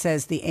 Paul Reid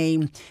says the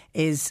aim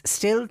is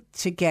still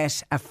to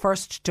get a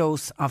first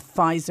dose of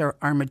Pfizer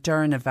or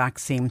Moderna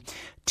vaccine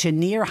to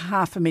near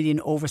 500,000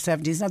 over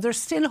 70s. Now, they're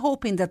still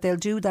hoping that they'll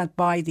do that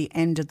by the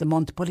end of the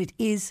month, but it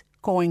is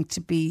going to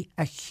be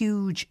a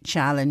huge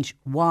challenge.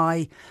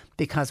 Why?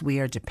 Because we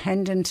are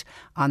dependent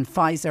on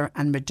Pfizer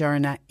and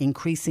Moderna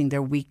increasing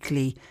their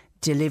weekly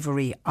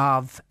delivery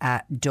of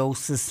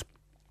doses.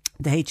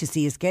 The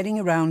HSE is getting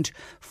around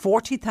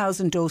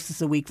 40,000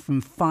 doses a week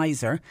from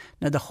Pfizer.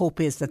 Now, the hope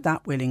is that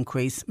that will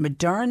increase.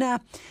 Moderna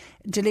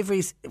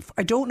deliveries,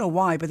 I don't know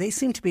why, but they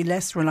seem to be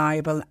less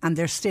reliable, and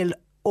they're still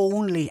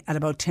only at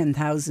about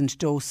 10,000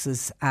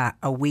 doses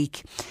a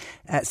week.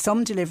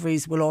 Some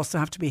deliveries will also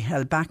have to be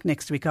held back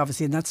next week,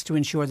 obviously, and that's to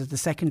ensure that the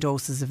second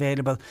dose is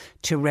available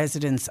to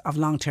residents of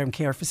long-term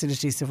care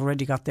facilities who have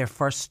already got their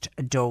first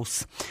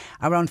dose.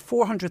 Around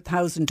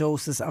 400,000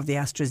 doses of the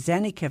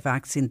AstraZeneca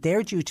vaccine,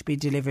 they're due to be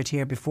delivered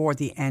here before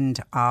the end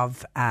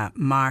of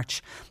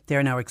March.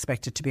 They're now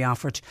expected to be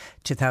offered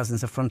to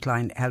thousands of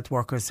frontline health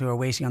workers who are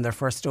waiting on their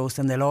first dose,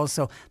 and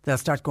they'll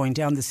start going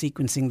down the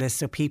sequencing list,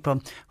 so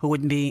people who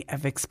wouldn't be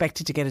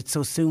expected to get it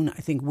so soon,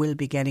 I think will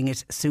be getting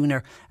it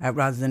sooner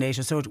rather than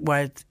later. So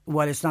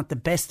while it's not the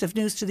best of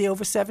news to the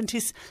over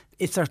 70s,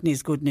 it certainly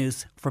is good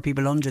news for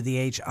people under the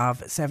age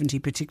of 70,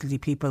 particularly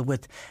people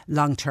with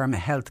long-term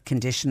health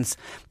conditions.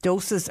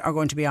 Doses are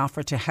going to be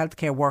offered to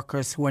healthcare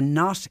workers who are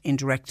not in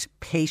direct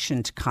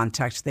patient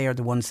contact. They are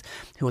the ones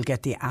who will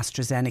get the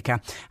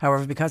AstraZeneca.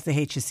 However, because the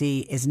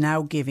HSE is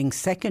now giving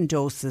second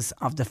doses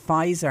of the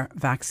Pfizer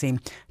vaccine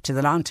to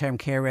the long-term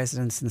care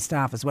residents and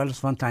staff as well as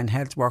frontline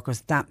health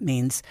workers, that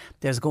means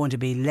there's going to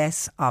be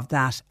less of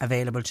that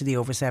available to the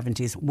over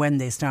 70s when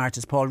they start.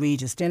 As Paul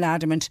Reid is still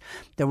adamant,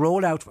 the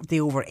rollout of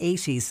the over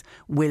 80s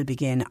will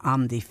begin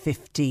on the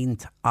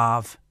 15th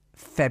of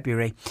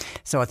February.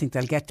 So I think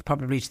they'll get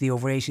probably to the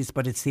over 80s,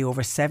 but it's the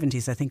over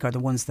 70s I think are the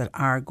ones that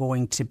are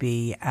going to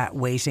be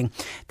waiting.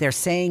 They're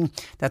saying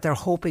that they're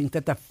hoping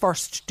that the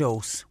first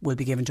dose will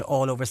be given to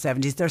all over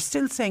 70s. They're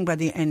still saying by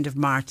the end of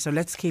March, so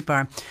let's keep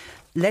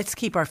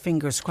our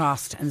fingers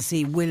crossed and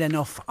see will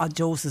enough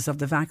doses of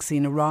the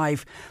vaccine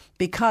arrive,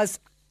 because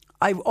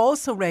I've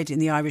also read in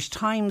the Irish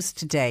Times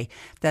today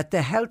that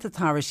the health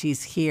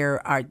authorities here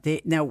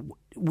now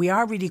we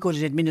are really good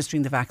at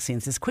administering the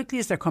vaccines. As quickly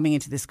as they're coming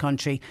into this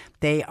country,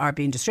 they are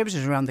being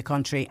distributed around the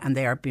country and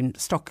they are being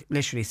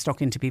literally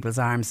stuck into people's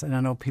arms. And I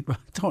know people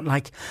don't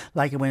like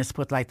it when it's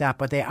put like that,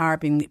 but they are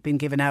being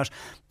given out.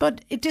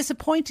 But it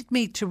disappointed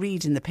me to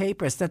read in the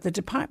papers that the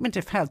Department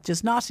of Health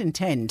does not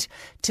intend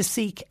to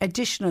seek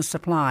additional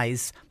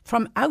supplies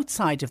from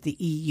outside of the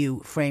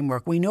EU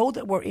framework. We know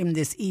that we're in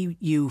this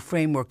EU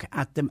framework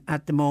at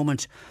the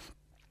moment.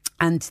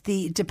 And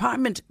the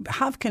department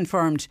have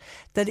confirmed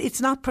that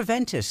it's not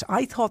prevented.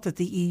 I thought that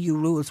the EU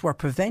rules were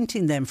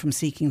preventing them from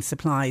seeking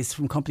supplies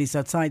from companies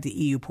outside the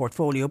EU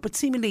portfolio, but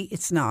seemingly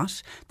it's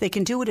not. They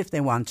can do it if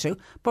they want to,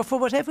 but for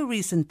whatever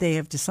reason they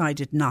have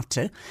decided not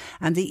to.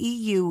 And the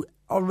EU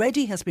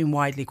already has been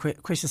widely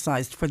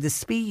criticised for the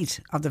speed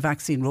of the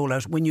vaccine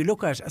rollout. When you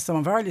look at, as some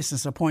of our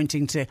listeners are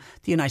pointing to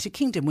the United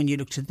Kingdom, when you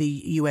look to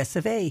the US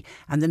of A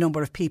and the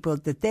number of people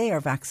that they are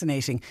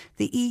vaccinating,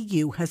 the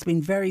EU has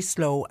been very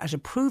slow at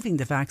approving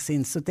the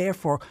vaccine, so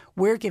therefore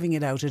we're giving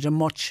it out at a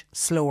much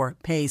slower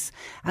pace.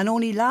 And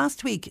only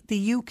last week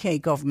the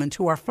UK government,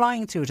 who are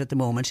flying to it at the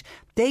moment,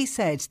 they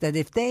said that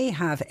if they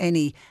have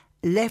any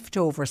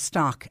leftover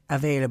stock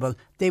available,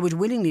 they would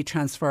willingly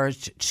transfer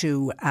it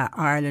to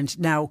Ireland.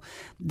 Now,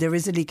 there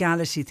is a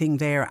legality thing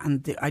there,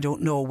 and I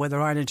don't know whether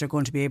Ireland are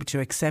going to be able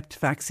to accept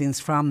vaccines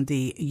from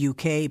the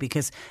UK,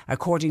 because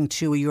according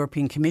to a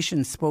European Commission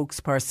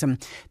spokesperson,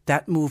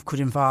 that move could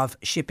involve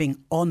shipping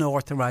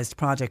unauthorised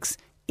products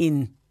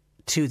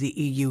to the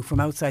EU from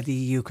outside the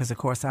EU, because of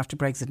course after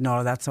Brexit and all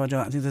of that, so I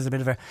think there's a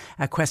bit of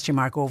a question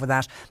mark over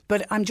that.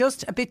 But I'm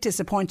just a bit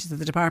disappointed that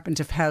the Department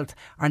of Health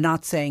are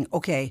not saying,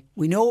 OK,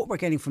 we know what we're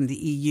getting from the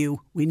EU,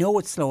 we know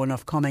it's slow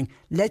enough coming,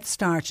 let's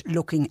start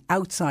looking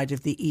outside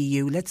of the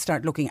EU, let's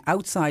start looking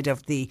outside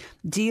of the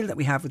deal that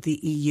we have with the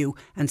EU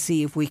and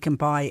see if we can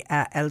buy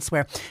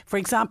elsewhere. For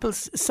example,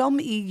 some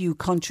EU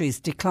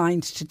countries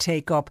declined to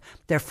take up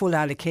their full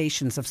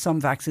allocations of some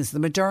vaccines, the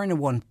Moderna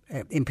one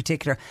in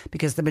particular,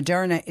 because the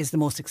Moderna is the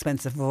most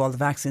expensive of all the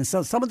vaccines.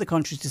 So some of the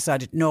countries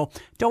decided, no,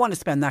 don't want to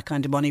spend that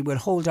kind of money, we'll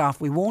hold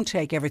off, we won't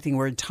take everything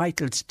we're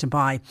entitled to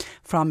buy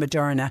from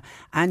Moderna.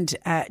 And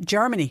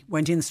Germany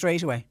went in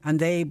straight away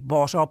and they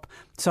bought up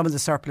some of the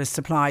surplus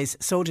supplies.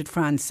 So did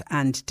France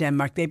and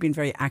Denmark. They've been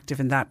very active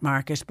in that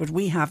market, but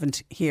we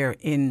haven't here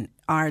in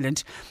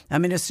Ireland.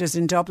 Ministers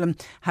in Dublin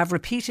have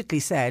repeatedly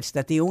said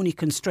that the only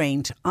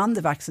constraint on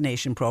the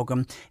vaccination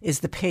programme is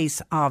the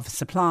pace of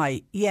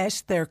supply.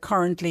 Yet there are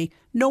currently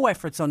no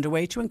efforts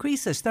underway to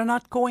increase it. They're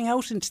not going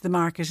out into the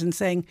market and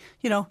saying,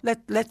 you know,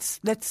 let's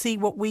see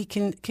what we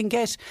can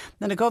get.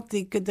 And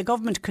the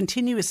government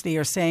continuously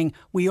are saying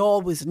we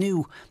always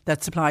knew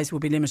that supplies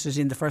would be limited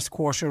in the first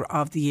quarter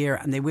of the year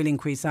and they will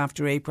increase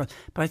after April.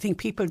 But I think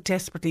people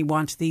desperately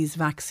want these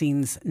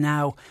vaccines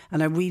now,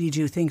 and I really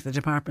do think the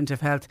Department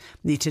of Health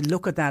need to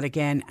look at that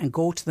again and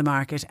go to the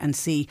market and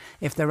see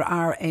if there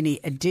are any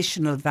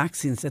additional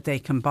vaccines that they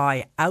can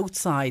buy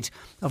outside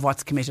of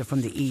what's committed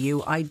from the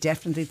EU. I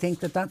definitely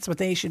think that that's what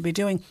they should be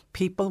doing.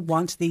 People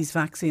want these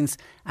vaccines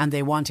and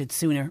they want it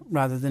sooner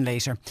rather than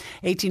later.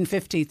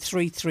 1850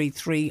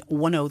 333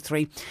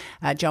 103.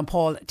 John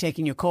Paul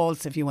taking your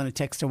calls. If you want to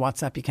text or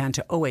WhatsApp, you can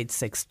to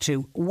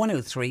 0862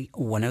 103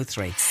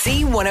 103.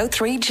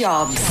 C103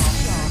 Jobs.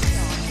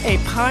 A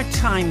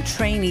part-time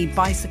trainee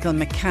bicycle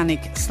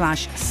mechanic /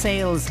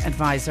 sales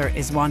advisor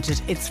is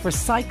wanted. It's for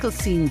Cycle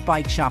Scene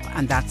Bike Shop,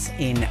 and that's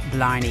in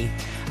Blarney.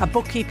 A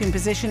bookkeeping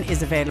position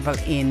is available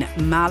in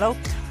Mallow,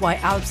 while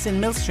Alps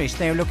in Mill Street,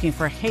 they're looking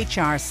for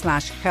HR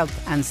 /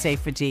 health and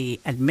safety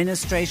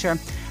administrator,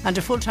 and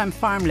a full-time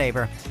farm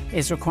labourer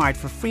is required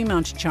for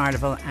Fremont,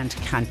 Charleville and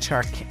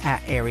Kanturk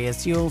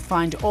areas. You'll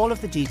find all of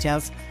the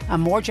details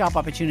and more job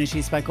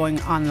opportunities by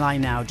going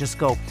online now. Just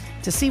go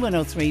to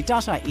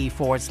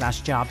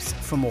c103.ie/jobs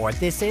for more.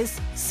 This is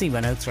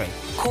C103.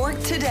 Cork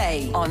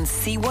Today on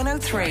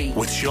C103.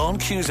 With Sean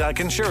Cusack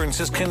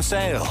Insurance's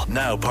Kinsale,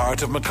 now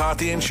part of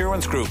McCarthy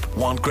Insurance Group.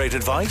 Want great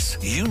advice?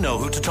 You know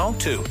who to talk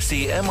to.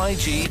 See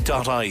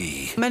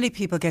mig.ie. Many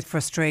people get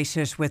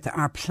frustrated with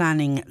our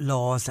planning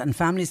laws, and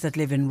families that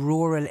live in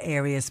rural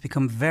areas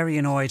become very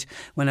annoyed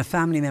when a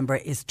family member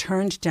is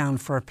turned down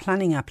for a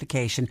planning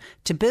application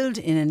to build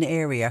in an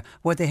area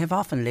where they have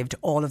often lived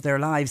all of their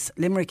lives.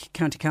 Limerick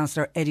County Councillor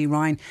Eddie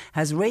Ryan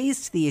has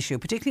raised the issue,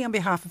 particularly on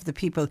behalf of the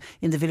people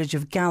in the village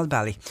of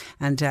Galbally,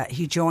 and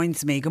he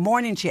joins me. Good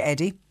morning to you,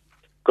 Eddie.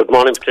 Good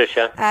morning,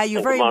 Patricia.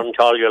 Good morning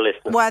to all your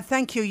listeners. Well,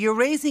 thank you. You're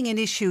raising an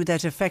issue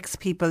that affects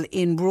people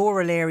in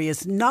rural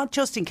areas, not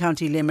just in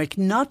County Limerick,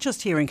 not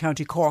just here in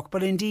County Cork,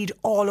 but indeed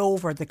all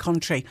over the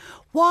country.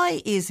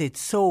 Why is it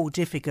so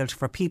difficult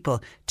for people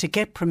to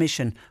get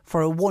permission for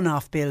a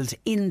one-off build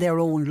in their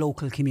own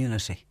local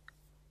community?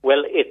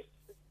 Well,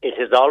 it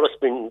has always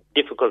been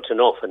difficult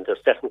enough, and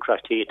there's certain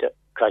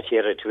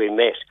criteria to be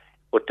met.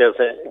 But there's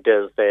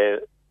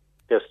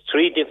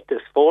three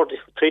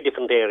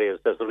different areas.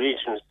 There's a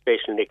regional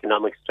spatial and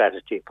economic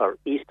strategy for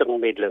Eastern,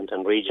 Midland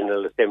and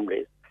regional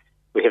assemblies.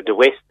 We have the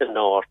West and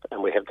North,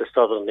 and we have the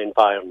Southern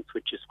environments,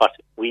 which is what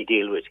we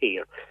deal with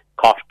here,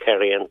 Cork,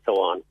 Kerry and so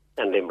on,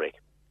 and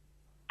Limerick.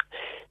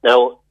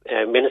 Now,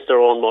 Minister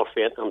Owen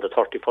Murphy on the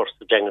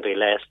 31st of January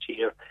last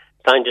year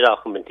signed a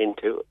document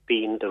into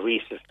being the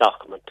RESIS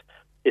document.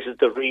 This is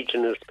the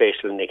Regional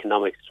Spatial and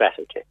Economic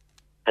Strategy.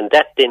 And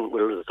that then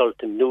will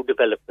result in new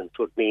developments,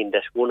 would mean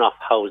that one-off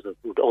houses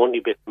would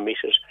only be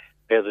permitted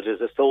where there is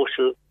a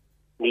social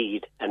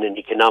need and an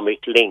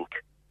economic link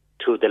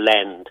to the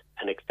land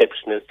and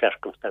exceptional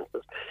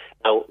circumstances.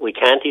 Now, we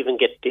can't even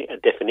get a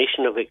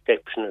definition of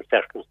exceptional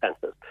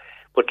circumstances.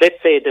 But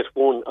let's say that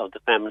one of the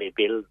family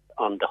builds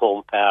on the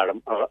home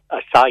farm or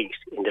a site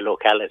in the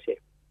locality.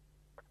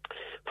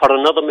 For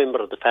another member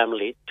of the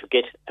family to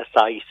get a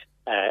site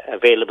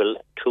available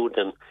to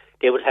them,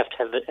 they would have to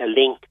have a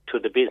link to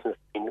the business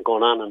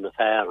going on the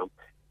farm.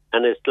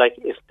 And it's like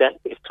if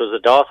it was a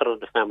daughter of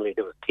the family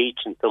that was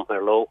teaching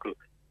somewhere local,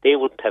 they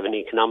wouldn't have an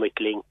economic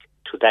link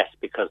to that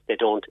because they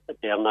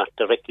are not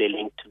directly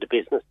linked to the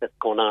business that's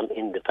going on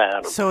in the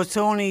farm. So it's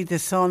only the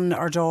son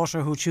or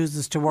daughter who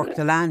chooses to work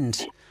the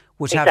land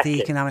would Exactly. have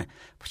the economic.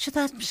 But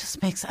that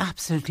just makes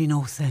absolutely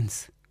no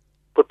sense.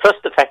 But plus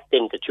the fact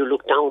then that you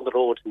look down the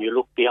road and you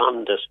look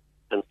beyond it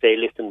and say,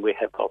 listen, we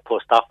have our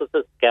post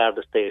offices,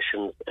 Garda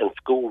stations and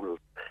schools.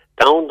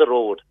 Down the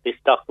road, this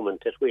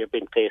document that we have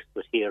been faced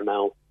with here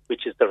now,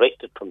 which is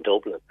directed from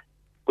Dublin,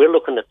 we're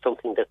looking at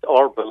something that's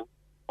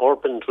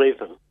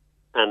urban-driven,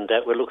 and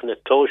we're looking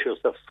at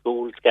closures of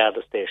schools,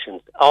 Garda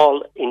stations,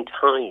 all in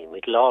time.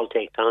 It'll all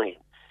take time.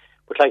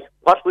 But like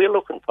what we're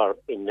looking for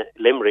in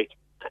Limerick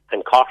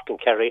and Cork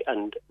and Kerry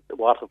and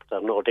Waterford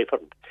are no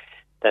different.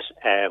 That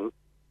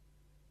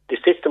the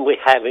system we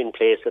have in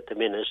place at the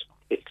minute,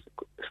 it's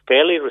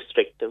fairly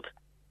restrictive,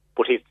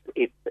 but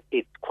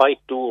it's quite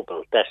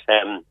doable. That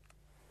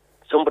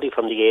somebody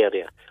from the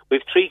area,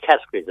 we've three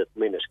categories at the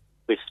minute.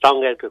 We've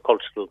strong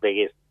agricultural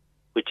base,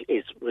 which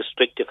is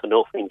restrictive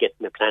enough in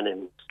getting a plan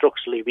in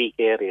structurally weak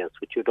areas,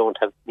 which you don't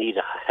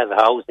have a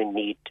housing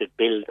need to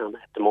build on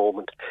at the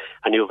moment,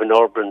 and you have an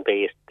urban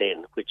base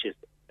then, which is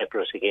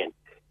separate again.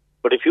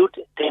 But if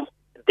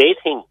they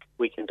think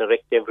we can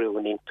direct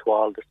everyone into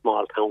all the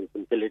small towns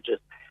and villages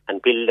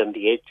and build on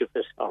the edge of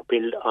it or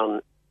build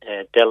on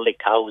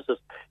derelict houses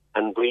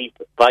and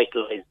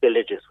revitalise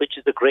villages, which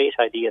is a great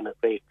idea and a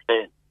great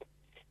plan.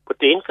 But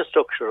the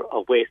infrastructure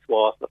of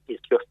wastewater is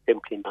just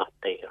simply not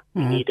there.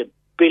 We need $1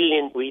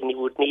 billion. We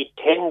would need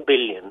 10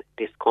 billion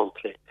this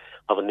country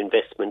of an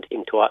investment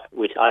into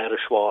with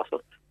Irish Water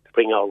to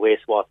bring our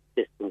wastewater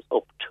systems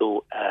up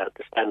to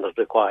the standard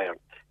required.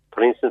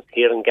 For instance,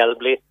 here in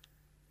Galbally,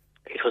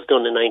 it was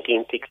done in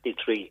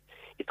 1963.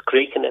 It's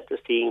creaking at the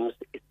seams.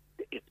 It's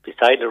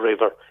beside a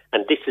river,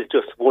 and this is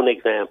just one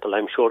example.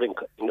 I'm sure in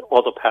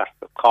other parts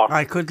of Cork.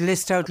 I could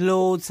list out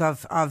loads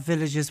of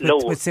villages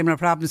with similar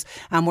problems,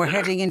 and we're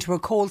heading into a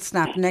cold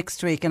snap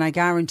next week, and I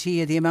guarantee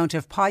you the amount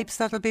of pipes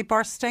that'll be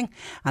bursting,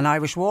 and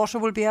Irish Water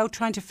will be out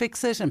trying to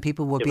fix it, and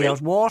people will be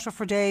out water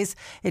for days.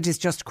 It is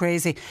just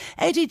crazy.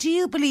 Eddie, do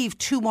you believe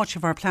too much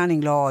of our planning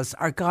laws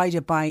are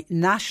guided by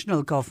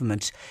national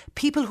government,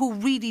 people who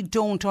really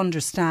don't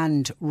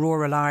understand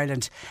rural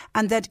Ireland,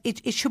 and that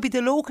it should be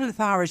the local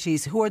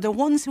authorities who are the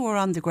ones who are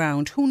on the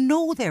ground, who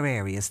know their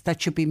areas,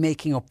 that should be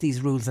making up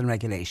these rules and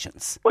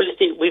regulations? Well, you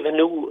see, we've a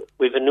new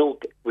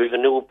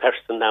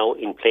person now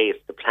in place,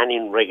 the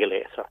planning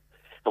regulator,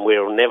 and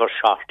we're never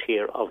short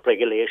here of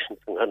regulations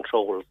and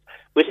controls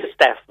with a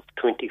staff of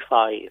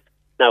 25.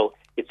 Now,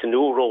 it's a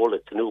new role,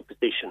 it's a new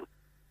position.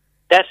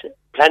 That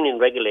planning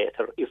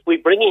regulator, if we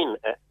bring in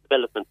a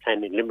development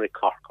plan in Limerick,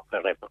 Cork or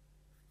wherever,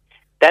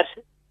 that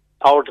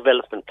our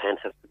development plan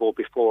has to go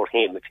before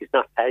him. If he's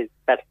not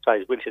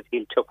satisfied with it,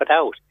 he'll chuck it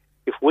out.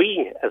 If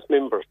we, as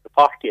members, the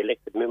 40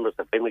 elected members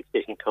of Limerick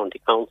City and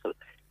County Council,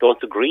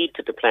 don't agree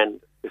to the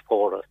plan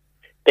before us,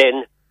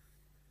 then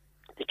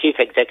the chief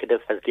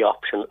executive has the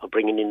option of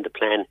bringing in the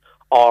plan,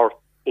 or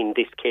in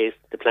this case,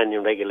 the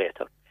planning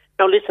regulator.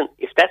 Now listen,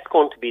 if that's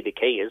going to be the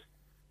case,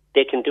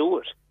 they can do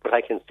it. But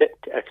I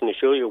can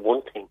assure you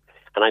one thing,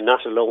 and I'm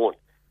not alone.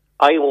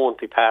 I won't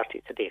be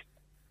party to this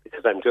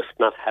because I'm just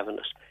not having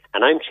it.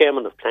 And I'm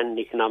chairman of Planning and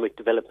Economic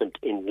Development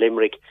in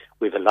Limerick.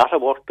 We've a lot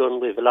of work done.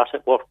 We've a lot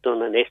of work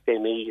done on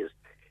SMEs.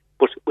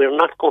 But we're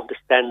not going to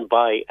stand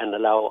by and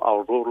allow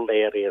our rural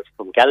areas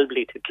from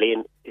Galway to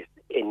Glen is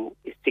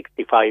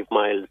 65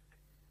 miles.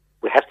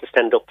 We have to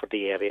stand up for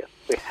the area.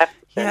 We have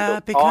to stand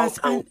up. Because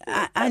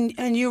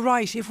and you're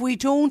right. If we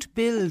don't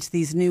build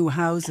these new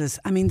houses,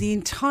 I mean, the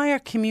entire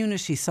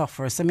community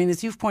suffers. I mean,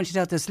 as you've pointed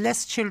out, there's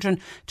less children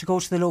to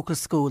go to the local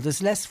school.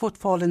 There's less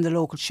footfall in the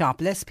local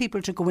shop. Less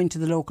people to go into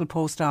the local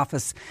post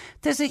office.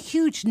 There's a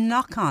huge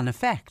knock-on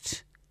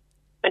effect.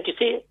 And you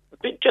see,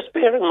 just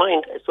bear in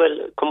mind as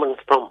well, coming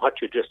from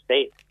what you just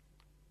said,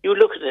 you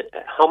look at it,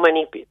 how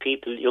many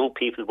people, young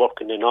people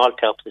working in all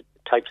types of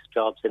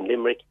jobs in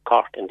Limerick,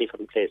 Cork and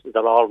different places,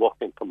 are all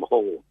working from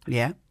home.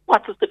 Yeah.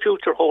 What does the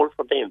future hold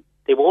for them?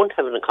 They won't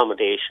have an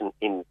accommodation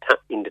in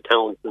the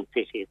towns and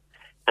cities,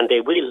 and they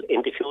will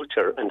in the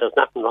future, and there's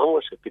nothing wrong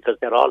with it because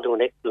they're all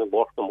doing excellent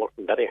work and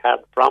working very hard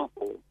from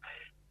home.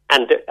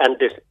 And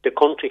the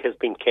country has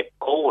been kept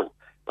going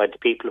by the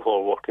people who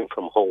are working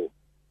from home.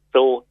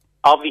 So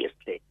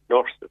obviously,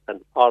 nurses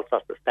and all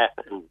sorts of staff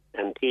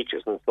and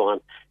teachers and so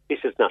on, this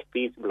is not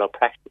feasible or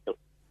practical.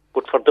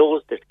 But for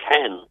those that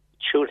can,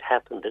 it should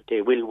happen that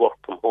they will work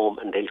from home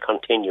and they'll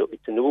continue.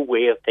 It's a new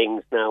way of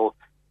things now,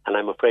 and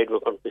I'm afraid we're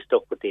going to be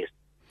stuck with this.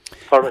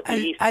 For at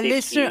least a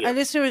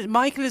listener,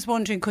 Michael is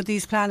wondering, could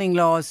these planning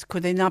laws,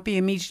 could they not be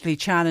immediately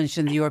challenged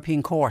in the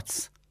European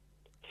courts?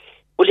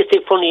 Well,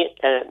 it's funny,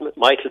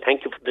 Michael,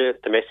 thank you for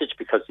the message,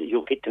 because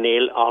you hit the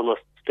nail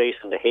almost straight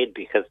on the head,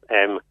 because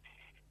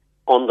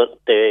under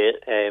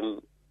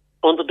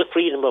the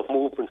freedom of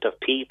movement of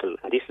people,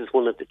 and this is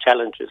one of the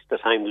challenges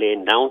that I'm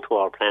laying down to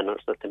our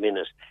planners at the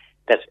minute,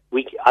 that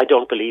I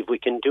don't believe we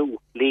can do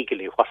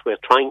legally what we're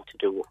trying to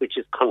do, which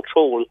is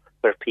control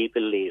where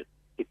people live.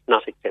 It's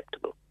not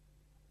acceptable.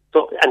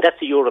 So, and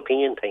that's a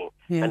European thing,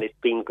 and it's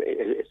been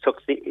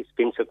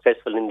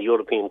successful in the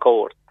European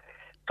court.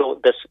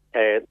 So the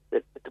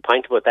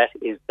point about that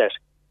is that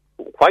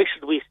why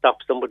should we stop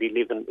somebody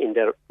living in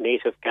their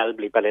native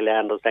Galway,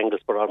 Ballylanders,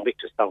 Anglesborough, or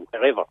Victorstown,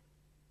 wherever,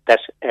 that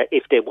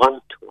if they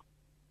want to,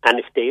 and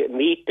if they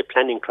meet the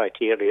planning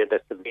criteria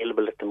that's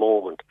available at the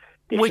moment,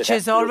 which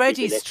is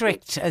already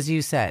strict, as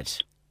you said,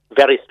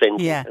 very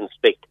stringent and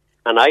strict.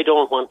 And I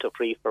don't want a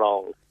free for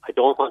all. I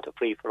don't want a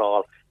free for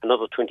all.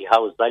 Another 20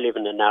 houses. I live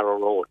in a narrow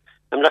road.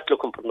 I'm not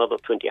looking for another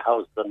 20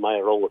 houses on my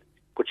road.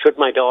 But should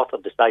my daughter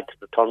decide to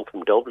return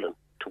from Dublin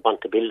to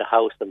want to build a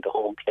house in the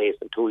home place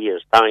in 2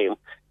 years' time,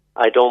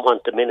 I don't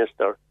want the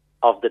minister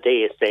of the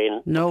day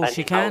saying no,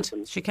 she can't.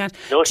 She can't.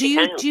 No, do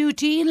you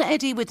deal,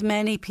 Eddie, with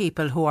many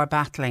people who are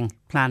battling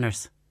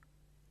planners?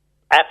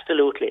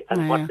 Absolutely,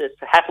 and what has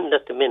happened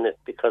at the minute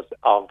because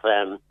of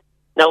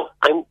now,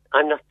 I'm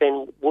not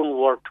saying one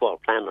word to our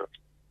planners.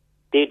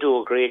 They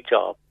do a great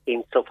job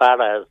insofar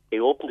as they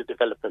open the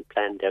development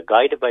plan, they're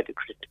guided by the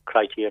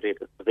criteria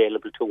that's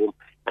available to them,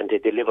 and they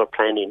deliver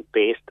planning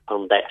based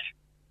on that.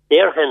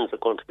 Their hands are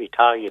going to be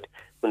tied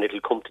when it'll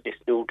come to this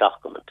new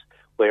document,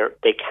 where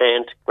they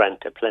can't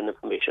grant a planning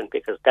permission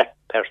because that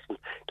person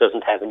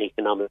doesn't have an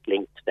economic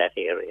link to that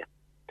area.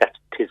 That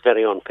is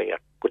very unfair.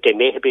 But they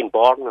may have been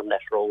born on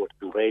that road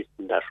and raised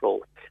on that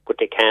road, but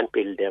they can't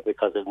build there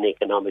because of an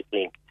economic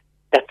link.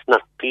 That's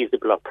not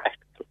feasible or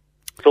practical.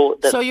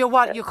 So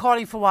you're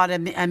calling for what?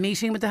 A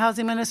meeting with the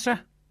housing minister?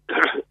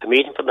 A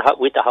meeting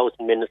with the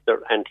housing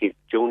minister and his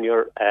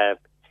junior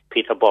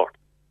Peter Burt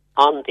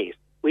on this.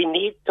 We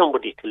need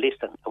somebody to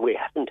listen, and we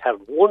haven't had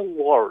one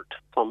word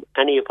from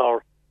any of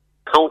our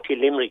County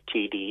Limerick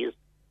TDs.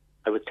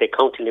 I would say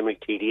County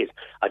Limerick TDs.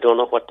 I don't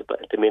know what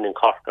the men in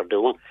Cork are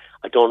doing.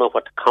 I don't know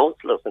what the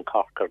councillors in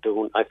Cork are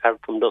doing. I've heard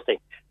from nothing.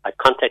 I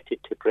contacted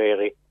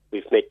Tipperary.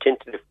 We've made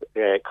tentative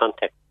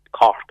contact with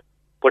Cork.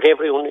 But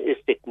everyone is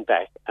sitting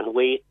back and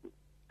waiting.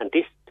 And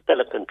this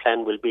development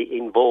plan will be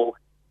in vogue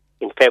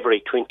in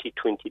February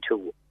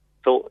 2022.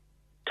 So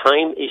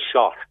time is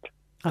short.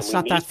 That's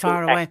not that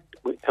far away.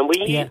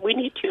 We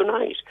need to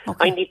unite.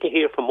 Okay. I need to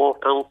hear from more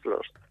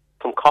councillors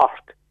from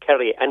Cork,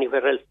 Kerry,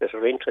 anywhere else that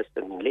are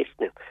interested in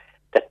listening,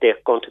 that they're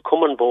going to come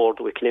on board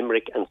with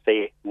Limerick and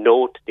say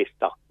no to this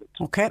document.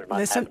 Okay,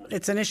 listen,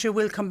 it's an issue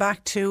we'll come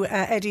back to,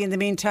 Eddie, in the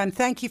meantime.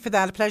 Thank you for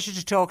that. A pleasure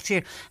to talk to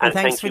you, and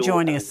thanks for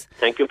joining us.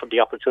 Thank you for the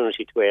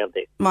opportunity to air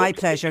this. My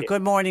pleasure.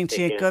 Good morning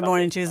to you. Good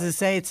morning to you. As I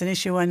say, it's an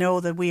issue I know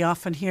that we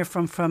often hear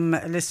from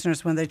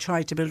listeners when they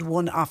try to build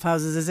one-off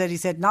houses. As Eddie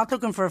said, not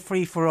looking for a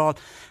free-for-all,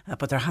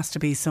 but there has to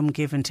be some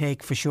give and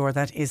take for sure.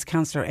 That is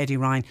Councillor Eddie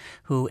Ryan,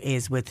 who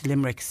is with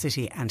Limerick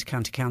City and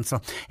County Council.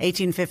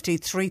 1850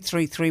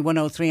 333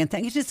 103. And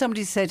thank you to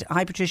somebody who said,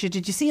 hi Patricia,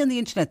 did you see on the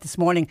internet this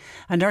morning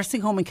a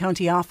nursing home in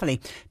County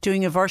Offaly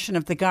doing a version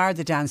of the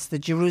Garda dance, the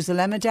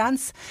Jerusalem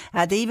dance?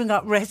 They even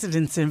got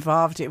residents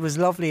involved. It was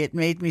lovely. It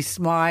made me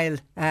smile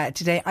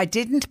today. today. I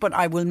didn't, but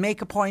I will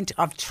make a point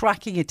of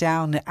tracking it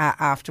down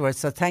afterwards.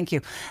 So thank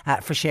you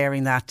for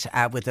sharing that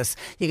with us.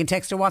 You can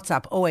text or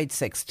WhatsApp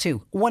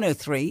 0862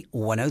 103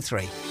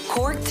 103.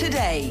 Cork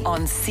Today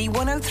on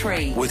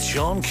C103. With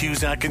Sean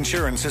Cusack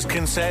Insurance's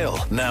Kinsale,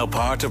 now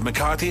part of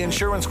McCarthy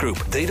Insurance Group.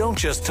 They don't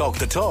just talk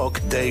the talk,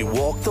 they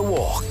walk the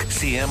walk.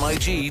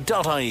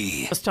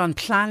 CMIG.ie. Just on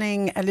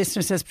planning, a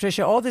listener says,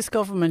 Patricia, all this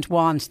government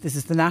want, this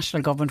is the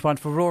national government want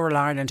for rural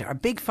Ireland, are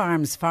big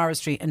farms,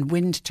 forestry and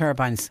wind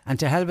turbines, and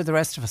to hell with the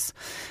rest of us.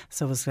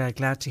 So I was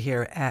glad to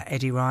hear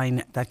Eddie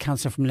Ryan, that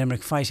councillor from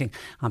Limerick, fighting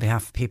on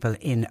behalf of people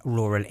in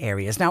rural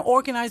areas. Now,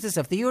 organisers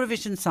of the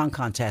Eurovision Song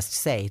Contest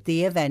say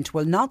the event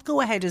will not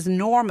go ahead as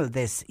normal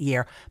this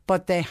year,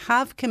 but they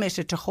have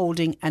committed to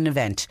holding an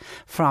event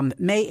from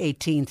May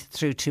 18th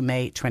through to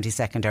May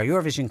 22nd. Our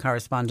Eurovision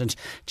correspondent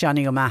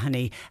Johnny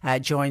O'Mahony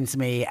joins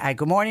me.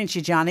 Good morning to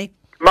you, Johnny.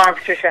 Mark,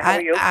 Patricia, how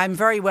are you? I'm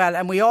very well,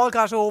 and we all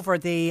got over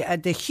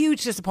the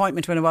huge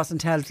disappointment when it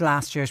wasn't held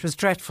last year. It was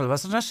dreadful,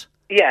 wasn't it?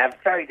 Yeah,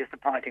 very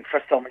disappointing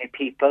for so many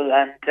people,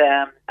 and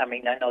I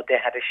mean, I know they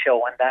had a show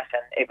on that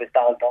and it was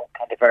all done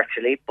kind of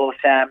virtually, but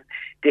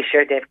this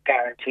year they've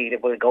guaranteed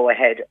it will go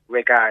ahead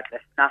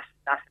regardless, not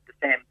in the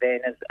same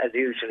vein as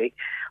usually,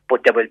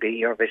 but there will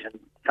be Eurovision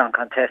Song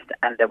Contest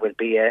and there will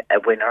be a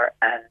winner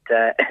and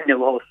a new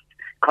host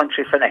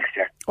country for next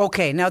year.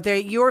 OK, now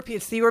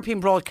it's the European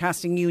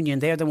Broadcasting Union.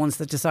 They're the ones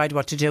that decide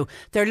what to do.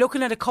 They're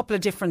looking at a couple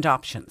of different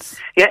options.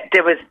 Yeah,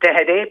 they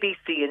had A, B,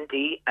 C and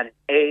D, and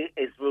A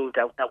is ruled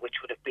out now, which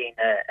would have been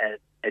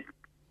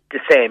the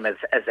same as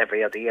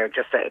every other year,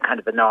 just a kind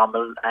of a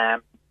normal,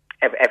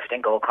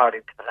 everything go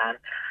according to plan.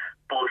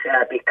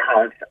 But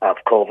because of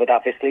COVID,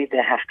 obviously, they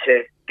have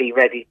to be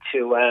ready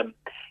to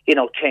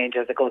change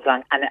as it goes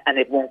on, and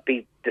it won't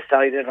be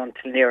decided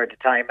until nearer the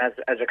time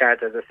as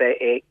regards, as I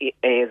say,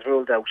 A is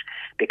ruled out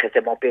because they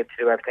won't be able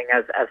to do everything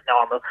as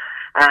normal.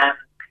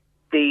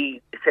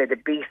 The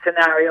B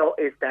scenario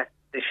is that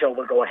the show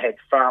will go ahead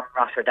from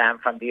Rotterdam,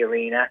 from the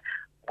arena,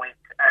 with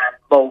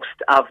most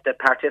of the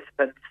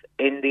participants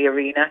in the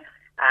arena.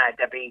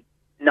 There'll be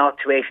 0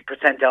 to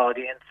 80%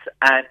 audience,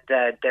 and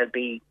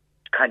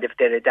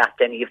they'll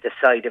adapt any of the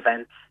side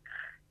events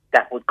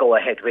that would go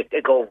ahead with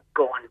go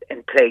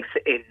in place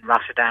in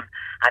Rotterdam,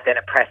 and then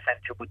a press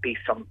centre would be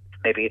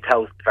maybe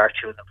 1,000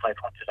 virtual and 500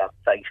 on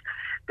site.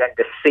 Then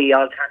the C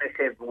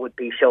alternative would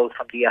be shows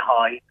from the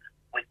Ahoy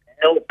with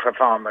no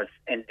performers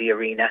in the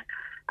arena,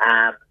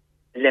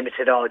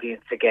 limited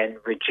audience again,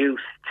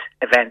 reduced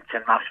events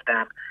in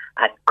Rotterdam,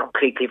 and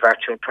completely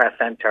virtual press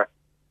centre.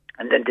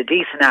 And then the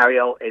D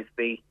scenario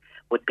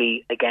would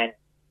be again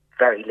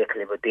very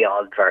little. It would be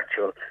all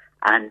virtual,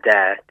 and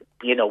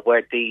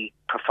where the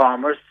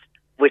performers,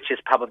 which is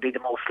probably the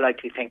most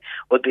likely thing,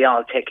 would be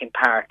all taking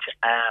part,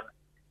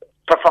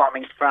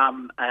 performing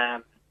from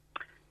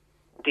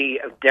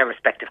their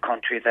respective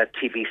countries at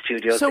TV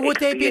studios. So would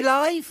they be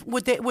live?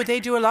 Would they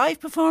do a live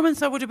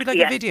performance, or would it be like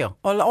a video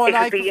or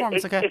live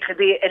performance? It could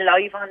be a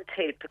live on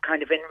tape,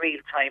 kind of in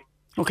real time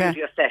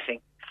studio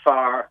setting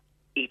for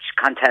each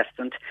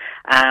contestant.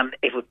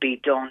 It would be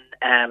done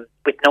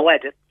with no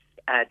edits.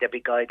 There'll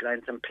be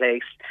guidelines in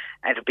place.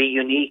 It'll be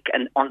unique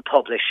and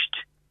unpublished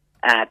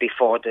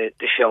before the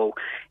show.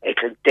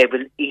 They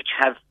will each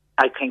have,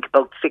 I think,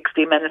 about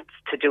 60 minutes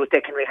to do it.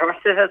 They can rehearse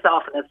it as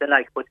often as they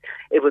like, but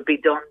it would be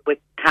done with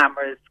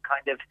cameras,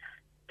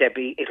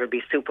 it'll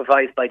be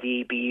supervised by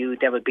the EBU.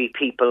 There will be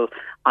people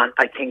on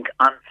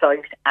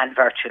site and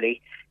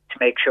virtually to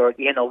make sure,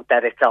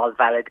 that it's all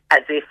valid,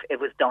 as if it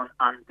was done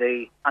on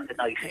the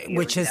night.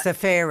 Which is the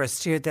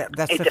fairest.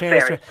 That's the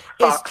fairest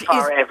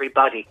for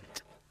everybody.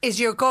 Is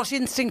your gut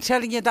instinct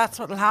telling you that's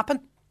what will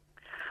happen?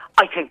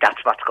 I think that's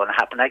what's going to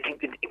happen. I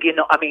think,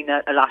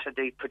 a lot of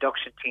the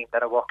production team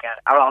that are working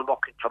are all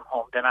working from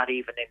home. They're not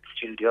even in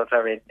studios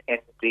or in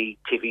the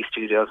TV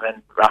studios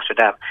in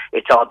Rotterdam.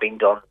 It's all being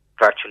done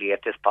virtually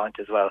at this point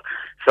as well.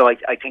 So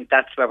I think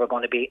that's where we're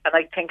going to be. And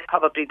I think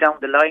probably down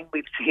the line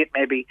we'll see it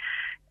maybe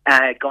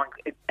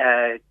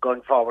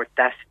going forward,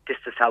 that this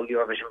is how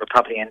Eurovision will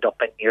probably end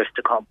up in years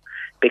to come,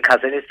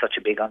 because it is such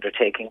a big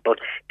undertaking. But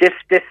this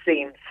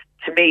seems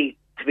to me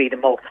to be the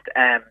most.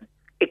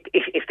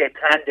 If they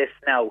plan this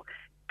now,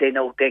 they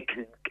know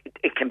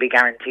it can be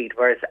guaranteed.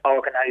 Whereas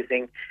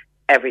organising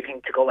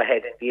everything to go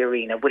ahead in the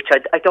arena, which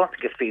I don't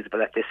think is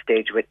feasible at this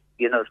stage with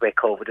the way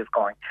COVID is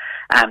going.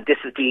 This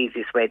is the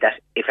easiest way,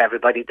 that if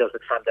everybody does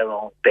it from their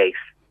own base.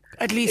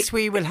 At least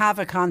we will have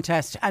a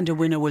contest and a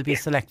winner will be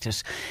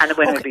selected. And a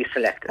winner will be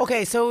selected.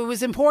 Okay, so it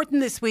was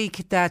important this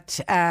week that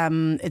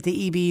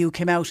the EBU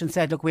came out and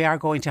said, look, we are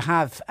going to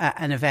have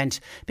an event,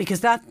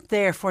 because that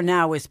there for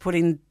now is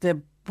putting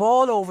the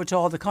ball over to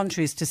all the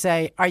countries to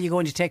say, are you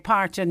going to take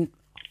part, and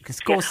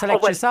go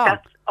select your song?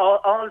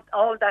 All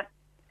that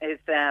is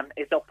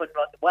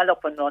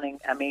up and running.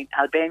 I mean,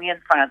 Albania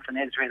and France and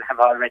Israel have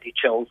already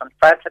chosen.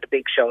 France had a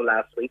big show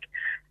last week.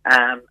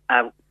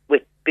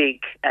 With they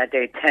had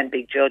 10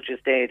 big judges.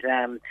 They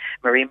had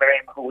Marie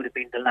Miriam, who would have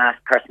been the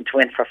last person to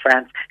win for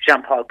France.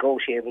 Jean-Paul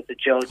Gaultier was the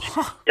judge.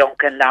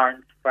 Duncan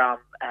Lawrence from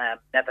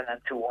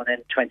Netherlands who won in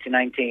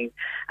 2019.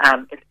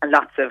 And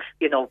lots of,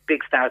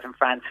 big stars in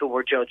France who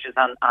were judges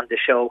on the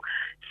show.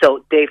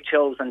 So they've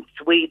chosen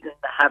Sweden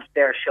to have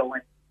their show,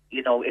 and,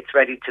 it's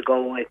ready to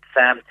go. It's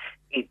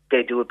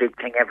they do a big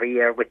thing every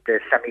year with the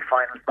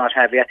semi-finals, what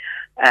have you.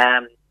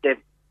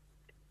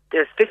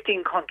 There's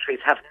 15 countries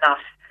have not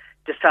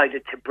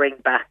decided to bring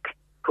back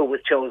who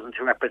was chosen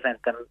to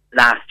represent them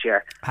last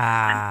year.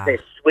 And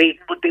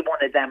Sweden would be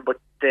one of them, but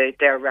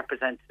their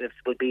representatives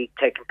will be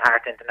taking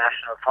part in the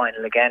national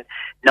final again.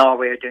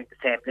 Norway are doing the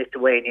same,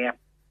 Lithuania.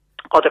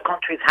 Other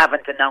countries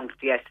haven't announced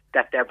yet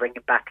that they're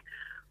bringing back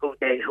who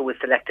was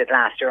selected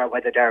last year, or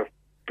whether they're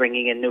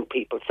bringing in new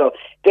people. So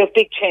there's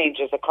big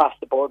changes across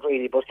the board,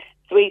 really. But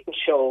Sweden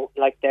show,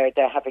 like they're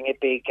having a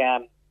big...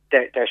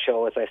 Their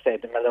show, as I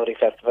said, the Melodic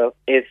Festival,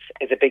 is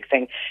a big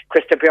thing.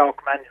 Christer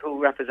Björkman, who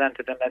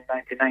represented them in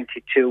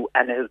 1992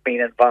 and has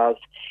been involved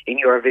in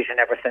Eurovision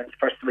ever since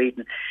for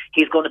Sweden,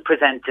 he's going to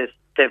present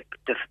the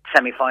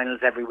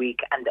semi-finals every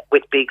week, and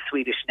with big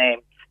Swedish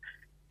names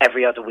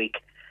every other week.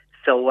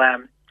 So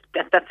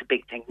that's a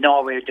big thing.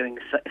 Norway are doing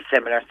a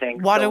similar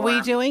thing. What are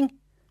we doing?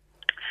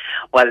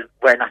 Well,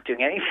 we're not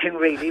doing anything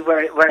really.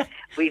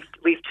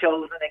 We've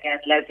chosen again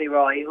Leslie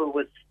Roy, who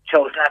was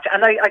chosen last year,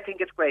 and I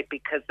think it's great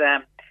because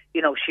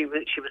she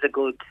was a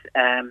good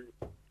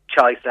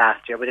choice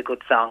last year with a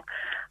good song,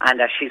 and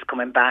she's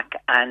coming back,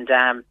 and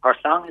her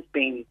song has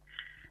been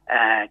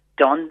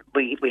done.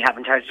 We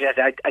haven't heard it yet.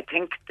 I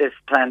think there's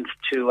plans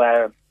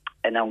to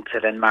announce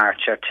it in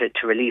March, or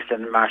to release it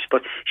in March.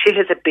 But she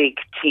has a big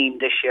team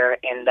this year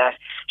in that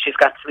she's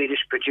got Swedish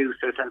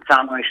producers and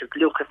songwriters.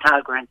 Lucas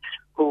Hallgren,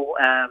 who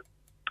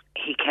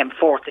he came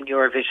fourth in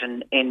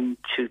Eurovision in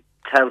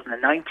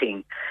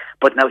 2019,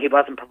 but now he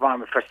wasn't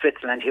performing for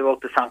Switzerland. He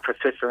wrote the song for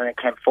Switzerland and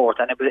came fourth,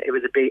 and it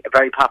was a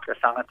very popular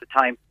song at the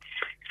time.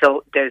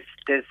 So there's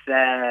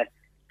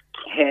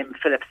him,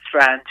 Philip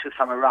Strand, who's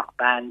from a rock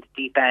band,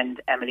 Deep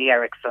End, Emily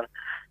Eriksson.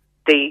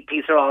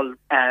 These are all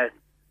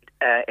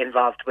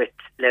involved with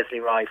Leslie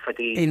Roy for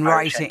the in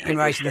writing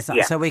the song.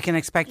 Yeah. So we can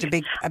expect a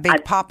big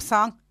pop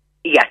song.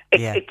 Yeah,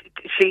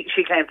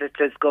 she claims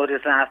it's as good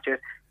as last year.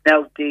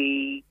 Now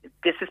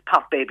this is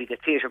Pop Baby, the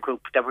theatre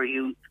group that were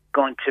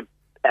going to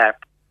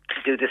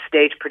do the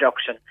stage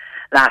production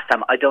last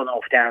time. I don't know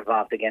if they're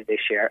involved again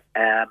this year.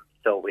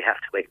 So we have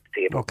to wait and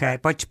see about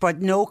that. But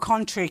no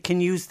country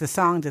can use the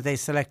song that they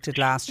selected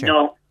last year.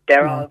 No,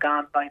 they're all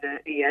gone by the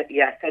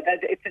So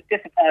it's a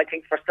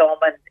disappointing for some,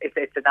 and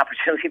it's an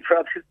opportunity for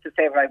us to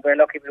say, right, we're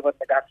lucky we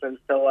wouldn't have got through.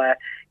 So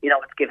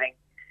it's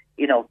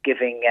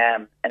giving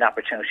an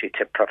opportunity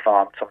to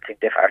perform something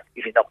different,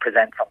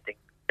 present something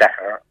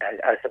better,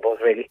 I suppose,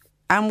 really.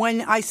 And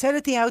when I said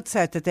at the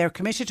outset that they're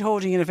committed to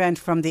holding an event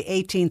from the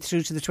 18th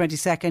through to the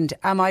 22nd,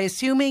 am I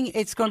assuming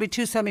it's going to be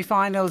 2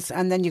 semi-finals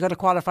and then you've got to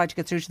qualify to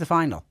get through to the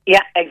final?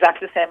 Yeah,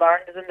 exactly the same.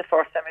 Ireland is in the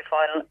first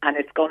semi-final, and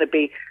it's going to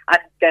be, and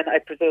then I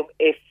presume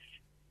if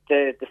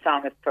the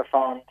song is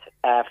performed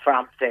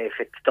from, say, if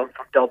it's done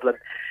from Dublin,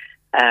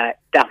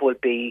 that will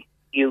be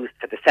used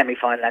for the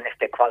semi-final, and if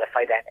they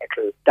qualify, then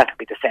that'll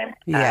be the same.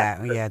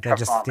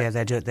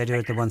 They do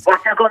it the ones.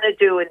 What they're going to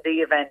do in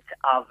the event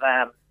of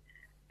a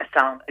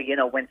song,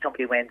 when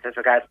somebody wins, as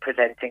regards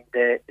presenting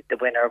the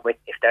winner, with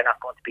if they're not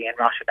going to be in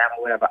Rotterdam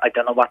or whatever, I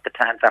don't know what the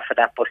plans are for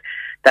that, but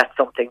that's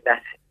something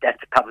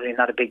that's probably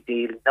not a big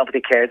deal. Nobody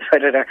cares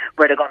where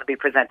they're going to be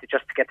presented,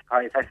 just to get the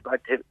prize. I suppose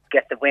to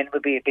get the win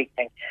would be a big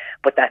thing,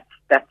 but that's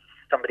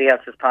somebody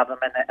else's problem,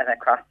 and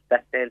across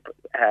that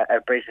a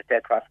bridge that they'll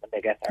cross when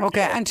they get there.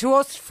 Okay, and to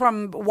us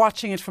from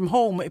watching it from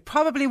home, it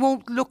probably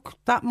won't look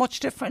that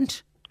much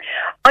different.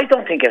 I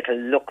don't think it'll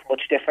look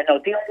much different. No,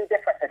 the only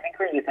difference I think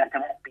really is that there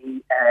won't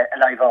be a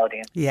live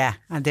audience. Yeah,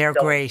 and they're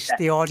great.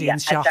 The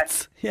audience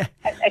shots. Yeah,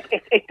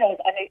 it does,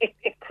 and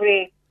it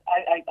creates.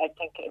 I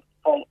think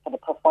for the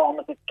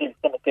performance, it gives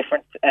them a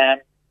different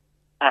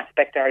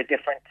aspect, or a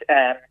different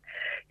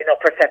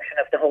perception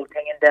of the whole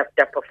thing, and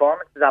their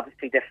performance is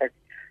obviously different.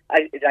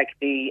 I like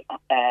the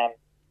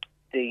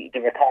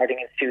recording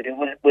in studio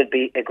will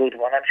be a good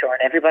one, I'm sure,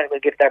 and everybody will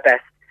give their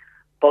best.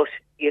 But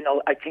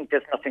I think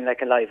there's nothing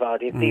like a live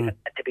audience, even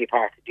to be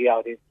part of the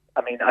audience.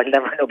 I mean, I'll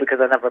never know because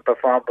I never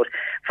performed, but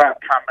from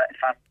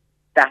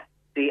that,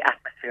 the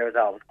atmosphere is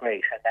always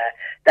great, and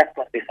that's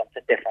going to be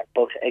something different.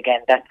 But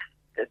again, that's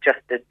just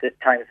the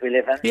times we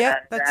live in. Yeah,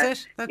 and,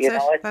 that's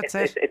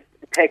it. It's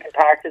taking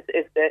part is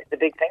the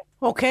big thing.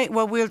 Okay,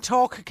 well, we'll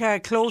talk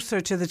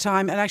closer to the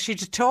time. And actually,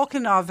 just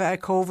talking of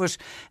COVID,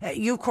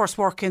 you, of course,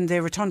 work in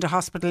the Rotunda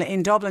Hospital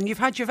in Dublin. You've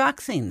had your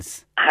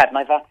vaccines. I had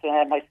my vaccine. I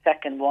had my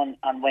second one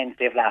on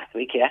Wednesday of last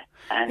week, yeah.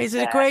 And, is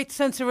it a great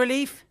sense of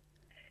relief?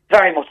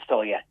 Very much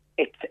so, yeah.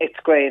 It's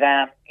great.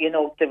 There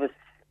was,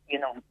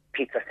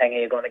 people are saying,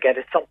 are you going to get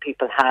it? Some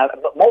people have,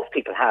 but most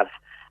people have,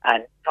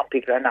 and some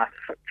people are not,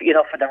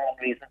 for their own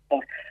reasons.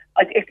 But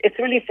it's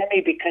really for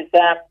me because,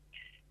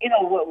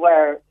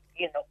 where,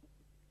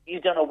 you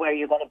don't know where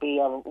you're going to be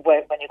or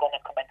when you're going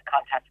to come into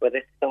contact with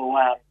it. So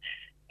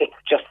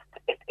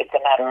it's a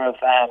matter of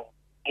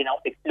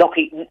it's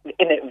lucky,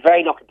 in a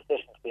very lucky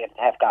position to be able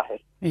to have got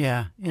it.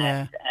 Yeah.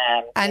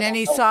 And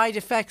any know, side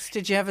effects?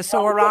 Did you have a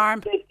sore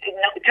arm?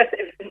 Just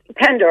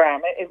tender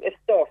arm. It was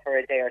sore for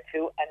a day or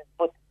two,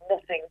 but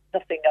nothing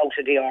out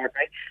of the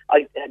ordinary.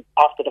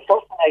 After the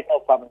first one, I had no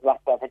problems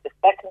whatsoever. The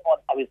second one,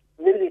 I was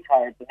really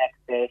tired the next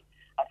day,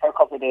 and for a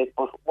couple of days,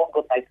 but one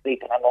good night's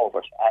sleep and I'm over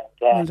it.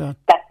 And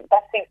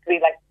that seems to be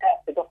like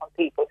to different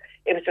people.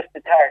 It was just the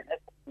tiredness,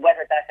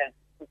 whether that is,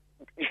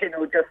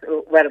 just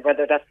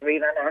whether that's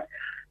real or not.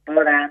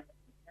 But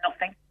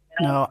nothing.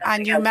 No,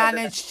 and you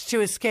managed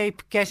to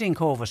escape getting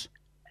COVID?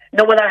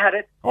 No, well, I had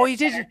it. Oh, you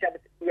did?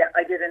 Yeah,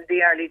 I did in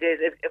the early days.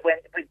 It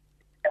went a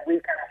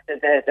week after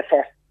the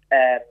first,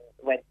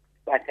 when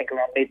I think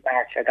around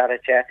mid-March I got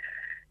it, yeah.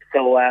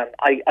 So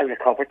I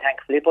recovered,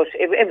 thankfully. But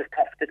it was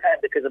tough at the time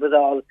because it was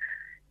all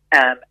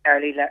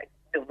early.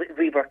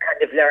 We were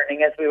kind of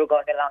learning as we were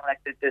going along. Like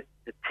the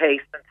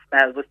taste and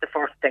smell was the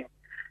first thing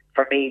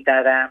for me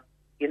that,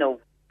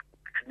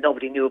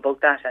 nobody knew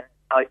about that. And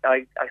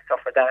I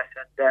suffered that.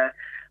 And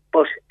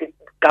but it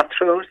got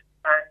through it.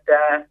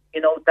 And,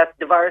 that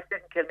the virus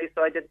didn't kill me,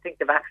 so I didn't think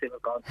the vaccine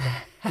was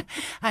gone.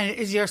 And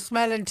is your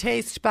smell and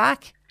taste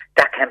back?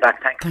 That came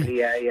back, thankfully,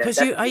 yeah. Because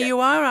you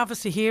are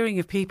obviously hearing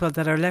of people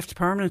that are left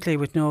permanently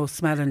with no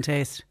smell and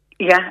taste.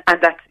 Yeah, and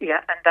that's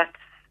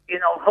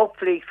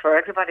hopefully for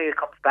everybody it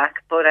comes back.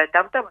 But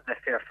that was a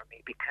fear for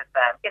me because,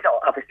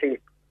 obviously,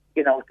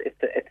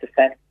 it's a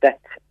sense that,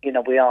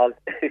 we all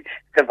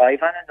survive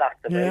on in lots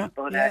of ways.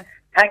 But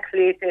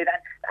thankfully it did. And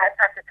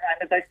at the time,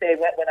 as I say,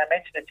 when I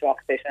mentioned it to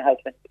Occupational Health,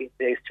 they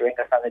used to ring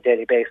us on a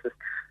daily basis.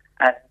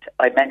 And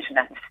I mentioned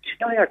that,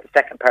 you're the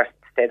second person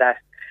to say that.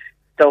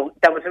 So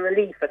that was a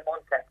relief in one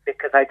sense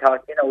because I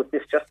thought, is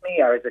this just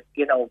me or is it,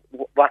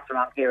 what's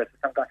wrong here? Is it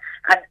something?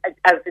 And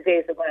as the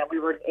days went on, we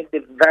were in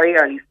the very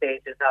early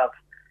stages of,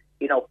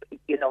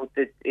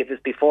 it was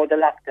before the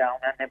lockdown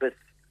and it was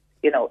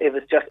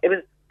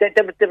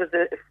there was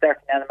a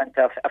certain element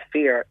of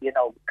fear,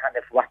 kind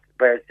of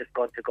where is this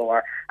going to go?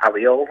 Or are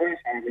we over it?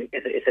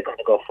 Is it going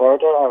to go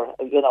further? Or,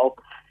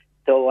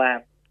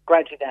 so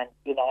gradually then,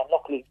 I'm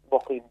luckily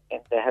working in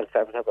the health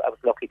service. I was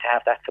lucky to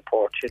have that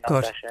support.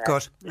 Good.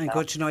 And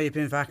good to know you've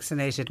been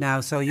vaccinated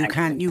now, so you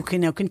can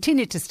now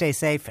continue to stay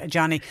safe,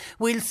 Johnny.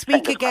 We'll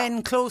speak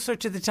again closer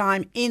to the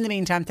time. In the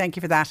meantime, thank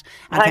you for that,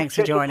 and thanks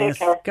for joining us.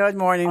 Good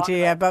morning to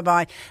you.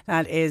 Bye-bye.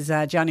 That is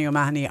Johnny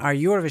O'Mahony, our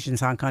Eurovision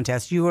Song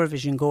Contest.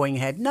 Eurovision going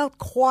ahead, not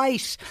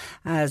quite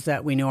as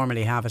we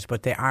normally have it,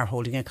 but they are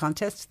holding a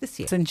contest this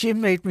year. And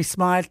Jim made me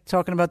smile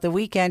talking about the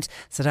weekend.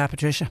 Said,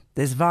 Patricia,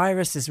 this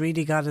virus has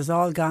really got us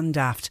all gone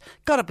daft.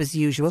 Got up as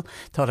usual,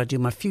 thought I'd do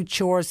my few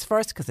chores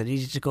first because I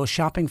needed to go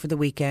shopping for the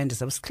weekend.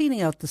 As I was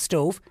cleaning out the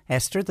stove,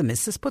 Esther, the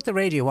missus, put the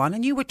radio on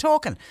and you were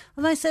talking,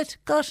 and I said,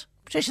 God,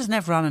 Patricia's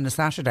never on a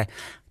Saturday.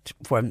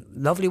 When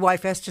lovely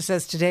wife Esther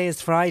says today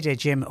is Friday,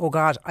 Jim, oh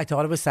God, I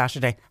thought it was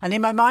Saturday. And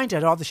in my mind I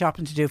had all the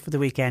shopping to do for the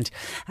weekend.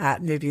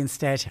 Maybe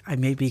instead I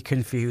may be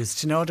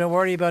confused. No, don't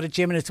worry about it,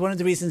 Jim. And it's one of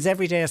the reasons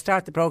every day I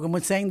start the programme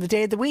with saying the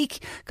day of the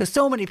week, because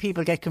so many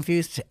people get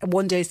confused.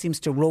 One day seems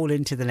to roll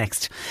into the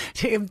next.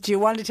 Do you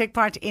want to take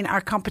part in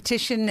our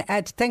competition?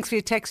 Thanks for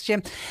your text,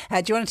 Jim.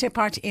 Do you want to take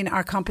part in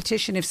our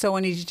competition? If so, I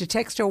need you to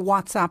text or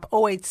WhatsApp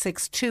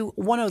 0862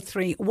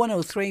 103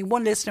 103.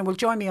 One listener will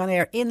join me on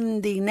air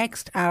in the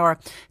next hour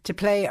to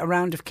play a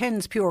round of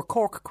Ken's Pure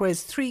Cork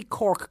Quiz. 3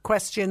 Cork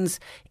questions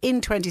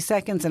in 20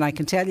 seconds. And I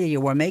can tell you,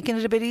 we're making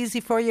it a bit easy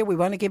for you. We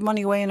want to give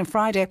money away on a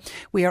Friday.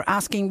 We are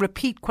asking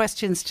repeat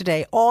questions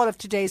today. All of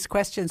today's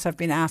questions have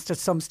been asked at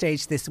some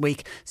stage this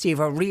week, so you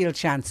have a real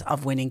chance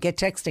of winning. Get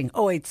texting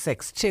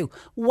 0862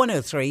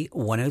 103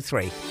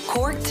 103.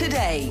 Cork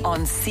Today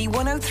on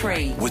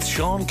C103. With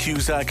Sean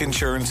Cusack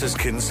Insurance's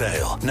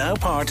Kinsale, now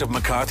part of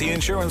McCarthy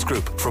Insurance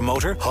Group. For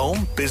motor,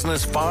 home,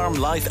 business, farm,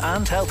 life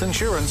and health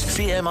insurance,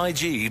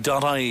 CMIG.ie.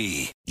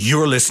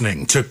 You're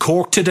listening to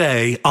Cork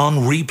Today on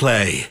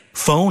replay.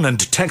 Phone and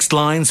text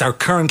lines are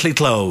currently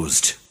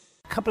closed.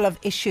 Couple of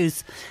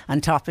issues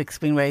and topics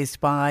being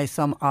raised by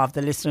some of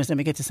the listeners. Let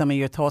me get to some of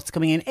your thoughts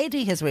coming in.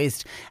 Eddie has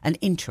raised an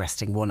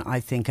interesting one, I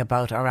think,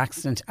 about our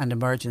accident and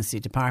emergency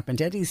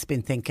department. Eddie's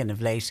been thinking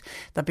of late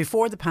that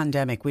before the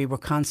pandemic we were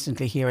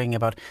constantly hearing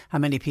about how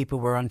many people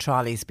were on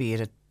trolleys, be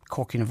it at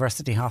Cork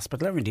University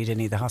Hospital or indeed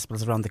any of the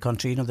hospitals around the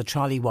country. You know, the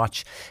trolley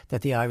watch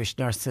that the Irish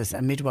Nurses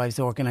and Midwives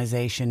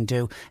organisation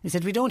do. He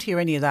said we don't hear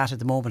any of that at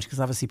the moment because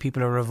obviously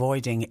people are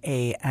avoiding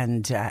A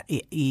and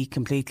E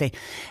completely.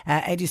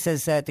 Eddie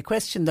says the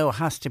question though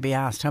has to be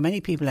asked, how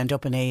many people end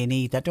up in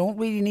A&E that don't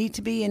really need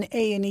to be in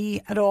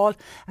A&E at all?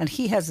 And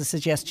he has a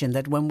suggestion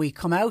that when we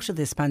come out of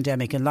this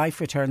pandemic and life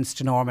returns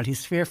to normal,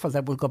 he's fearful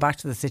that we'll go back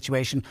to the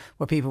situation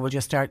where people will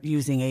just start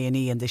using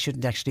A&E and they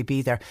shouldn't actually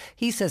be there.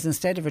 He says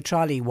instead of a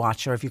trolley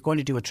watch, or if you're going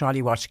to do a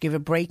trolley watch, give a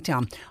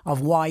breakdown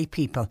of why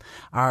people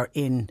are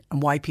in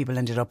and why people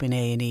ended up in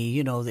A&E.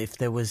 You know, if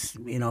there was,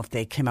 you know, if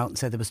they came out and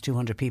said there was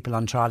 200 people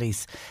on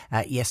trolleys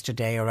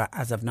yesterday or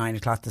as of 9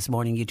 o'clock this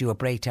morning, you do a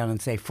breakdown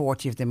and say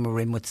 40 of them were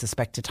in with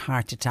suspected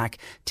heart attack,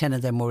 10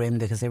 of them were in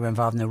because they were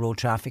involved in a road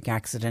traffic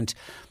accident.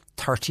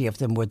 30 of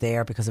them were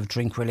there because of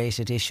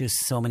drink-related issues.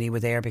 So many were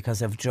there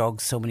because of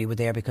drugs. So many were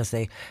there because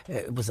it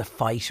was a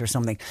fight or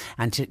something.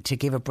 And to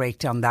give a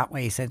breakdown that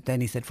way, he said,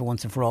 for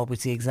once and for all, we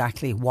see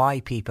exactly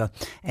why people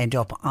end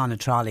up on a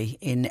trolley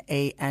in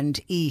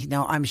A&E.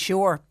 Now, I'm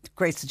sure,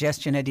 great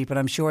suggestion, Eddie, but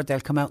I'm sure they'll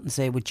come out and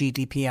say with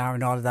GDPR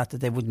and all of that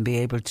they wouldn't be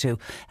able to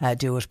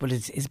do it. But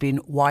it's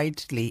been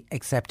widely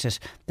accepted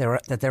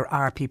that there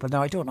are people,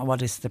 now I don't know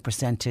what is the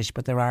percentage,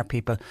 but there are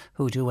people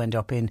who do end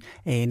up in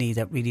A&E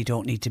that really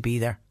don't need to be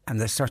there. And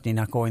they're certainly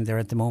not going there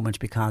at the moment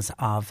because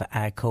of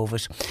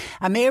COVID.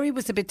 And Mary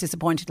was a bit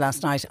disappointed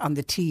last night on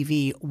the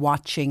TV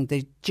watching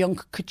the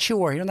Junk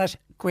Couture. You know that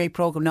great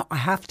programme? Now, I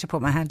have to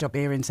put my hand up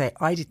here and say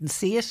I didn't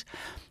see it.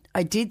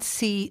 I did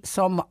see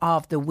some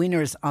of the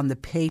winners on the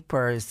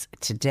papers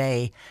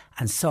today,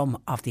 and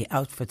some of the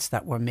outfits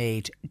that were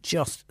made,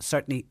 just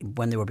certainly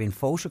when they were being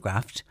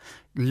photographed,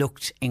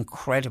 looked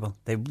incredible.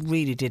 They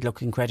really did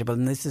look incredible.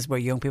 And this is where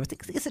young people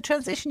think, it's a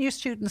transition year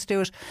students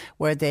do it,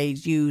 where they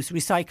use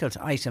recycled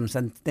items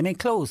and they make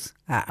clothes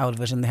out of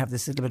it, and they have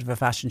this little bit of a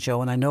fashion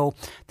show. And I know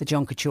the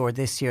Junk Couture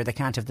this year, they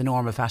can't have the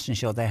normal fashion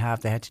show they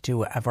have. They had to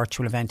do a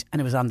virtual event,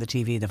 and it was on the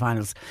TV. The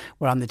finals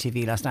were on the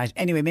TV last night.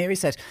 Anyway, Mary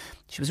said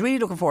she was really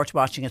looking forward to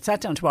watching it,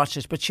 sat down to watch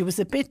it, but she was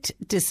a bit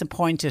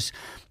disappointed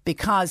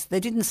because they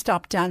didn't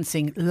stop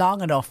dancing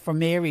long enough for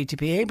Mary to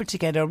be able to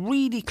get a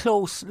really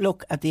close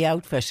look at the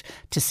outfit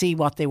to see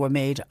what they were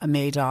made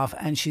of.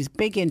 And she's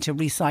big into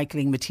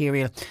recycling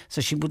material,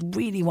 so she would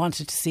really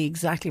wanted to see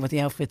exactly what the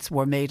outfits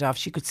were made of.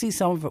 She could see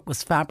some of it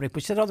was fabric,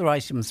 which said other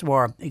items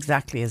were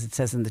exactly as it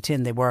says in the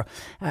tin. They were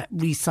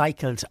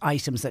recycled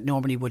items that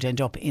normally would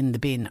end up in the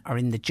bin or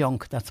in the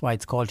junk. That's why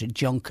it's called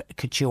Junk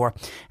Couture.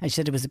 And she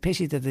said it was a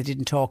pity that they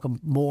didn't talk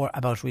more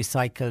about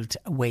recycled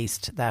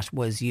waste that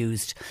was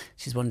used.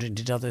 She's wondering,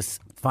 did others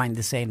find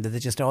the same, that they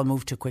just all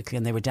moved too quickly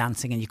and they were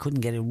dancing and you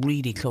couldn't get a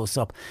really close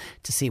up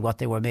to see what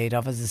they were made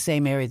of. As the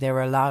same area, there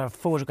were a lot of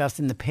photographs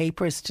in the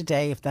papers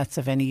today. If that's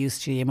of any use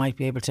to you, you might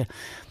be able to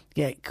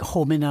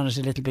home in on it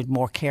a little bit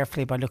more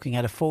carefully by looking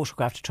at a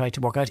photograph to try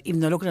to work out. Even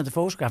though looking at the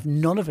photograph,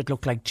 none of it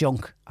looked like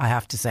junk, I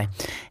have to say.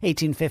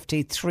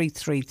 1850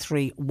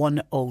 333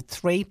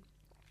 103.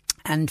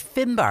 And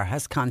Finbar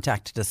has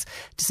contacted us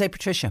to say,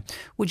 Patricia,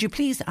 would you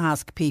please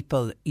ask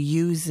people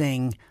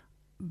using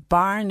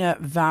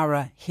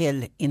Barnavara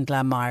Hill in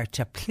Glanmire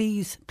to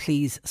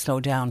please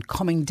slow down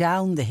coming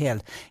down the hill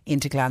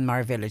into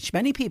Glanmire Village.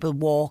 Many people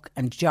walk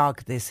and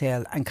jog this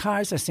hill and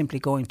cars are simply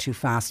going too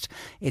fast.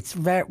 It's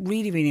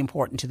really, really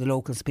important to the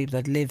locals, people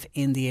that live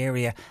in the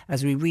area,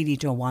 as we really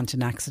don't want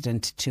an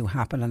accident to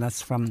happen. And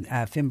that's from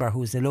Finbar,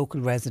 who's a local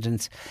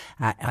resident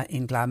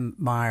in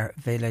Glanmire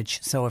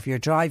Village. So if you're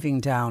driving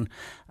down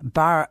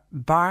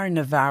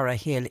Barnavara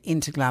Hill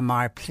into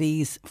Glanmire,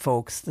 please,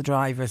 folks, the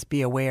drivers,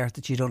 be aware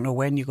that you don't know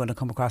when you're going to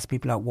come across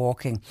people out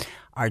walking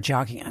or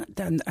jogging.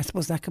 And I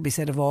suppose that could be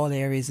said of all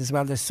areas as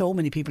well. There's so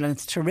many people and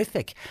it's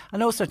terrific. I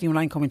know certainly when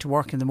I'm coming to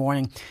work in the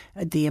morning,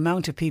 the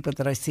amount of people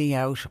that I see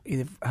out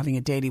either having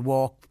a daily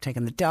walk,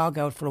 taking the dog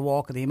out for a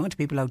walk, or the amount of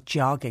people out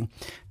jogging,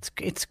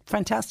 it's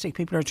fantastic.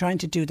 People are trying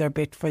to do their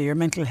bit for your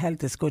mental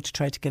health. It's good to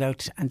try to get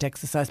out and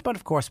exercise, but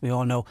of course we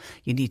all know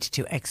you need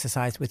to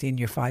exercise within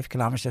your 5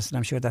 kilometres, and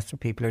I'm sure that's what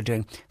people are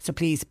doing. So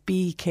please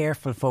be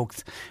careful,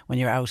 folks, when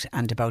you're out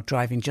and about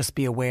driving. Just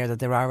be aware that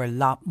there are a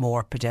lot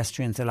more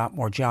pedestrians, a lot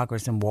more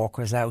joggers and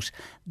walkers out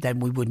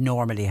than we would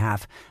normally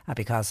have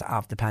because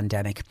of the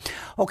pandemic.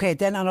 OK,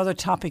 then on other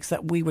topics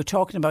that we were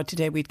talking about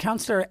today, we had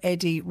Councillor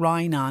Eddie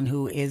Ryan on,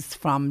 who is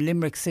from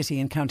Limerick City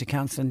and County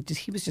Council, and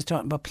he was just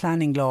talking about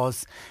planning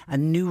laws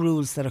and new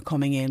rules that are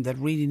coming in that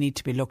really need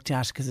to be looked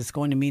at, because it's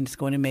going to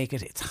make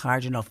it's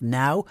hard enough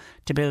now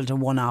to build a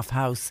one-off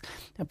house,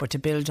 but to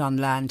build on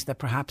land that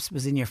perhaps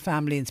was in your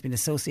family and it's been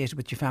associated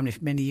with your family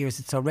for many years,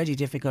 it's already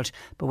difficult.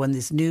 But when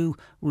these new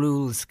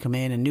rules come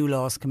in and new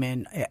laws come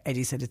in,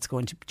 Eddie said it's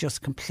going to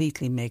just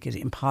completely make it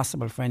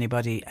impossible for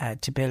anybody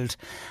to build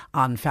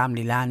on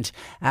family land.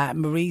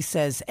 Marie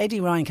says,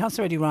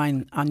 Councillor Eddie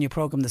Ryan on your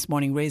programme this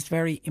morning raised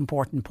very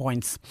important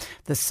points.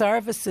 The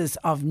services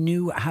of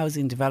new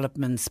housing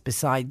developments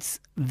beside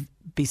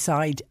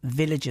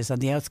villages, on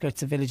the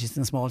outskirts of villages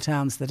and small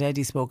towns that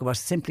Eddie spoke about,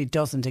 simply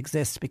doesn't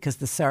exist because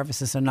the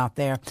services are not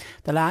there.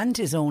 The land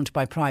is owned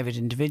by private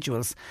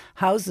individuals.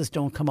 Houses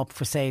don't come up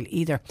for sale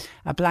either.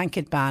 A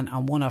blanket ban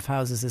on one-off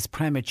houses is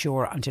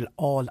premature until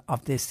all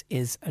of this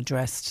is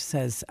addressed,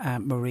 says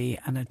Marie.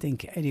 And I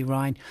think Eddie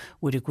Ryan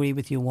would agree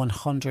with you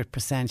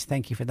 100%.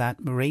 Thank you for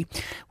that, Marie.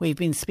 We've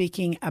been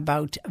speaking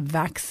about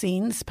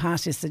vaccines.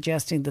 Pat is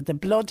suggesting that the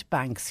blood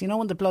banks,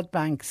 when the blood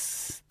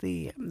banks,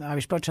 the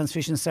Irish Blood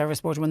Transfusion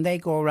Service Board, when they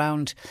go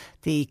around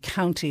the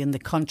county and the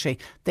country,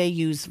 they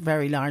use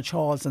very large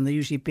halls and they're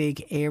usually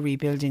big, airy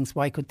buildings.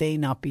 Why could they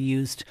not be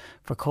used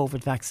for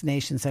COVID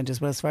vaccination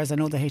centres? Well, as far as I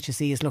know, the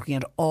HSE is looking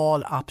at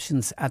all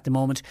options at the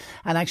moment.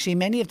 And actually,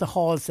 many of the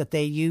halls that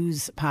they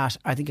use, Pat,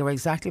 I think are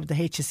exactly what the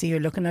HSE are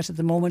looking at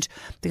the moment,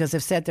 because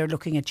they've said they're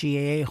looking at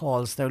GAA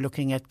halls, they're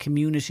looking at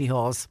community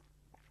halls.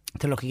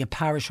 They're looking at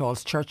parish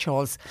halls, church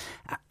halls,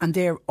 and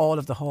they're all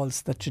of the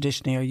halls that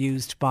traditionally are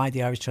used by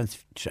the Irish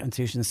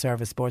Transfusion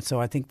Service Board. So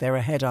I think they're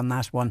ahead on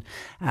that one,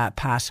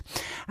 Pat.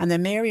 And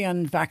then Mary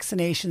on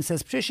vaccination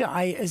says, Patricia,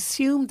 I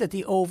assume that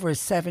the over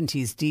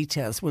 70s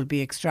details will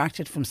be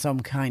extracted from some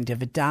kind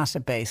of a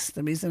database.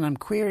 The reason I'm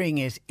querying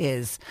it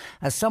is,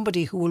 as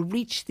somebody who will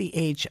reach the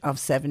age of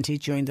 70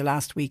 during the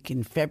last week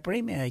in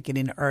February, may I get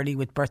in early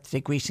with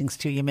birthday greetings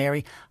to you,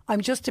 Mary,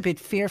 I'm just a bit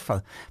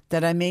fearful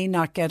that I may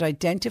not get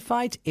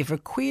identified if a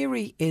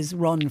query is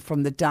run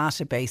from the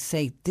database,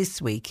 say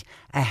this week,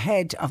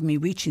 ahead of me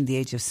reaching the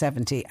age of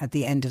 70 at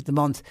the end of the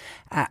month.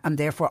 And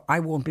therefore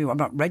I'm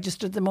not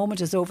registered at the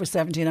moment as over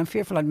 70, and I'm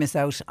fearful I'd miss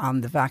out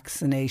on the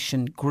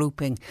vaccination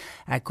grouping.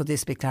 Could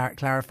this be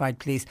clarified,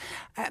 please?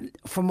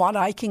 From what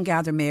I can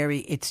gather, Mary,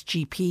 it's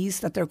GPs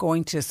that they're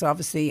going to. So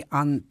obviously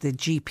on the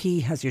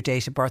GP has your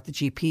date of birth. The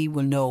GP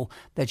will know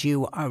that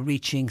you are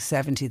reaching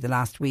 70 the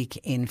last week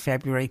in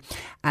February.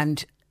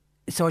 And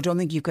so I don't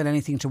think you've got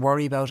anything to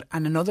worry about.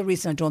 And another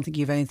reason I don't think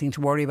you've anything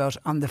to worry about,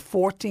 on the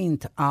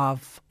 15th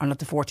of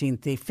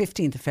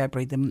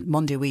February, the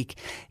Monday week,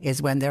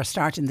 is when they're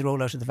starting the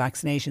rollout of the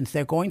vaccinations.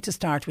 They're going to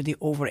start with the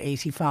over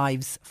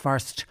 85s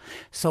first.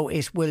 So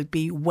it will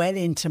be well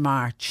into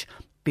March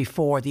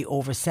before the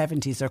over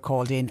 70s are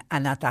called in.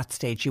 And at that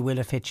stage, you will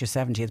have hit your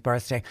 70th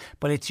birthday.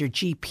 But it's your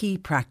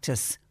GP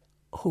practice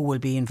who will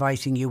be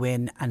inviting you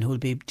in and who will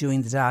be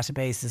doing the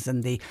databases,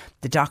 and the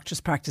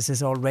doctors'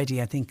 practices already.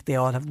 I think they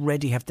all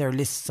already have their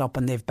lists up,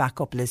 and they've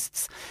backup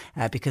lists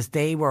because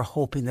they were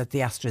hoping that the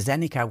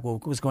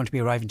AstraZeneca was going to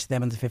be arriving to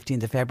them on the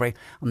 15th of February,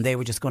 and they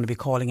were just going to be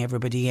calling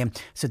everybody in.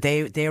 So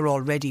they're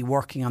already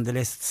working on the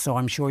lists. So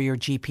I'm sure your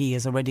GP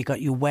has already got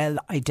you well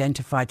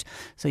identified,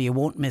 so you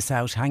won't miss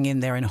out. Hang in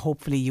there, and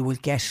hopefully you will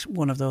get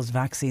one of those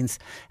vaccines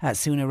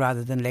sooner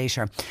rather than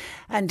later.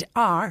 And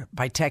R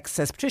by text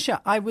says,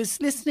 Patricia, I was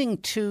listening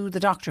to the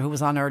doctor who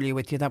was on earlier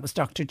with you. That was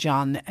Dr.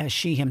 John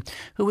Sheehan,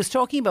 who was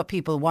talking about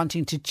people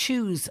wanting to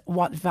choose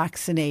what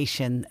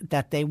vaccination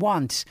that they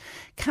want.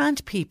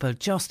 Can't people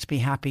just be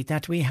happy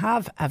that we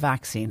have a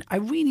vaccine? I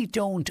really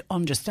don't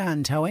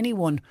understand how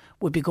anyone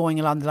would be going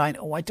along the line,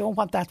 oh, I don't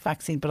want that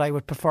vaccine, but I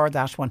would prefer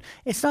that one.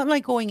 It's not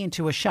like going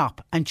into a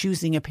shop and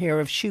choosing a pair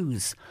of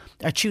shoes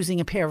or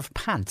choosing a pair of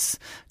pants.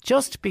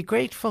 Just be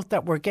grateful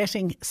that we're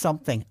getting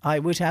something. I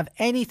would have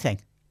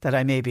anything that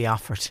I may be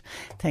offered.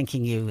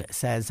 Thanking you,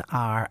 says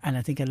R. And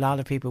I think a lot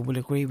of people will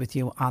agree with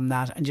you on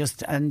that.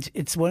 And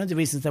it's one of the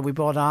reasons that we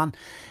brought on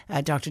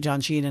Dr.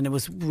 John Sheehan, and it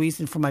was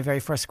reason for my very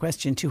first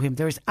question to him.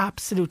 There is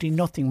absolutely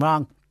nothing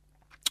wrong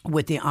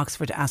with the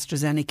Oxford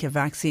AstraZeneca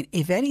vaccine.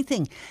 If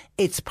anything,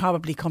 it's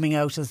probably coming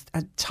out as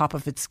at top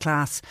of its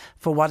class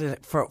for what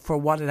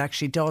it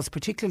actually does,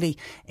 particularly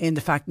in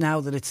the fact now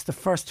that it's the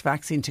first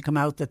vaccine to come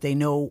out that they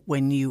know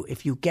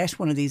if you get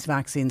one of these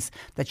vaccines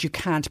that you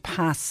can't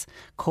pass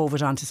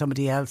COVID on to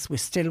somebody else. We're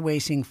still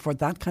waiting for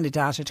that kind of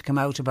data to come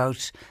out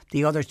about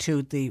the other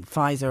two, the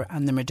Pfizer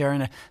and the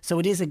Moderna. So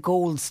it is a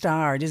gold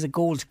star, it is a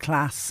gold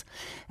class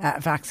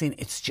vaccine.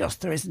 It's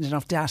just there isn't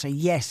enough data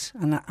yet,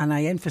 and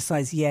I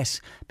emphasise yet,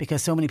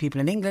 because so many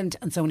people in England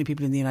and so many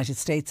people in the United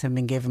States have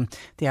been given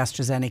the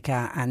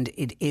AstraZeneca, and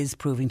it is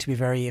proving to be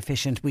very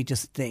efficient.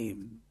 The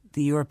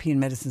European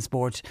Medicines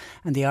Board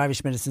and the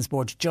Irish Medicines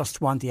Board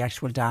just want the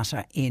actual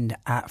data in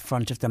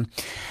front of them.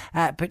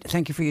 But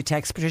thank you for your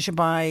text, Patricia.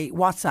 By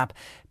WhatsApp,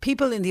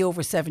 people in the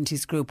over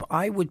 70s group,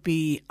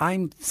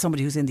 I'm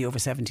somebody who's in the over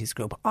 70s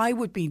group. I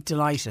would be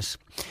delighted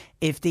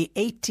if the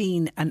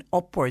 18 and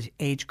upward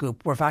age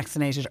group were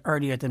vaccinated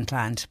earlier than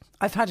planned.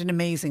 I've had an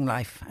amazing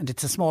life, and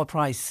it's a small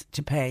price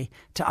to pay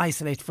to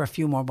isolate for a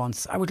few more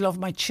months. I would love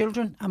my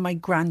children and my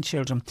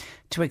grandchildren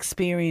to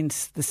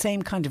experience the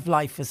same kind of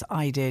life as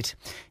I did.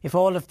 If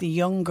all of the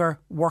younger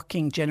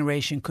working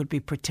generation could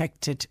be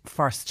protected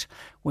first,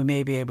 we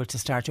may be able to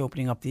start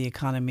opening up the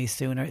economy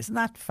sooner. Isn't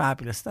that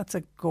fabulous? That's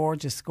a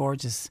gorgeous,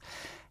 gorgeous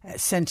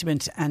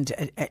sentiment, and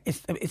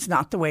it's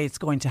not the way it's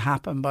going to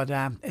happen, but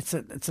it's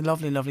a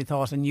lovely, lovely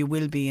thought, and you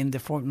will be in the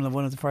Formula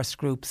one of the first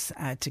groups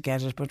to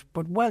get it.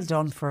 But well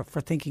done for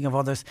thinking of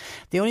others.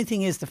 The only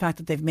thing is the fact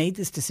that they've made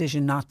this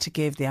decision not to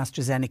give the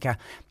AstraZeneca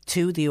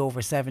to the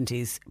over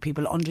 70s.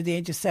 People under the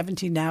age of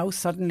 70 now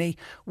suddenly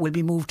will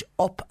be moved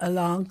up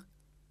along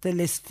the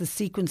list, the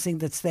sequencing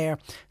that's there.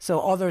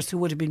 So others who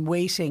would have been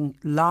waiting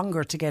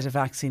longer to get a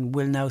vaccine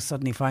will now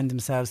suddenly find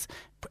themselves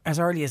as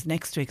early as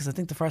next week, because I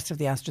think the first of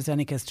the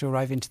AstraZeneca is to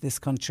arrive into this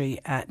country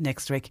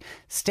next week.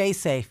 Stay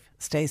safe.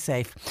 Stay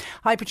safe.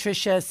 Hi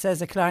Patricia,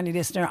 says a Killarney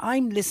listener.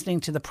 I'm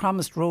listening to the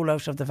promised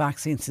rollout of the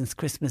vaccine since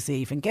Christmas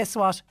Eve, and guess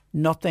what?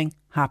 Nothing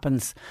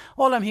happens.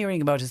 All I'm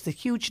hearing about is the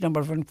huge number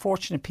of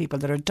unfortunate people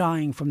that are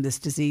dying from this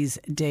disease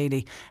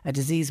daily, a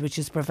disease which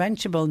is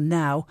preventable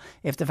now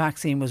if the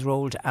vaccine was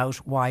rolled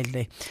out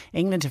widely.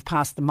 England have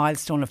passed the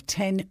milestone of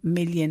 10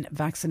 million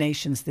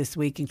vaccinations this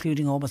week,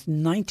 including almost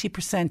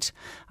 90%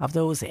 of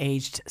those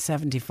aged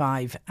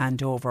 75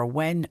 and over.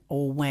 When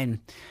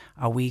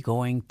are we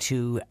going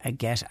to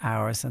get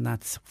ours? And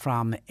that's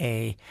from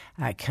a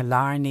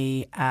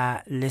Killarney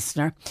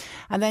listener.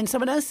 And then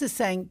someone else is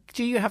saying,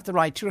 do you have the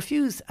right to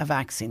refuse a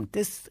vaccine.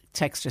 This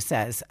texter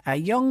says, a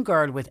young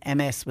girl with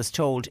MS was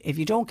told if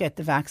you don't get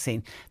the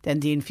vaccine,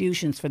 then the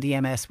infusions for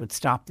the MS would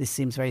stop. This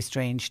seems very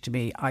strange to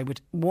me. I would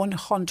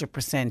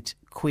 100%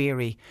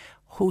 query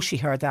who she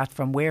heard that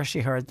from, where she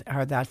heard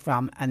that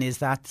from, and is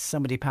that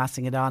somebody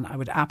passing it on? I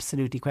would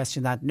absolutely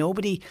question that.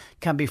 Nobody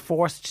can be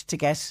forced to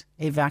get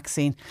a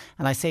vaccine.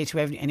 And I say to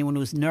anyone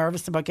who's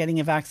nervous about getting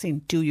a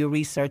vaccine, do your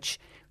research.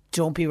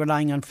 Don't be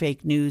relying on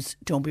fake news.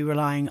 Don't be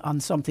relying on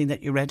something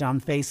that you read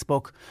on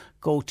Facebook.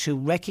 Go to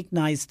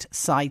recognised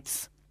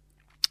sites.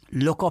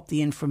 Look up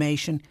the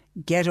information,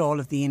 get all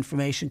of the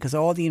information, because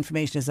all the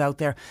information is out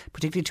there,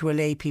 particularly to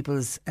allay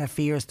people's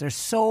fears. There's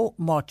so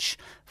much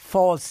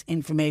false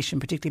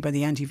information, particularly by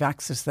the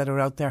anti-vaxxers that are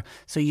out there.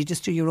 So you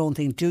just do your own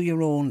thing, do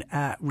your own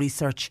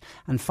research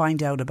and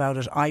find out about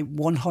it. I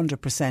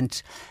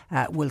 100%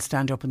 will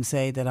stand up and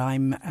say that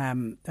I'm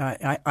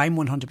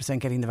 100%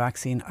 getting the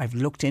vaccine. I've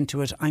looked into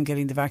it. I'm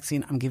getting the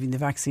vaccine. I'm giving the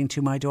vaccine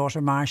to my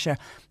daughter, Marcia.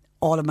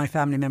 All of my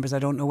family members, I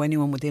don't know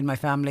anyone within my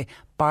family,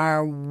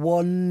 bar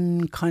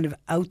one kind of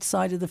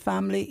outside of the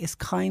family, is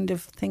kind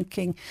of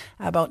thinking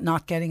about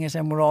not getting it,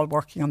 and we're all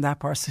working on that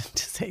person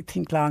to say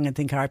think long and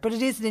think hard. But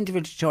it is an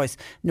individual choice.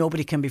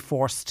 Nobody can be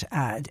forced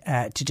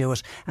to do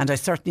it. And I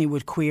certainly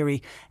would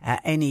query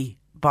any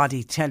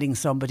body telling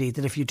somebody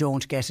that if you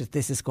don't get it,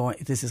 this is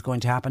going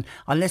to happen,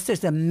 unless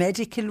there's a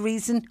medical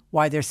reason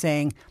why they're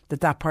saying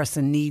that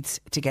person needs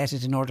to get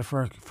it in order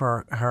for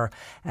her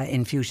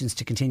infusions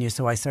to continue.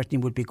 So I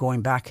certainly would be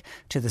going back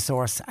to the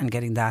source and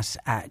getting that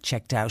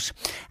checked out.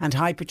 And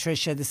hi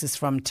Patricia, this is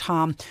from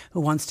Tom,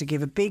 who wants to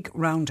give a big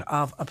round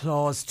of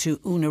applause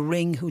to Una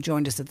Ring, who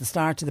joined us at the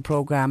start of the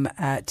programme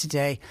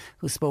today,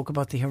 who spoke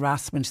about the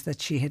harassment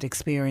that she had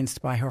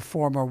experienced by her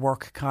former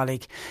work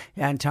colleague.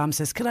 And Tom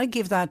says, can I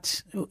give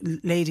that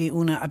lady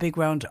Una a big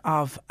round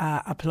of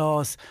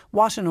applause?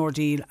 What an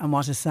ordeal, and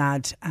what a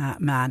sad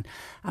man.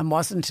 And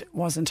wasn't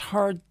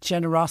her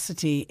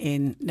generosity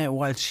in now,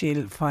 while she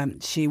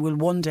will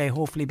one day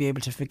hopefully be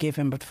able to forgive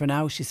him, but for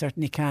now she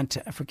certainly can't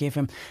forgive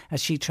him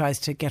as she tries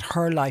to get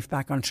her life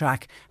back on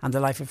track and the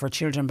life of her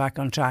children back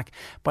on track.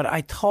 But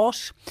I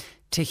thought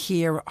to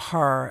hear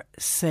her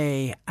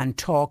say and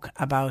talk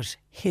about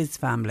his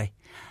family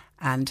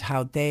and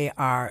how they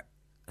are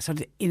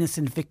sort of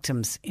innocent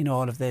victims in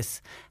all of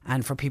this,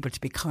 and for people to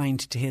be kind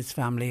to his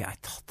family, I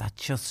thought that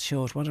just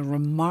showed what a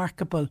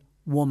remarkable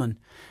woman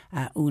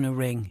Una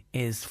Ring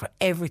is, for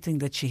everything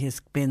that she has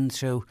been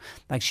through.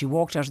 Like, she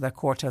walked out of that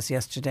courthouse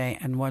yesterday,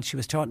 and while she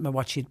was talking about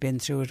what she'd been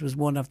through, it was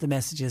one of the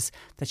messages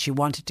that she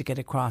wanted to get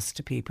across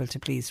to people, to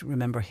please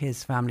remember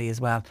his family as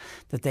well,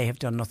 that they have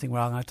done nothing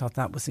wrong. I thought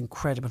that was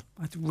incredible.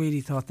 I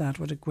really thought that.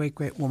 What a great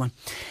woman.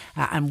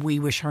 And we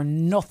wish her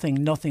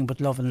nothing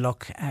but love and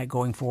luck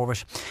going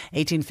forward.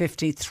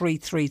 1850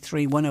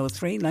 333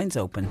 103. Lines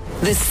open.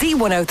 The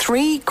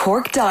C103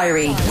 Cork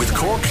Diary. With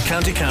Cork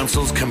County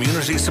Council's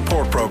Community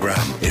Support Programme.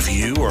 If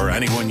you or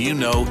anyone you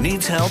know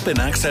needs help in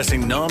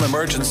accessing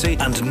non-emergency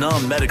and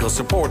non-medical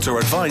supports or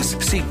advice,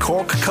 see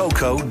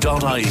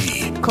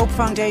corkcoco.ie. Cope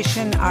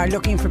Foundation are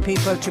looking for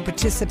people to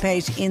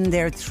participate in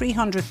their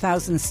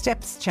 300,000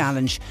 Steps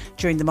Challenge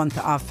during the month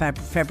of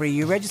February.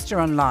 You register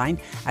online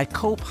at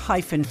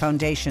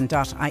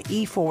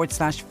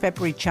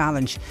cope-foundation.ie/February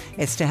Challenge.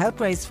 It's to help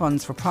raise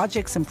funds for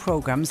projects and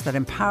programmes that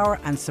empower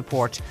and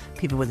support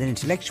people with an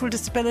intellectual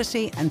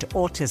disability and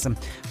autism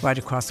right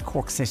across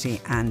Cork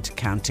City and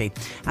County.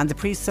 And the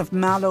priests of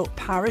Mallow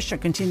Parish are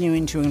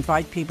continuing to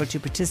invite people to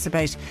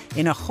participate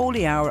in a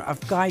holy hour of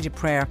guided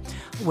prayer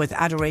with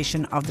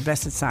adoration of the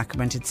Blessed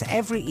Sacrament. It's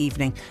every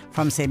evening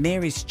from St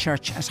Mary's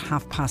Church at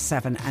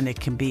 7:30, and it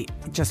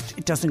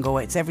doesn't go,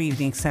 it's every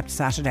evening except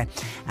Saturday.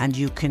 And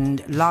you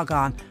can log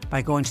on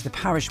by going to the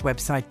parish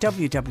website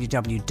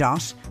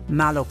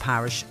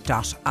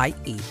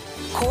www.mallowparish.ie.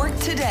 Cork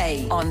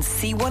Today on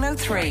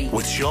C103.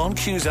 With Sean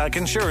Cusack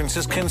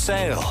Insurance's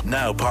Kinsale,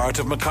 now part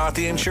of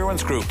McCarthy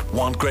Insurance Group.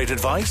 Want great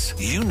advice?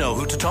 You know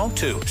who to talk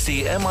to.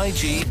 See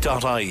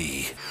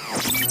MIG.ie.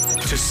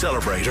 To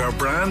celebrate our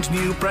brand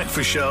new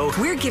breakfast show,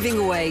 we're giving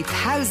away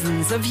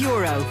thousands of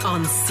euro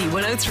on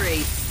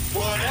C103.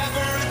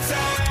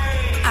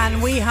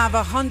 And we have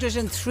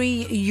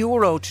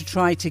 €103 to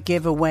try to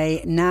give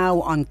away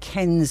now on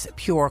Ken's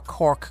Pure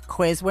Cork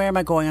quiz. Where am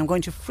I going? I'm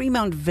going to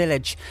Fremont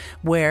Village,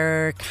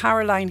 where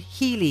Caroline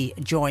Healy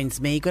joins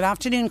me. Good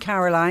afternoon,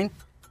 Caroline.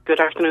 Good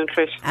afternoon,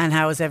 Trish. And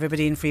how is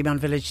everybody in Fremont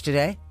Village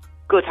today?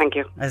 Good, thank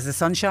you. Is the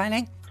sun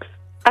shining?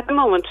 At the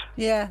moment.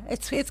 Yeah,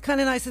 it's kind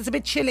of nice. It's a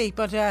bit chilly,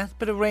 but a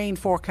bit of rain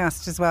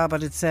forecast as well.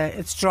 But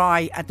it's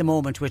dry at the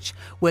moment, which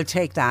we'll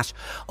take that.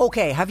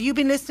 Okay, have you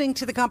been listening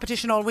to the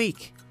competition all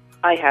week?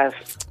 I have.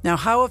 Now,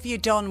 how have you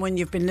done when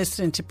you've been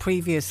listening to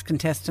previous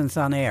contestants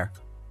on air?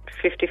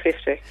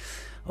 50-50.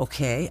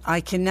 Okay,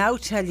 I can now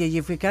tell you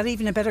you've got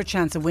even a better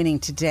chance of winning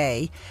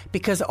today,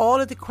 because all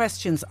of the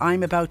questions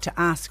I'm about to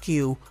ask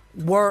you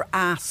were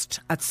asked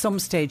at some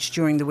stage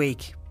during the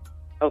week.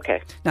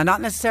 Okay. Now,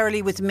 not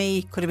necessarily with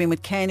me, could have been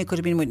with Ken, it could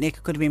have been with Nick,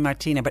 it could have been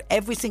Martina, but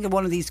every single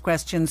one of these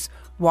questions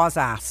was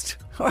asked.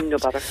 No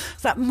bother.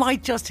 So that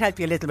might just help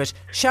you a little bit.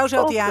 Shout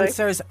out the Hopefully.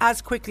 answers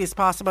as quickly as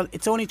possible.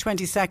 It's only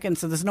 20 seconds,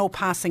 so there's no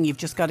passing. You've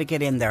just got to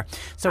get in there.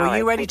 So All are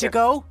you right, ready thank to you.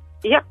 go?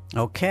 Yep.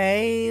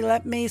 Okay,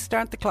 let me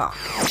start the clock.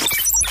 3,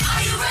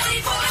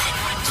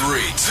 2,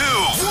 1.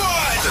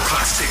 The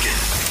clock's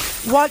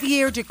ticking. What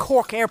year did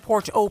Cork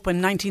Airport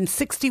open?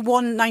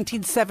 1961,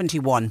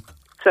 1971?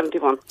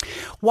 71.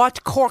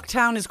 What Cork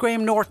town is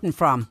Graham Norton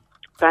from?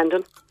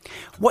 Brandon.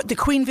 What the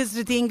Queen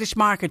visited the English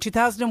market?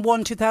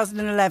 2001,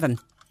 2011?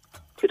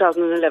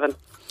 2011.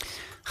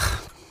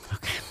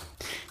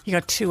 You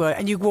got 2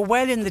 and you were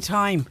well in the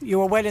time.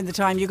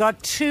 You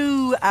got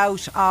 2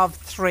 out of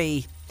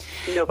 3.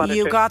 No bother.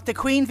 You True. got the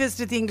Queen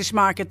visited the English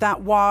market.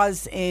 That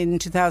was in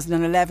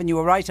 2011. You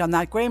were right on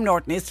that. Graham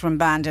Norton is from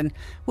Bandon.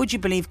 Would you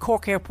believe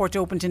Cork Airport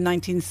opened in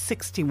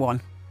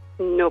 1961?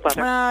 No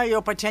bother. You're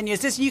up by 10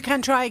 years. Listen, you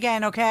can try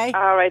again, okay?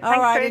 All right, All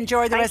thanks, right, Trish.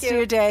 enjoy the Thank rest of you.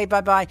 your day.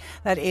 Bye-bye.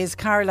 That is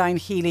Caroline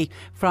Healy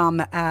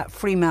from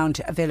Fremount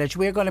Village.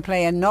 We're going to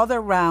play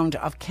another round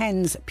of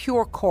Ken's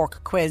Pure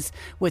Cork quiz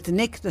with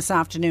Nick this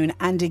afternoon.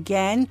 And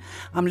again,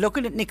 I'm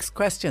looking at Nick's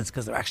questions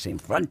because they're actually in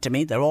front of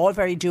me. They're all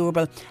very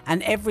doable.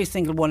 And every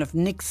single one of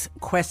Nick's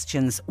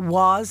questions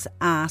was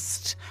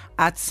asked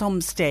at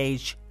some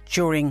stage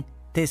during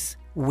this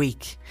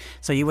week.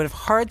 So you would have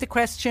heard the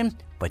question,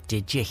 but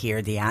did you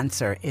hear the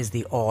answer is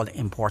the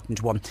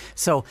all-important one.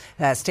 So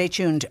stay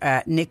tuned.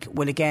 Nick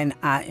will again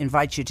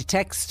invite you to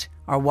text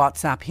or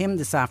WhatsApp him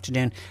this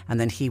afternoon, and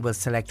then he will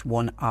select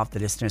one of the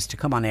listeners to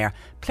come on air,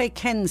 play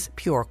Ken's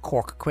Pure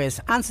Cork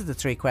quiz, answer the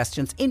 3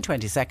 questions in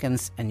 20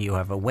 seconds, and you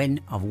have a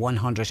win of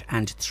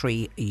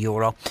 €103.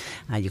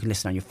 You can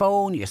listen on your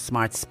phone, your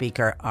smart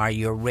speaker, or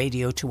your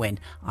radio to win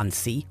on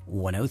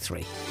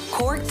C103.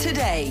 Cork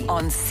Today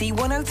on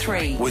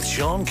C103. With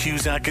Sean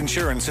Cusack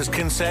Insurance's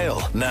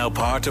Kinsale, now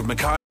part of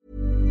McCarthy.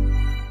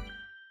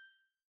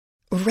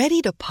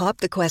 Ready to pop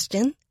the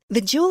question? The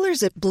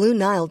jewelers at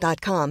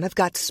BlueNile.com have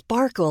got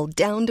sparkle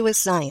down to a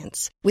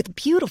science with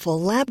beautiful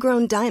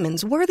lab-grown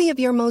diamonds worthy of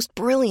your most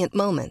brilliant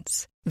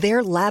moments.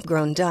 Their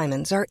lab-grown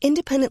diamonds are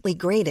independently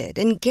graded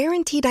and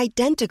guaranteed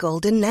identical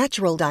to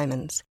natural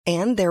diamonds,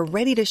 and they're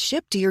ready to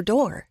ship to your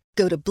door.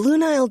 Go to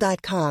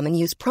BlueNile.com and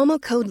use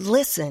promo code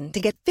LISTEN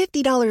to get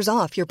 $50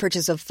 off your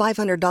purchase of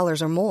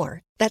 $500 or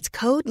more. That's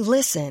code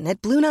LISTEN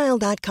at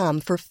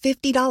BlueNile.com for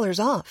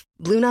 $50 off.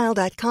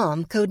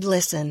 BlueNile.com, code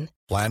LISTEN.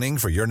 Planning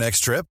for your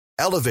next trip?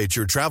 Elevate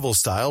your travel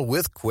style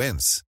with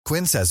Quince.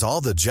 Quince has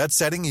all the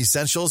jet-setting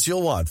essentials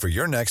you'll want for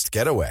your next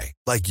getaway,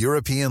 like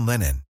European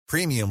linen,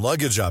 premium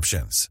luggage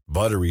options,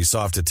 buttery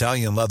soft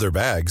Italian leather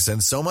bags,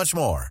 and so much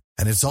more.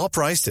 And it's all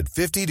priced at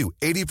 50 to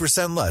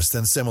 80% less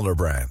than similar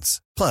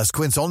brands. Plus,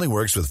 Quince only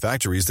works with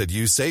factories that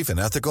use safe and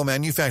ethical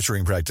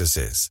manufacturing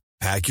practices.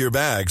 Pack your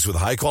bags with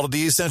high-quality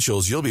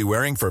essentials you'll be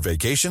wearing for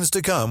vacations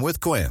to come with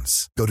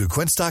Quince. Go to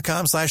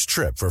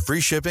quince.com/trip for free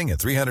shipping and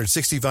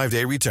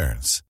 365-day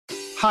returns.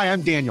 Hi,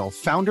 I'm Daniel,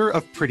 founder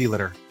of Pretty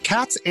Litter.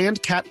 Cats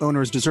and cat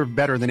owners deserve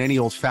better than any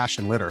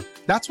old-fashioned litter.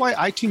 That's why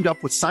I teamed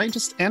up with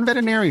scientists and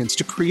veterinarians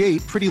to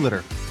create Pretty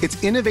Litter.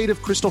 Its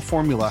innovative crystal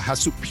formula has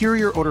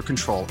superior odor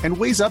control and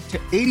weighs up to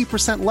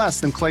 80%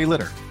 less than clay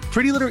litter.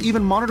 Pretty Litter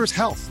even monitors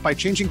health by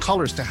changing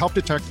colors to help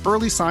detect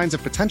early signs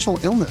of potential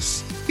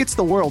illness. It's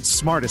the world's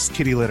smartest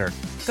kitty litter.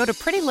 Go to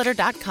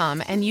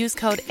prettylitter.com and use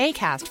code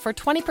ACAST for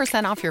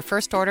 20% off your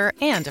first order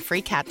and a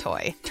free cat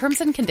toy.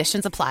 Terms and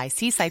conditions apply.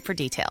 See site for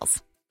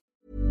details.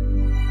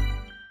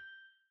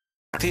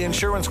 The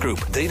Insurance Group.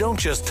 They don't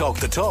just talk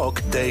the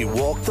talk, they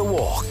walk the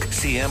walk.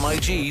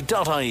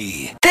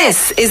 CMIG.ie.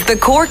 This is the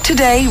Cork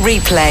Today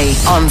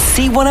replay on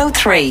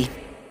C103.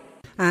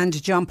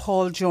 And John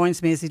Paul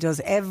joins me as he does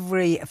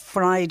every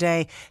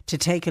Friday to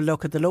take a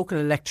look at the local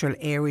electoral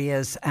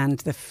areas and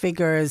the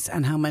figures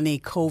and how many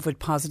COVID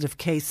positive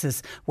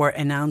cases were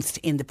announced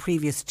in the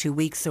previous 2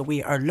 weeks. So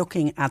we are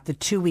looking at the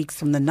 2 weeks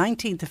from the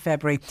 19th of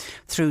February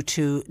through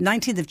to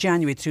 19th of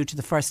January through to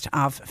the 1st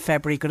of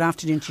February. Good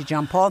afternoon to you,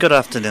 John Paul. Good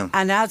afternoon.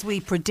 And as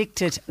we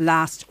predicted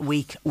last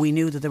week, we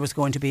knew that there was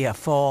going to be a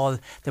fall.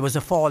 There was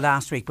a fall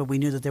last week, but we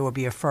knew that there would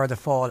be a further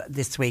fall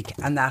this week,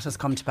 and that has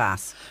come to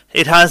pass.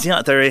 It has,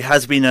 yeah. There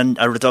has been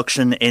a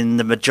reduction in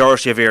the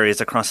majority of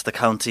areas across the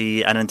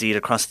county and indeed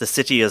across the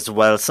city as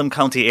well. Some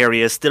county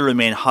areas still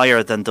remain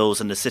higher than those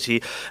in the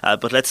city,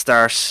 but let's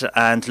start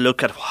and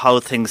look at how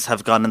things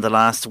have gone in the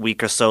last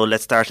week or so.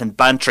 Let's start in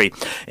Bantry,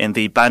 in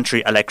the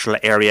Bantry electoral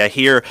area.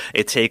 Here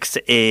it takes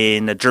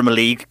in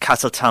Drimoleague,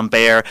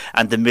 Castletownbere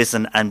and the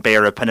Mizzen and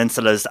Beara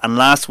peninsulas, and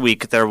last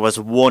week there was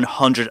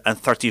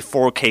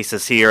 134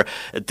 cases here.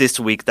 This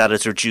week that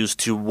is reduced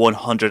to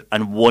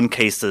 101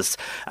 cases.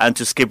 And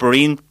to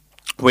Skibbereen,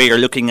 where you're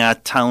looking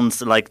at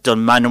towns like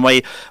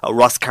Dunmanway,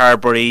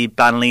 Rosscarbery,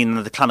 Banleen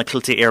and the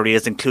Clonakilty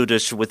areas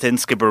included within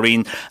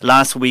Skibbereen.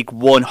 Last week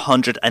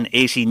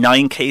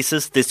 189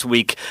 cases. This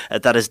week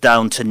that is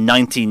down to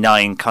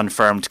 99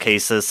 confirmed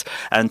cases.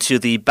 And to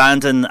the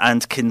Bandon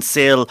and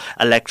Kinsale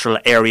electoral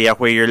area,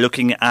 where you're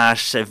looking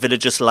at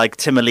villages like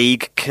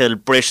Timoleague,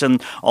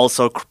 Kilbrittain,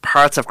 also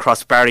parts of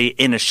Crossbarry,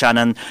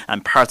 Inishannon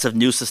and parts of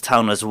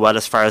Newcestown as well,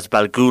 as far as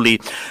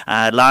Balgooley.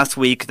 Last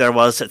week there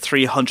was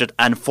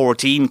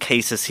 314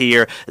 cases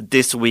here.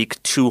 This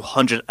week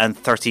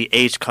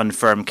 238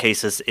 confirmed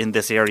cases in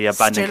this area,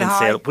 Bandon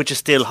Kinsale, which is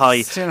still high.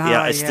 It's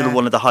still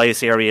one of the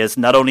highest areas,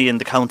 not only in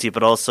the county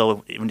but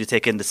also when you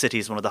take in the city,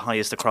 is one of the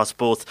highest across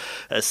both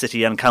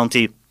city and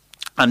county.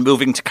 And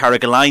moving to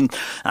Carrigaline,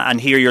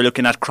 and here you're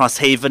looking at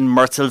Crosshaven,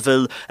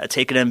 Myrtleville,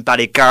 taking in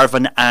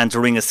Ballygarvan and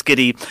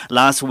Ringaskiddy.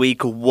 Last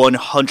week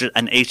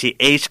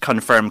 188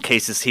 confirmed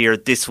cases here.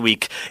 This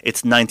week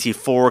it's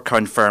 94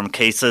 confirmed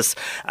cases.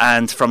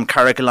 And from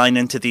Carrigaline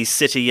into the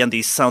city and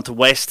the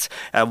southwest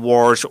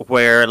ward,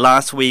 where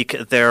last week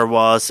there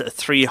was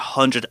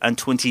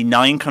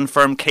 329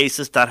 confirmed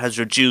cases, that has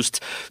reduced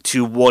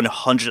to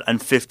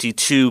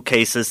 152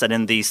 cases. And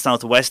in the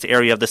southwest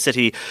area of the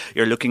city,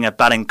 you're looking at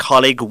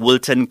Ballincollig,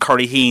 Wilton,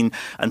 Curryheen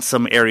and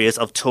some areas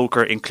of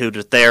Toker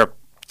included there.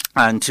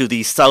 And to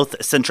the south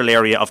central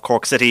area of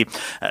Cork City,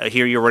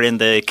 here you were in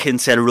the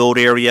Kinsale Road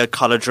area,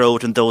 College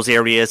Road and those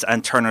areas,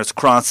 and Turner's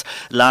Cross.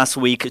 Last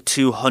week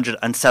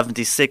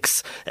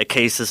 276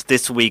 cases.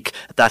 This week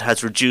that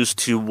has reduced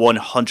to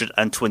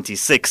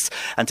 126.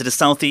 And to the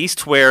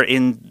southeast, where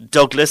in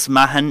Douglas,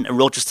 Mahon,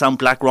 Rochestown,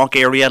 Blackrock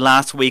area,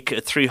 last week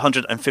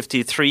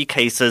 353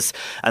 cases,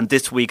 and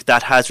this week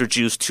that has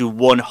reduced to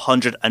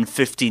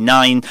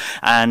 159.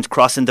 And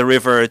crossing the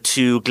river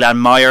to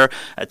Glanmire,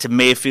 to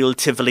Mayfield,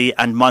 Tivoli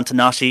and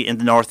Montenotte in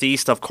the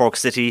northeast of Cork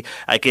City.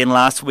 Again,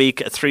 last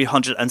week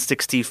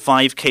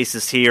 365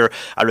 cases here,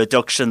 a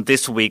reduction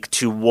this week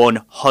to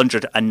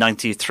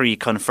 193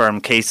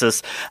 confirmed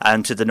cases.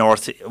 And to the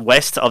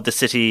northwest of the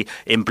city,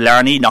 in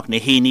Blarney,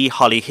 Knocknaheeny,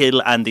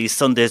 Hollyhill and the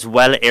Sunday's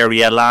Well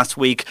area, last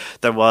week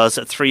there was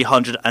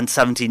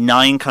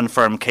 379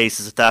 confirmed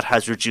cases. That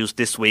has reduced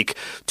this week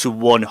to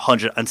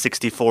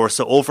 164.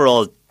 So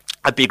overall,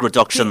 a big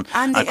reduction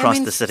across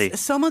the city.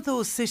 Some of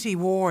those city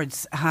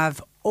wards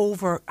have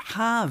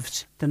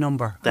halved the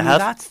number.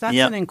 That's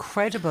an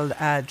incredible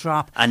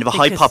drop. And a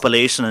high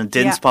population and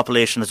dense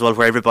population as well,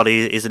 where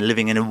everybody is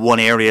living in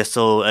one area.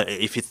 So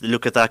if you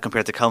look at that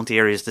compared to county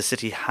areas, the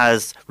city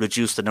has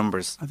reduced the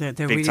numbers.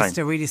 They're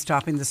really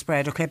stopping the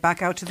spread. Okay,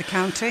 back out to the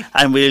county.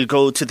 And we'll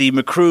go to the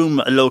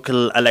Macroom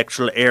local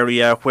electoral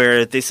area,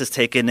 where this is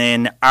taken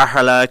in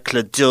Aherla,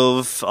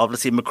 Clodove,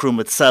 obviously Macroom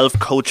itself,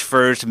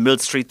 Coachford,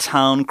 Millstreet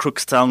Town,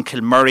 Crookstown,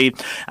 Kilmurray,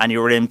 and you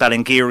were in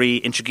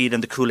Ballingeary, Inchigeed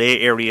and the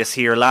Coolay areas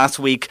here. Last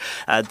week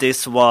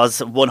this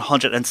was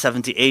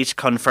 178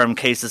 confirmed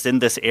cases in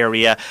this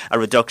area, a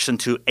reduction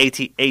to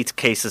 88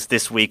 cases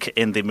this week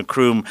in the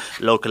Macroom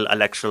local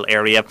electoral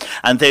area.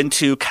 And then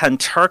to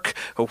Kanturk,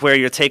 where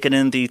you're taking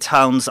in the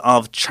towns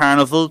of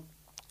Charleville.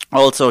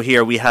 Also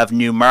here we have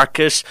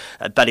Newmarket,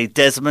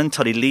 Ballydesmond,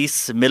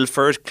 Tullylease,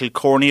 Milford,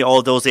 Kilcorny,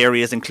 all those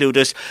areas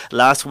included.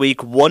 Last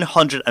week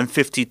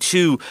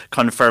 152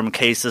 confirmed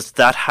cases.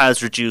 That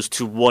has reduced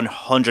to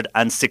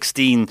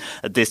 116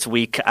 this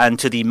week. And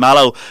to the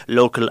Mallow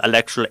local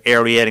electoral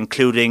area,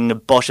 including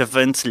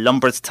Bushevant,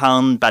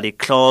 Lumberstown,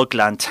 Ballyclaw,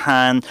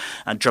 Glantan,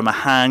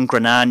 Drumahan,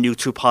 Granaan, New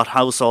Two Pot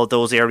House, all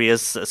those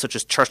areas such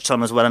as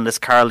Churchtown as well, and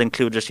Liscarroll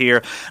included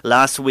here.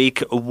 Last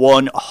week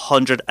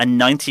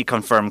 190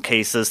 confirmed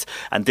cases.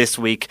 And this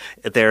week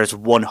there's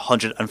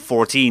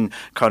 114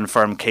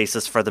 confirmed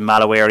cases for the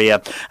Mallow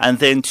area. And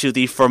then to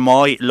the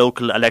Fermoy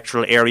local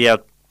electoral area,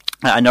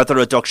 another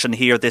reduction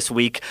here this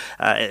week.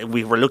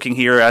 We were looking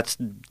here at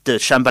the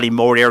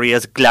Shanballymore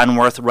areas,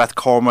 Glanworth,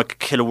 Rathcormac,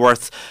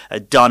 Kilworth,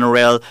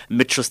 Doneraile,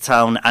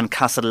 Mitchelstown and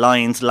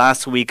Castlelyons.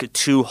 Last week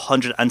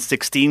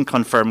 216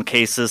 confirmed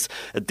cases.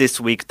 This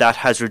week that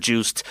has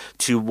reduced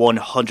to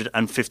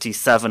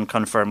 157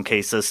 confirmed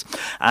cases.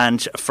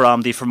 And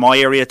from the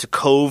Fermoy area to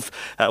Cove,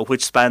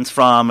 which spans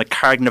from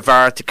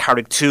Carrignavar to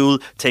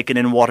Carrigtwohill, taking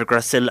in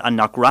Watergrassill and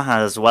Knockraha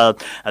as well,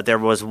 there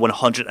was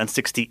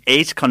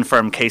 168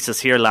 confirmed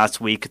cases here last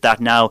week.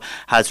 That now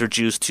has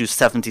reduced to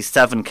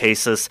 77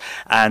 cases.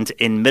 And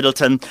in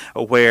Middleton,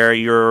 where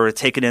you're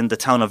taking in the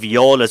town of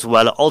Youghal as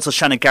well, also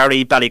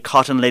Shanagarry,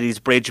 Ballycotton, Ladies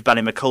Bridge,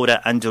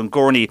 Ballymacoda and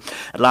Dungorney.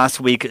 Last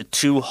week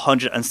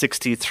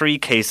 263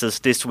 cases.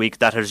 This week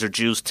that has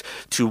reduced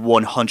to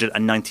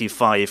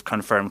 195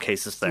 confirmed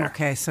cases there.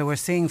 Okay, so we're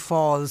seeing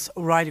falls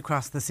right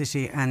across the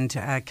city and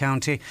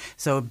county.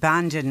 So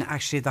Bandon,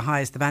 actually the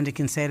highest, the Bandon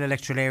Kinsale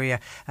electoral area,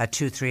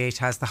 238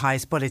 has the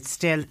highest, but it's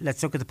still,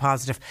 let's look at the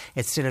positive,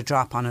 it's still a a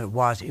drop on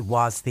what it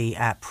was the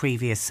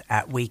previous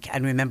week.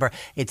 And remember,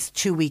 it's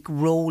 2-week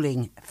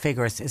rolling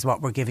figures is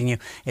what we're giving you.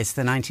 It's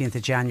the 19th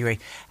of January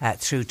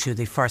through to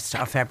the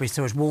 1st of February,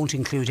 so it won't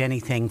include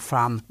anything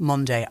from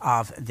Monday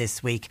of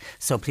this week.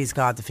 So please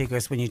God, the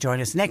figures when you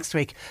join us next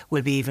week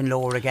will be even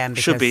lower again.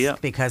 Because, should be, yeah.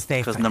 Because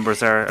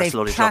numbers are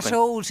slowly dropping. They've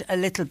plateaued a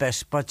little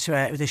bit, but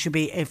they should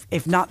be,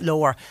 if not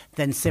lower,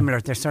 then similar.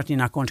 They're certainly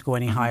not going to go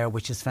any higher,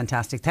 which is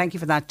fantastic. Thank you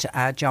for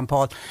that, John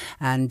Paul.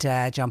 And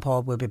John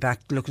Paul will be back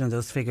looking at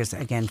those figures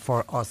again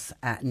for us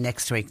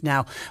next week.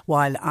 Now,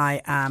 while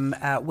I am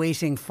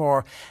waiting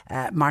for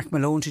Mark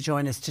Malone to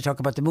join us to talk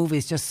about the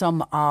movies, just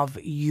some of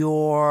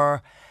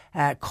your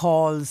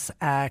calls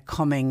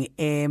coming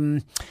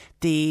in.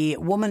 The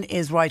woman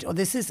is right. Oh,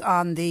 this is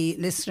on the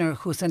listener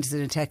who sent us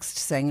in a text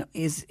saying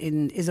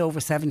is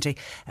over 70,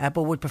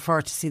 but would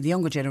prefer to see the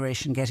younger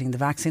generation getting the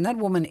vaccine. That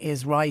woman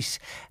is right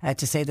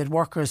to say that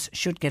workers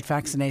should get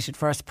vaccinated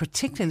first,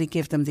 particularly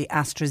give them the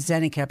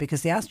AstraZeneca,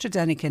 because the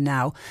AstraZeneca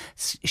now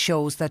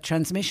shows that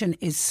transmission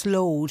is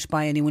slowed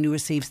by anyone who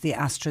receives the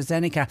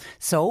AstraZeneca.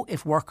 So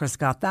if workers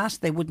got that,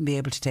 they wouldn't be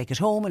able to take it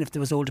home, and if there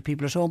was older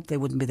people at home, they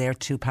wouldn't be there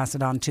to pass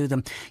it on to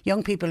them.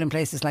 Young people in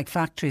places like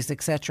factories,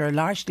 etc., are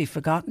largely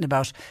forgotten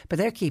about, but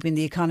they're keeping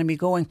the economy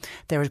going.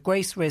 They're at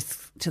great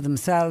risk to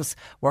themselves,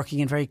 working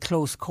in very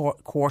close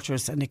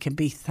quarters, and it can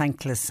be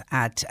thankless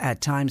at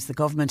times. The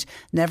government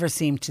never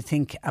seem to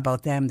think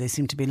about them. They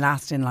seem to be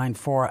last in line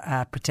for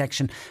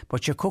protection,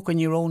 but you're cooking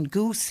your own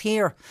goose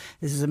here.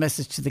 This is a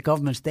message to the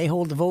government. They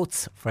hold the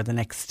votes for the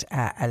next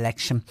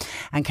election.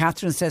 And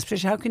Catherine says,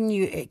 Patricia, how can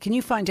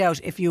you find out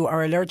if you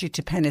are allergic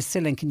to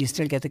penicillin? Can you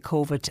still get the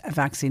COVID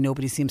vaccine?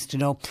 Nobody seems to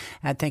know.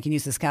 Thank you,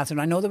 says Catherine.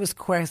 I know there was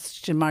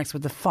question marks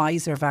with the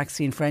Pfizer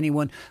vaccine for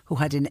anyone who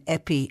had an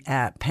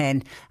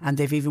EpiPen, and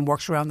they've even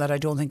worked around that. I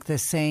don't think the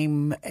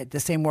same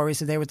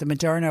worries are there with the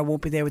Moderna.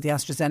 Won't be there with the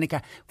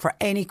AstraZeneca. For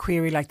any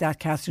query like that,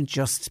 Catherine,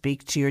 just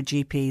speak to your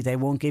GP. They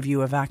won't give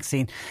you a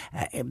vaccine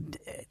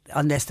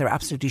unless they're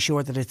absolutely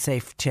sure that it's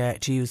safe to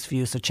use for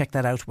you. So check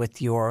that out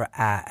with your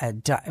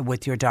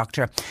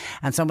doctor.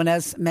 And someone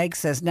else, Meg,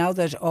 says, now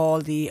that all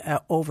the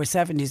over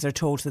 70s are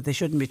told that they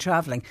shouldn't be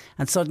travelling,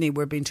 and suddenly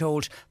we're being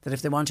told that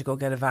if they want to go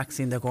get a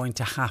vaccine, they're going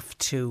to have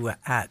to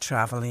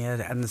travel.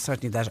 And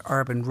certainly that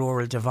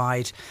urban-rural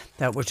divide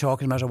that we're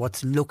talking about, or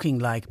what's looking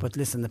like. But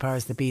listen, the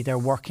powers that be, they're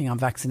working on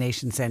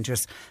vaccination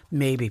centres.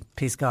 Maybe,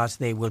 please God,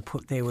 they will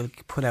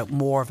put out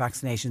more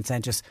vaccination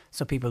centres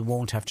so people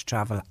won't have to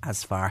travel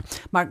as far.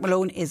 Mark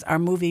Malone is our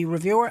movie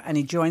reviewer, and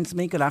he joins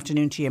me. Good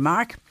afternoon to you,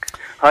 Mark.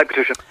 Hi,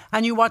 Patricia.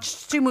 And you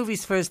watched 2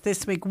 movies for us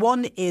this week.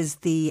 One is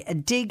The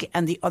Dig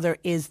and the other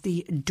is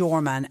The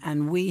Doorman.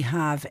 And we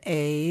have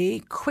a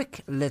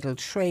quick little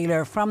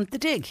trailer from The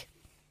Dig.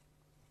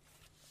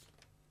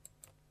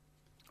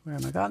 Where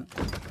am I gone?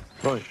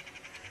 Right.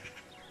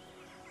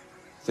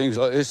 Things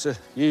like this are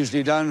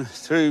usually done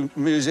through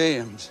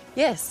museums.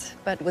 Yes,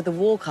 but with the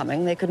war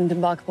coming, they couldn't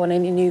embark upon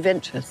any new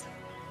ventures.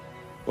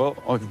 Well,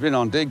 I've been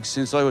on digs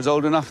since I was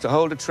old enough to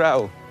hold a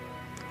trowel.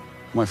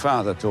 My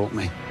father taught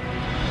me.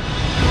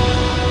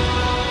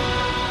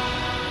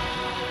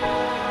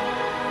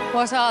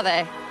 What are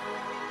they?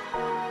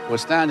 We're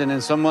standing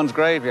in someone's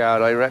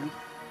graveyard, I reckon.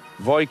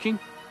 Viking?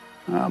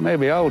 Oh,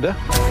 maybe older.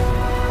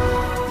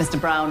 Mr.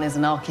 Brown is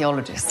an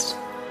archaeologist.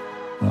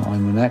 Well,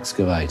 I'm an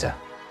excavator.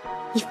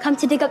 You've come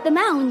to dig up the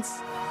mounds.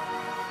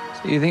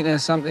 So you think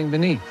there's something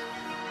beneath?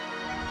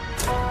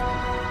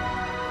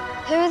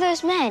 Who are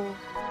those men?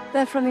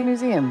 They're from the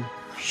museum.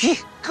 Ye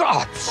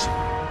gods!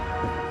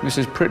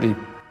 Mrs. Pretty,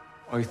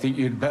 I think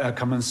you'd better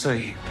come and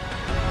see.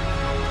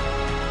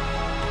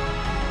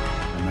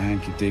 A man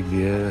could dig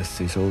the earth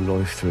his whole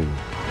life through.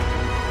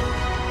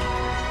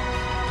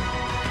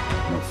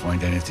 Not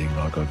find anything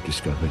like I've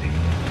discovered here.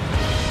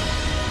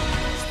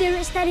 Steer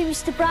it steady,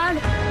 Mr. Brown.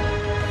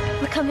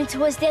 We're coming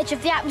towards the edge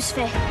of the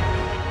atmosphere.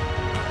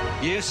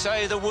 You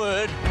say the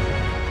word,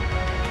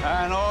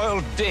 and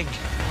I'll dig.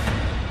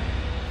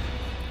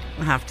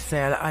 I have to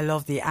say, I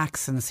love the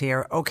accents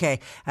here. OK,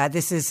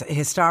 this is a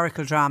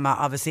historical drama,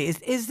 obviously.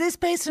 Is this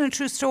based on a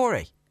true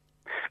story?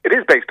 It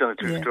is based on a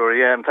true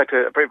story. In fact,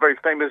 a very, very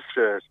famous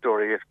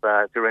story if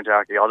you're into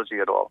archaeology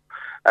at all,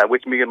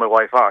 which me and my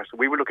wife are. So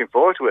we were looking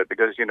forward to it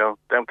because, you know,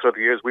 down through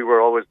the years, we were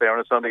always there on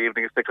a Sunday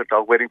evening at 6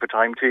 o'clock waiting for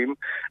Time Team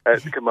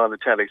to come on the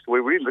telly. So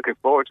we're really looking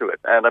forward to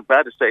it. And I'm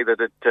glad to say that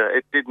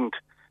it didn't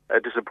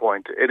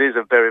disappoint. It is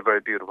a very,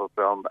 very beautiful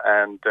film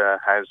and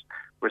has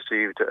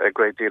received a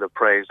great deal of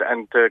praise,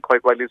 and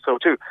quite rightly so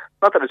too.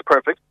 Not that it's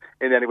perfect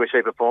in any way,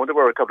 shape or form. There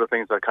were a couple of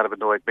things that kind of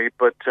annoyed me,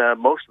 but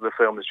most of the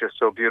film is just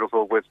so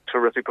beautiful with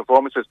terrific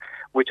performances,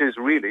 which is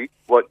really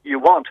what you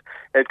want.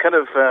 It kind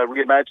of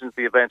reimagines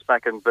the events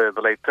back in the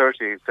late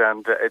 30s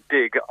and a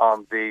dig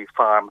on the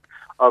farm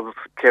of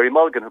Carey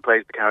Mulligan, who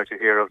plays the character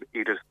here of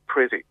Edith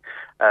Pretty,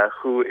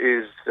 who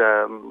is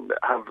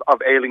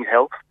of ailing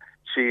health.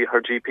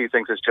 Her GP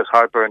thinks it's just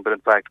heartburn, but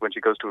in fact, when she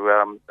goes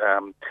to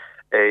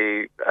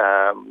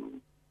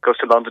goes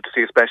to London to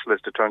see a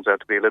specialist, it turns out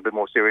to be a little bit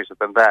more serious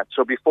than that.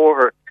 So before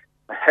her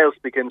health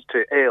begins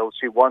to ail,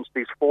 she wants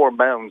these 4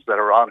 mounds that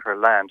are on her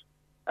land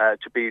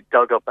to be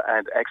dug up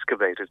and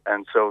excavated.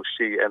 And so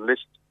she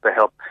enlists the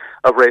help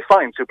of Ray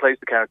Fiennes, who plays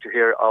the character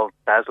here of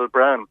Basil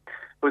Brown,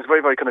 who is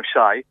very, very kind of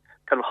shy,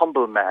 kind of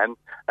humble man.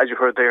 As you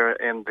heard there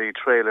in the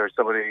trailer,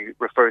 somebody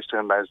refers to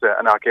him as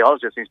an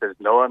archaeologist. He says,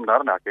 no, I'm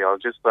not an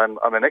archaeologist. I'm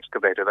an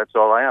excavator. That's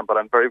all I am. But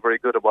I'm very, very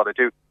good at what I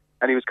do.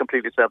 And he was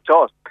completely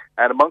self-taught.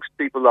 And amongst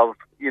people of,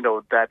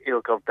 that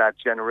ilk of that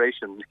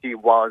generation, he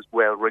was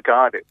well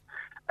regarded.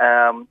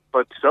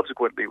 But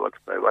subsequently,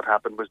 what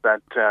happened was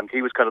that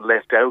he was kind of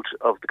left out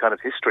of the kind of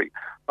history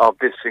of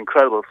this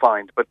incredible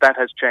find. But that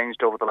has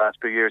changed over the last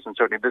few years, and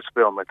certainly this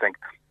film, I think,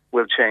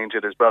 will change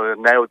it as well.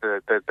 And now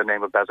the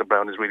name of Basil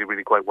Brown is really,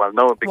 really quite well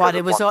known. What,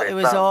 it was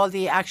all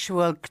the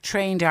actual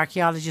trained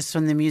archaeologists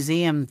from the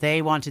museum,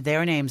 they wanted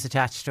their names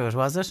attached to it,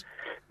 was it?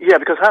 Yeah,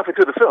 because halfway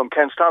through the film,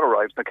 Ken Stott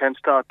arrives. Now, Ken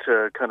Stott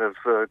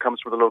comes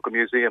from the local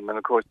museum, and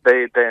of course,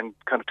 they then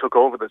kind of took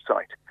over the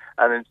site.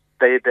 And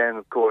they then,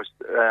 of course,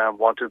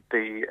 wanted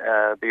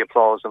the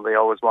applause, and they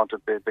always wanted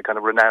the kind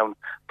of renown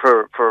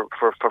for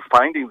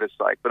finding this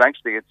site. But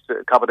actually, it's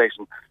a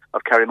combination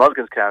of Carey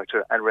Mulligan's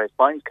character and Ray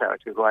Fiennes'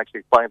 character who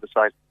actually find the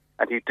site,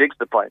 and he digs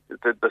the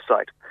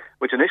site,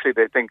 which initially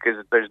they think is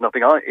there's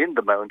nothing in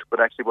the mound, but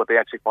actually what they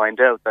actually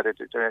find out that it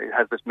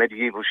has this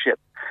medieval ship,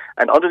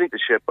 and underneath the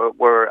ship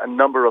were a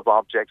number of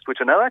objects which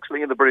are now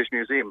actually in the British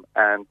Museum,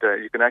 and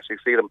you can actually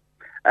see them.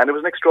 And it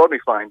was an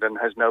extraordinary find, and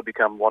has now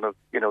become one of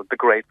the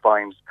great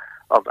finds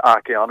of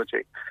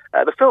archaeology.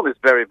 The film is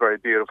very, very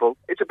beautiful.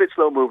 It's a bit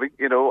slow moving.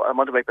 I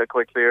want to make that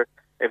quite clear.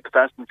 If the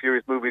Fast and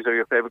Furious movies are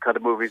your favourite kind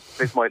of movies,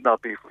 this might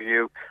not be for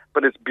you.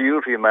 But it's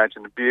beautifully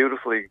imagined,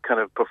 beautifully kind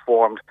of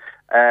performed.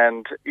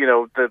 And,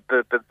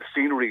 the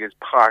scenery is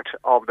part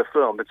of the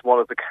film. It's one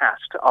of the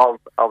cast of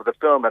the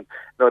film. And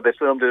they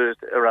filmed it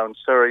around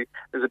Surrey.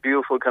 There's a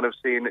beautiful kind of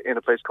scene in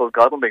a place called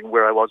Godalming,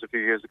 where I was a few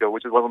years ago,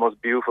 which is one of the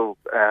most beautiful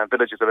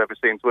villages I've ever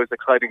seen. So it's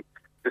exciting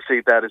to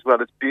see that as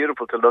well. It's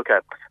beautiful to look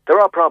at. There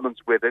are problems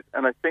with it,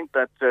 and I think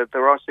that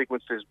there are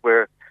sequences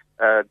where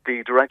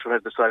the director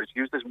has decided to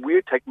use this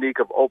weird technique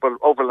of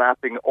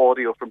overlapping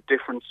audio from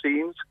different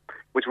scenes,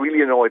 which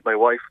really annoyed my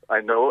wife,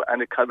 I know,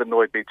 and it kind of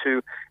annoyed me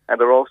too. And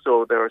there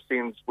are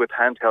scenes with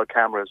handheld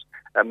cameras,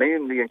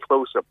 mainly in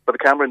close-up, but the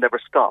camera never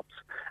stops.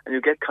 And you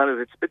get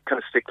it's a bit kind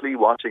of sickly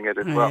watching it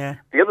as well. Yeah.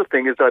 The other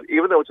thing is that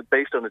even though it's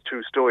based on a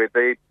true story,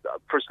 they,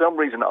 for some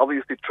reason,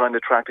 obviously trying to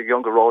attract a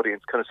younger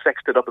audience, kind of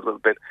sexed it up a little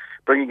bit,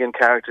 bringing in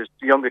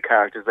younger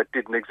characters that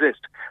didn't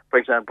exist. For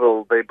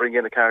example, they bring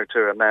in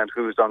a man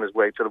who's on his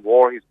way to the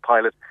war, he's a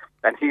pilot,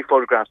 and he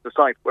photographs the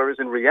site, whereas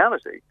in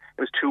reality,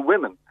 it was two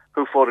women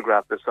who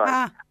photographed the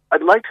site.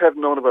 I'd like to have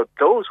known about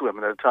those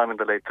women at a time in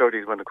the late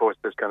 30s when, of course,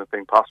 this kind of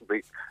thing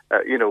possibly,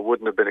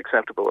 wouldn't have been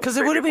acceptable. Because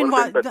it would have been,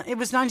 it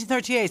was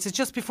 1938, so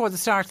just before the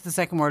start of the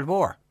Second World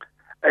War.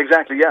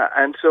 Exactly, yeah.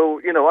 And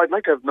so, I'd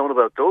like to have known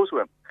about those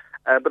women.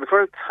 But the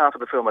first half of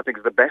the film, I think,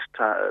 is the best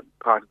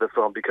part of the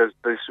film, because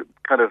there's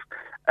kind of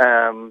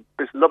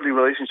this lovely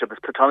relationship, this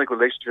platonic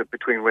relationship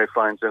between Ray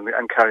Fiennes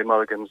and Carey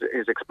Mulligan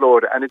is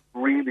explored, and it's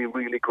really,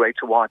 really great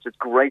to watch. It's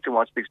great to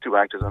watch these two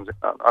actors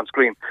on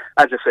screen.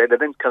 As I say, they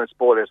didn't kind of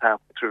spoil it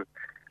halfway through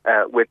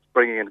with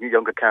bringing in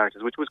younger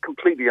characters, which was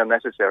completely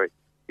unnecessary.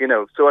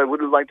 So I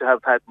would have liked to have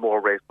had more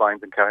Ray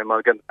Fiennes and Carey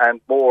Mulligan,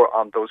 and more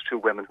on those two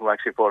women who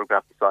actually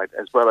photographed the site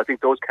as well. I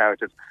think those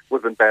characters would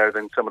have been better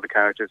than some of the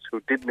characters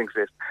who didn't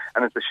exist,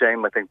 and it's a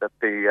shame, I think, that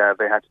they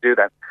had to do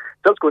that.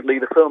 Subsequently,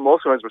 the film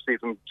also has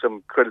received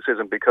some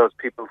criticism because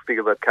people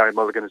feel that Carey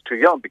Mulligan is too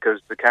young, because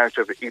the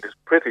character of Edith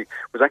Pretty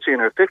was actually in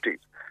her 50s,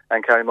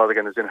 and Carey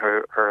Mulligan is in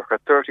her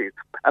 30s.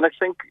 And I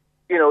think,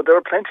 there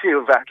are plenty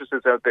of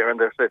actresses out there in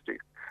their 50s.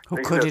 Who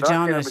could have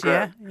done it,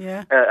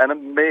 yeah. And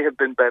it may have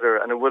been better,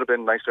 and it would have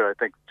been nicer, I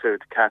think, to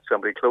cast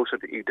somebody closer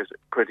to Edith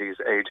Pretty's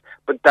age.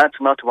 But that's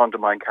not to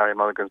undermine Carey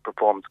Mulligan's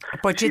performance.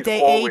 But did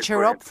they age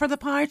her up for the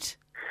part?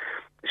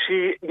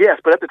 Yes,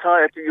 but at the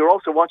time, you're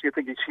also watching, you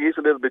thinking she is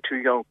a little bit too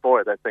young for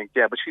it, I think.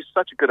 Yeah, but she's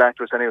such a good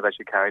actress anyway that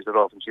she carries it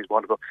off, and she's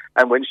wonderful.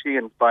 And when she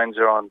and Fiennes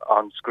are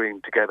on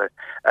screen together,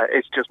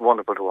 it's just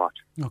wonderful to watch.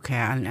 Okay,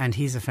 and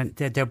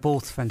they're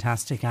both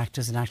fantastic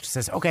actors and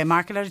actresses. Okay,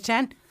 mark it out of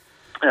 10?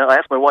 I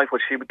asked my wife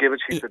what she would give it.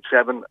 She said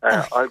 7.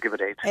 I'll give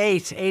it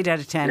 8. 8 out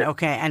of 10. Yeah.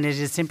 Okay, and it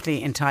is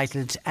simply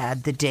entitled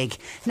The Dig.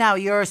 Now,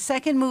 your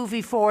second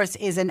movie for us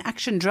is an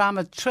action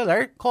drama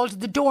thriller called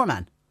The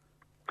Doorman.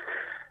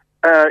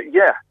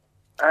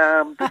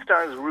 This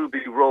stars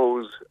Ruby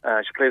Rose.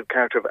 She plays the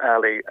character of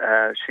Ali.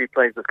 She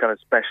plays this kind of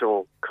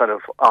special kind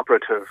of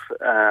operative,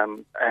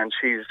 and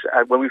she's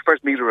when we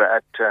first meet her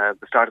at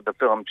the start of the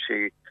film,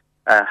 she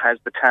has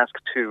the task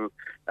to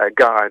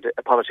guard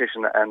a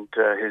politician and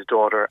his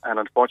daughter, and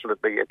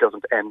unfortunately it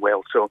doesn't end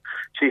well. So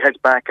she heads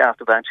back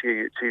after that.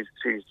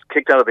 She's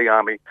kicked out of the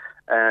army,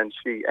 and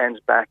she ends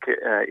back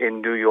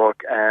in New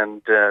York,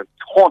 and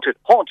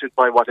haunted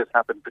by what has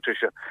happened,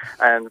 Patricia,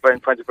 and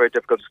finds it very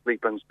difficult to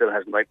sleep, and still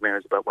has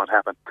nightmares about what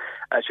happened.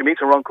 She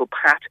meets her uncle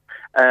Pat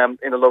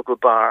in a local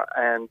bar,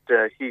 and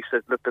he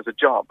says, look, there's a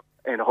job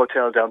in a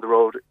hotel down the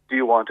road. Do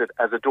you want it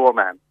as a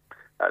doorman?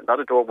 not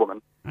a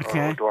doorwoman Okay.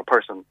 or a door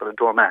person, but a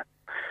doorman.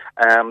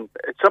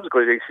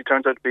 Subsequently, she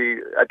turns out to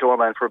be a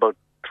doorman for about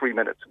 3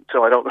 minutes.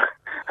 So I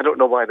don't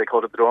know why they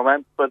called it the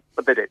doorman, but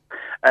they did.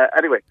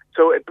 Anyway,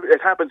 so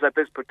it happens that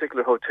this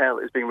particular hotel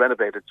is being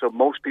renovated. So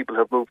most people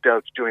have moved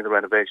out during the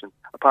renovation,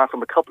 apart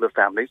from a couple of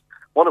families,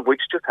 one of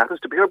which just happens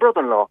to be her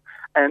brother-in-law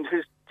and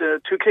his 2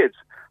 kids.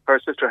 Her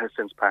sister has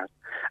since passed.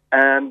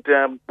 And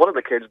one of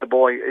the kids, the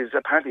boy,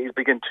 he's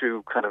been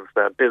into kind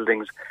of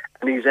buildings,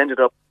 and he's ended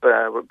up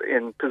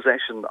in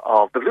possession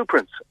of the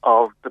blueprints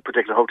of the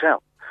particular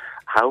hotel.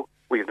 How?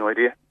 We have no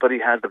idea, but he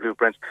has the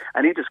blueprints,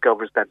 and he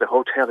discovers that the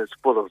hotel is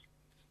full of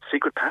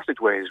secret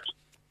passageways,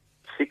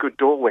 secret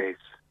doorways.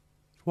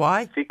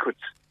 Why? Secrets,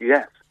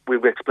 yes.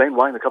 We'll explain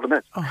why in a couple of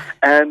minutes.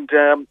 And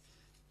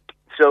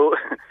so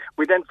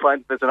we then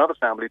find there's another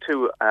family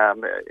too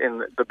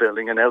in the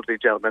building, an elderly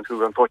gentleman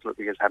who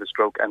unfortunately has had a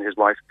stroke, and his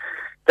wife.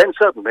 Then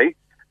suddenly,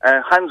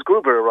 Hans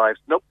Gruber arrives.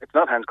 Nope, it's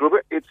not Hans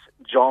Gruber, it's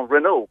Jean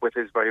Renault with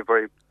his very,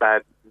 very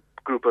bad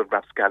group of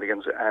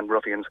rapscallions and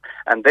ruffians,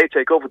 and they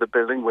take over the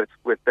building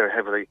with their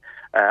heavily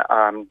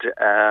armed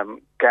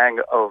gang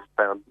of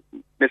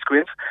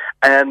miscreants,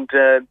 and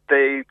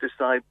they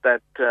decide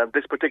that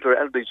this particular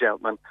elderly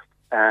gentleman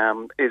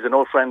is an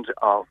old friend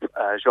of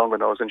Jean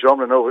Renault's, and Jean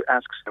Renault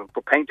asks him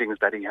for paintings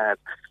that he had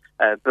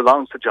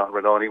belongs to Jean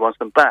Renault, and he wants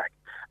them back.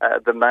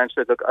 The man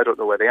said, look, I don't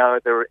know where they are.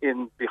 They're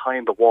in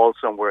behind the wall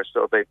somewhere.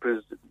 So they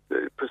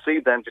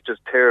proceed then to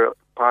just tear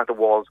apart the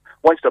walls.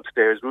 Whilst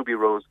upstairs, Ruby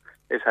Rose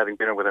is having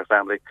dinner with her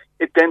family.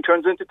 It then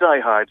turns into Die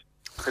Hard,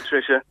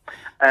 Patricia,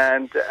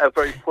 and a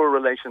very poor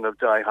relation of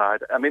Die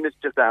Hard. I mean, it's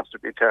just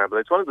absolutely terrible.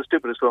 It's one of the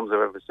stupidest films I've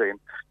ever seen.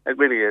 It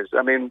really is.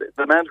 I mean,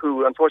 the man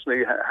who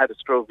unfortunately had a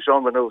stroke,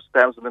 Jean Renault,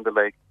 stabs him in the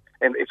leg.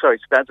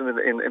 Stabs him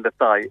in the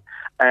thigh,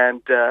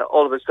 and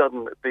all of a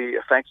sudden the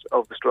effects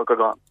of the stroke are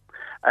gone.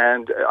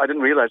 And I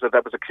didn't realize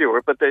that was a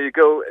cure, but there you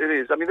go. It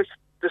is. I mean, this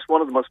is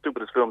one of the most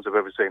stupidest films I've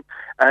ever seen.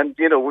 And,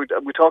 you know, we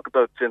talk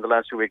about in the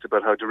last few weeks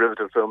about how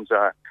derivative films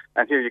are.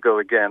 And here you go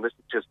again. This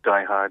is just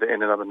Die Hard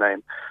in another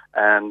name.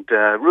 And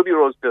Ruby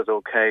Rose does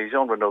okay.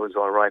 Jean Renault is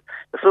all right.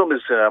 The film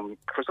is,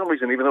 for some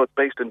reason, even though it's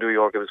based in New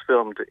York, it was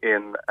filmed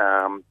in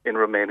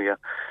Romania,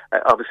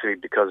 obviously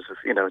because,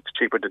 it's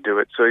cheaper to do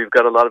it. So you've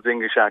got a lot of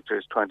English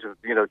actors trying to,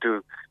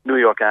 do New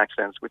York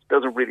accents, which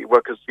doesn't really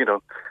work because,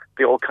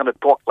 they all kind of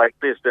talk like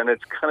this, and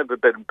it's kind of a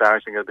bit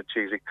embarrassing, a bit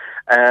cheesy.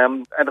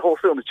 And the whole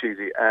film is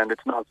cheesy, and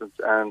it's nonsense,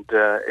 and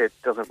it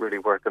doesn't really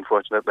work,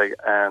 unfortunately,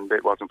 and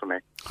it wasn't for me.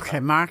 Okay,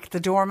 Mark, the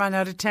doorman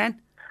out of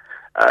 10?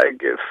 I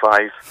give 5.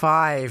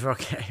 5,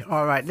 okay.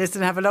 All right.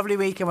 Listen, have a lovely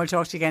week, and we'll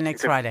talk to you again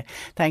next Friday.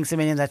 Thanks a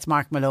million. That's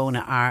Mark Malone,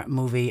 our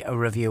movie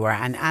reviewer.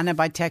 And Anna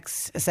by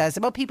text says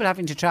about people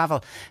having to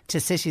travel to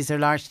cities or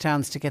large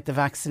towns to get the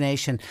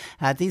vaccination.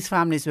 These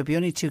families would be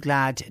only too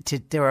glad to.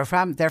 Their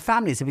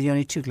families would be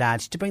only too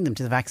glad to bring them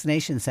to the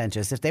vaccination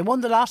centres if they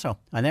won the lotto.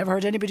 I never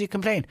heard anybody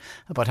complain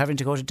about having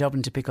to go to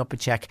Dublin to pick up a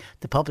cheque.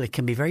 The public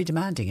can be very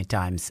demanding at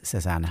times,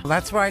 says Anna. Well,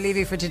 that's where I leave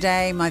you for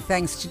today. My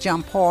thanks to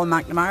John Paul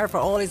McNamara for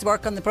all his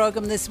work on the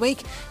programme this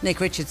week. Nick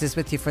Richards is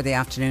with you for the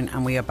afternoon,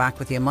 and we are back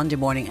with you Monday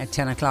morning at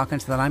 10 o'clock.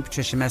 Until then, I'm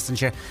Patricia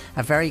Messenger.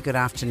 A very good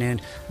afternoon.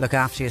 Look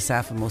after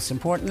yourself, and most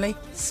importantly,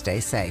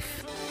 stay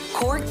safe.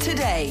 Cork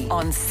Today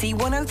on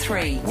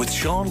C103. With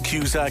Sean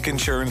Cusack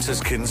Insurance's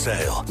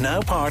Kinsale,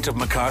 now part of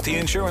McCarthy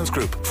Insurance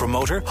Group. For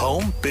motor,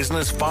 home,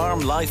 business,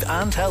 farm, life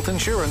and health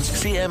insurance,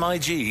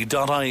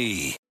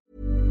 cmig.ie.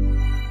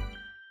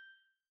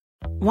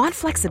 Want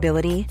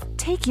flexibility?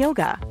 Take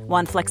yoga.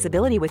 Want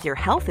flexibility with your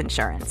health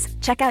insurance?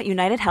 Check out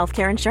United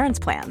Healthcare Insurance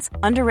Plans.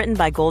 Underwritten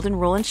by Golden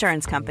Rule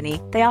Insurance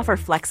Company, they offer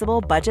flexible,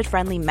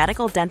 budget-friendly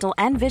medical, dental,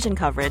 and vision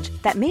coverage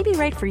that may be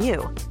right for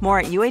you. More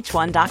at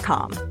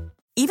uh1.com.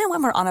 Even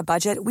when we're on a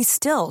budget, we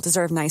still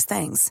deserve nice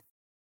things.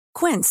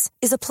 Quince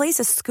is a place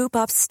to scoop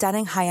up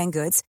stunning high-end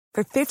goods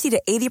for 50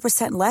 to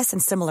 80% less than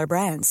similar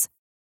brands.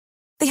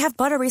 They have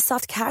buttery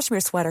soft cashmere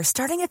sweaters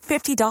starting at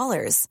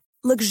 $50,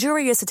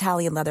 luxurious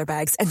Italian leather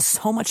bags, and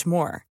so much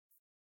more.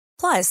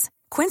 Plus,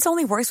 Quince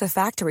only works with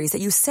factories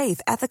that use safe,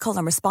 ethical,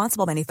 and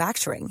responsible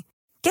manufacturing.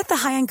 Get the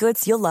high-end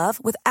goods you'll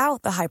love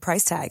without the high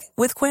price tag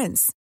with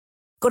Quince.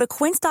 Go to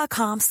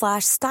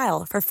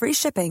quince.com/style for free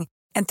shipping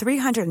and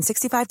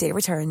 365-day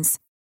returns.